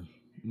 Yeah.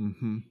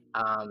 Mm-hmm.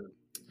 And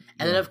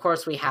then of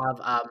course we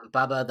have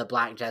Bubba the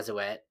Black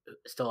Jesuit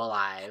still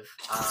alive.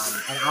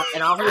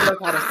 And all he knows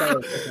how to say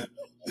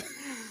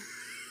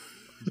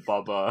is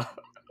Bubba,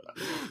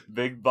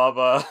 Big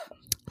Bubba.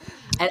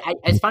 And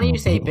it's funny you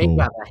say Big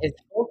Bubba. His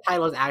full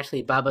title is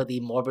actually Bubba the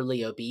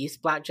Morbidly Obese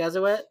Black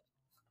Jesuit.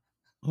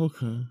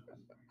 Okay.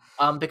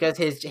 Because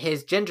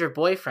his ginger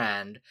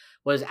boyfriend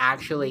was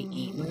actually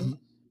eaten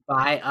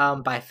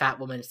by fat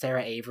woman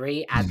Sarah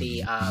Avery at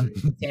the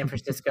San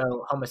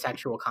Francisco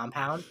homosexual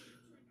compound.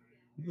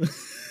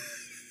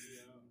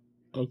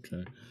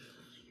 Okay.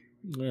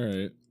 All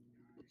right.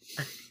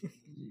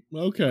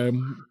 Okay.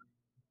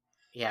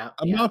 Yeah.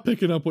 I'm not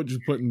picking up what you're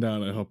putting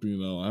down, I hope you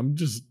know. I'm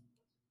just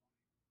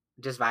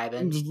vibing.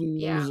 I'm just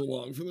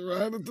along for the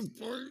ride at this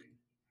point.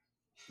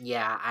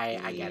 Yeah,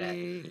 I get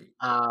it.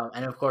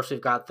 And of course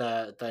we've got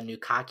the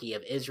Nukaki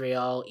of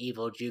Israel,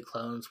 evil Jew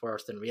clones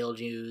worse than real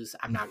Jews.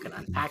 I'm not going to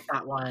unpack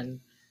that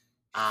one.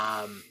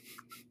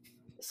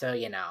 So,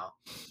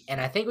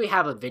 and I think we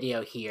have a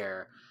video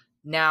here.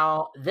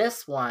 Now,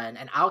 this one,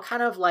 and I'll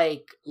kind of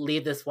like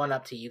leave this one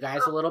up to you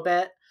guys a little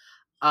bit.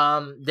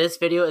 This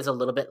video is a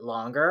little bit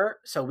longer,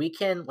 so we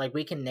can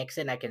nix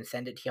it and I can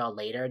send it to y'all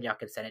later and y'all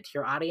can send it to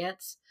your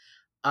audience.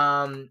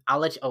 I'll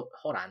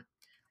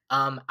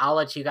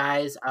let you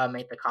guys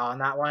make the call on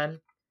that one.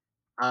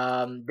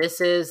 This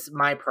is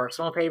my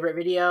personal favorite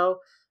video.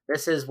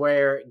 This is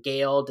where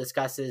Gail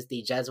discusses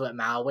the Jesuit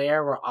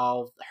malware where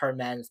all her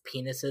men's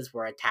penises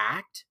were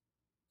attacked.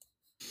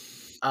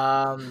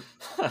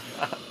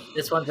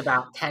 This one's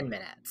about 10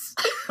 minutes.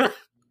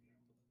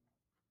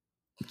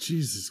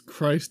 Jesus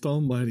Christ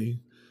almighty.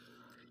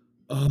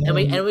 And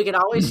we could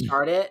always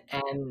start it,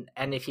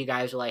 and if you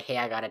guys are like, hey,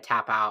 I gotta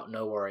tap out,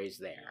 no worries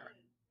there.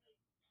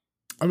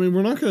 I mean,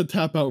 we're not gonna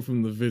tap out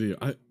from the video.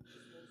 I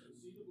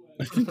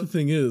think the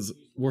thing is,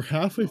 we're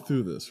halfway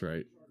through this,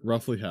 right?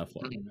 Roughly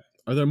halfway. Mm-hmm.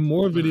 Are there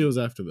more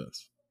videos after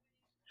this?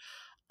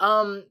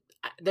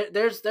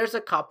 There's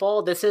a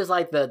couple. This is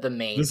like the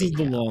main. This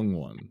video. Is the long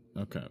one.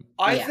 Okay.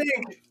 I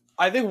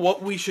think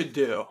what we should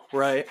do,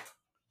 right?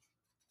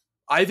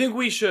 I think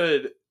we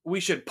should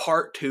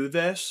part 2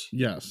 this.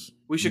 Yes.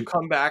 We should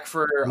come back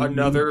for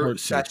another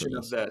session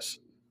of this.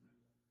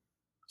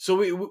 So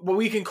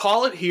we can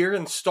call it here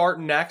and start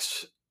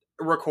next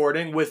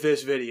recording with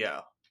this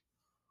video.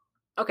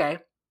 Okay.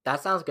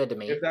 That sounds good to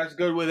me. If that's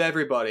good with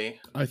everybody.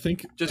 I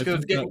think just because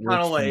it's getting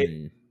kind of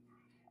late.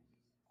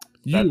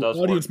 You,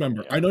 audience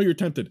member, I know you're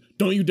tempted.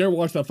 Don't you dare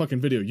watch that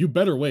fucking video. You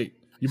better wait.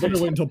 You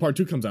better wait until part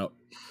 2 comes out.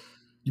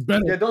 You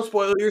better. Yeah, don't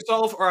spoil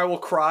yourself, or I will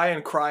cry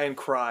and cry and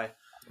cry.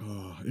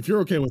 If you're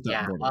okay with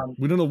that,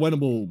 we don't know when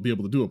we'll be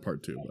able to do a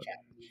part 2. But.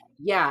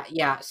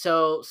 Yeah.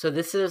 So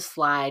this is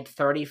slide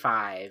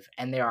 35,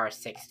 and there are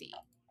 60.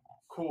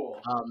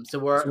 Cool. So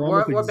we're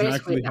exactly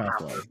basically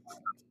halfway.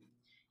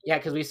 Yeah,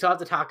 because we still have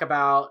to talk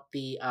about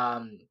the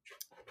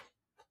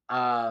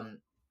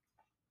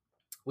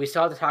we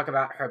still have to talk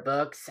about her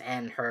books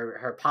and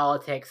her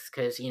politics,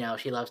 because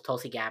she loves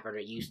Tulsi Gabbard, or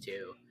used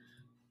to,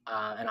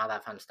 and all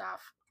that fun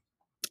stuff.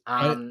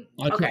 I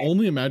can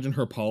only imagine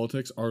her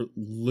politics are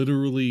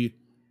literally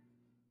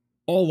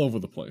all over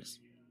the place.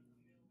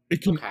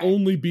 It can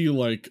only be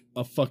like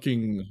a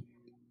fucking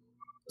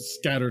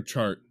scatter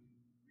chart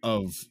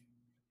of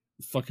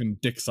fucking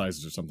dick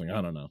sizes or something.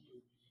 I don't know.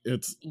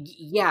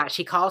 Yeah,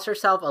 she calls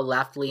herself a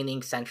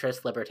left-leaning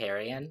centrist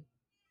libertarian.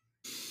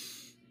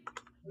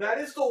 That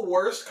is the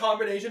worst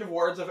combination of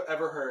words I've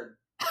ever heard.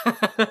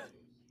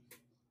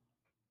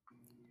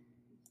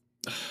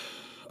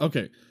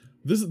 Okay.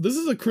 This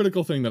is a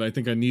critical thing that I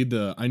think I need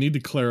to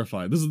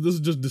clarify. This is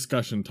just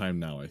discussion time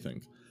now, I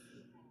think.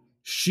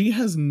 She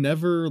has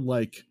never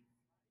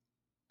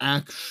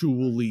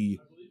actually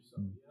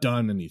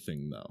done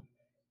anything though.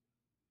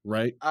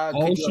 Right?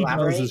 All she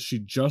does is she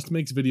just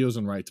makes videos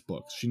and writes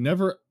books. She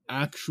never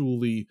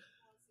actually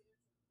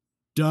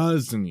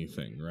does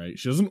anything, right?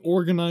 She doesn't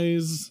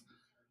organize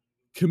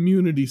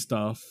community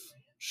stuff.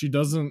 She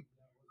doesn't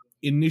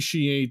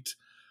initiate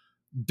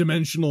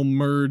dimensional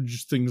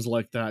merge, things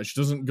like that. She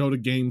doesn't go to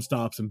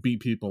GameStops and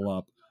beat people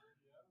up.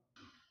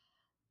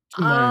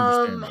 To my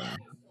understanding.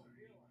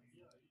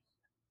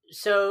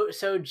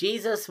 So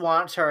Jesus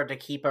wants her to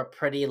keep a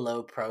pretty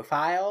low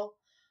profile.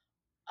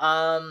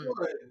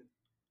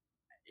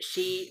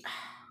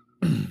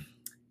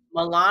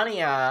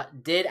 Melania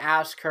did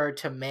ask her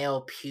to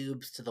mail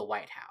pubes to the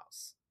White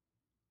House.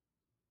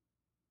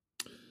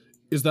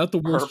 Is that the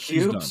worst her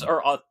pubes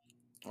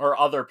or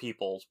other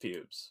people's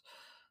pubes?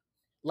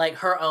 Like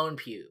her own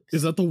pubes.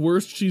 Is that the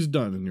worst she's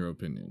done, in your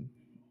opinion?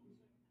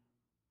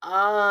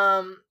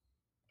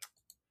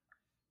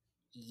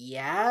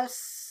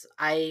 Yes,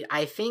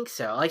 I think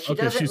so. Like, she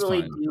doesn't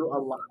really do a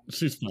lot.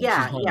 She's fine.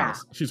 Yeah,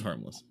 she's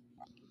harmless.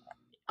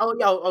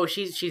 Oh,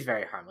 she's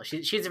very harmless.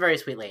 She's a very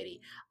sweet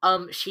lady.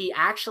 She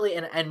actually,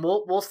 and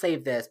we'll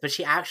save this, but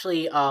she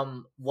actually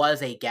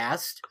was a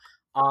guest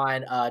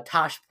on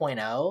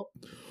Tosh.0.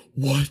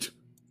 What?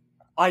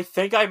 I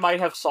think I might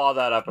have saw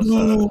that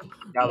episode.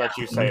 Now that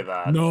you say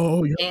that.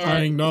 No, you're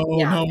lying. No,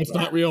 it's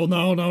not real.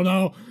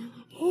 No.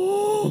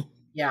 Oh.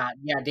 Yeah.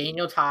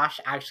 Daniel Tosh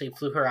actually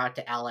flew her out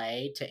to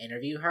LA to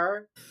interview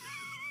her.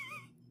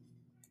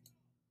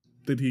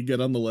 Did he get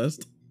on the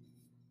list?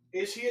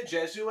 Is he a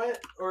Jesuit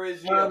or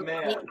is he a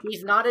man?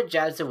 He's not a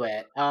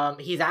Jesuit.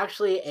 He's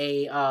actually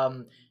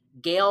a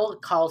Gail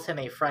calls him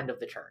a friend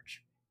of the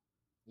church.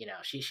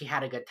 She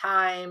had a good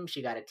time.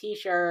 She got a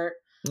T-shirt.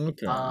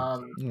 Okay.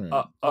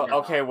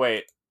 Okay,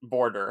 wait.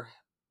 Border.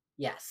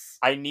 Yes.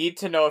 I need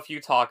to know if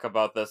you talk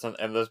about this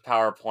in this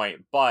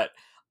PowerPoint, but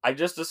I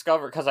just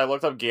discovered, because I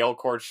looked up Gail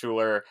Chord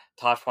Schuler,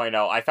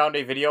 Tosh.0, I found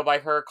a video by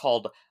her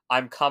called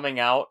I'm Coming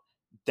Out,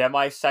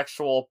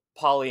 Demisexual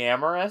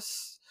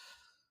Polyamorous.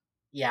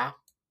 Yeah.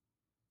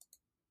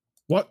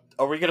 What?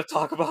 Are we going to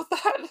talk about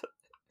that?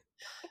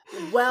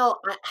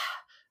 Well,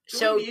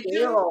 so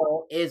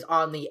Gail is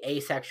on the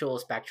asexual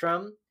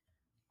spectrum,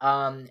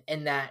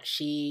 in that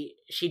she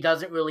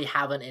doesn't really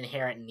have an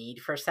inherent need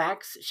for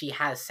sex. She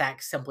has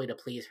sex simply to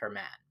please her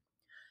men.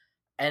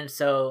 And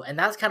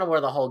that's kind of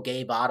where the whole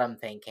gay bottom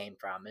thing came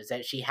from, is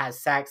that she has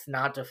sex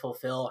not to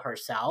fulfill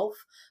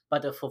herself,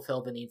 but to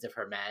fulfill the needs of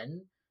her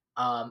men,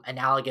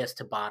 analogous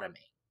to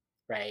bottoming,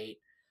 right?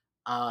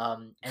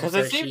 Because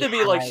it seemed to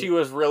be like she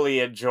was really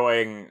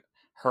enjoying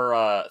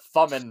her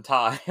thumbing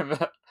time.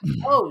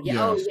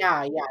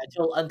 Yeah.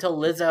 Until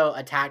Lizzo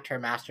attacked her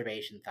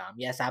masturbation thumb.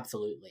 Yes,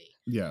 absolutely.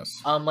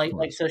 Yes.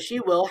 So she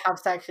will have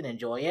sex and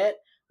enjoy it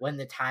when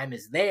the time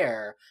is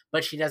there,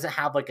 but she doesn't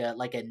have like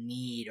a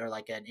need or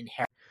like an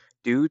inherent.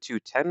 Due to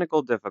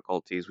technical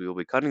difficulties, we will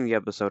be cutting the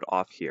episode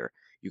off here.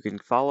 You can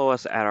follow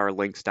us at our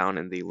links down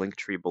in the link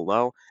tree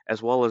below,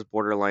 as well as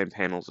Borderline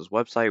Panels'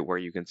 website, where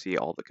you can see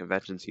all the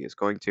conventions he is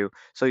going to.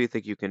 So You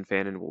Think You Can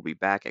Fanon will be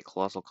back at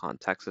Colossal Con,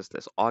 Texas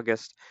this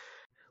August.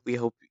 We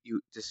hope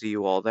to see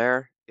you all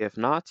there. If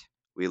not,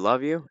 we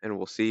love you, and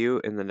we'll see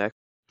you in the next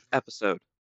episode.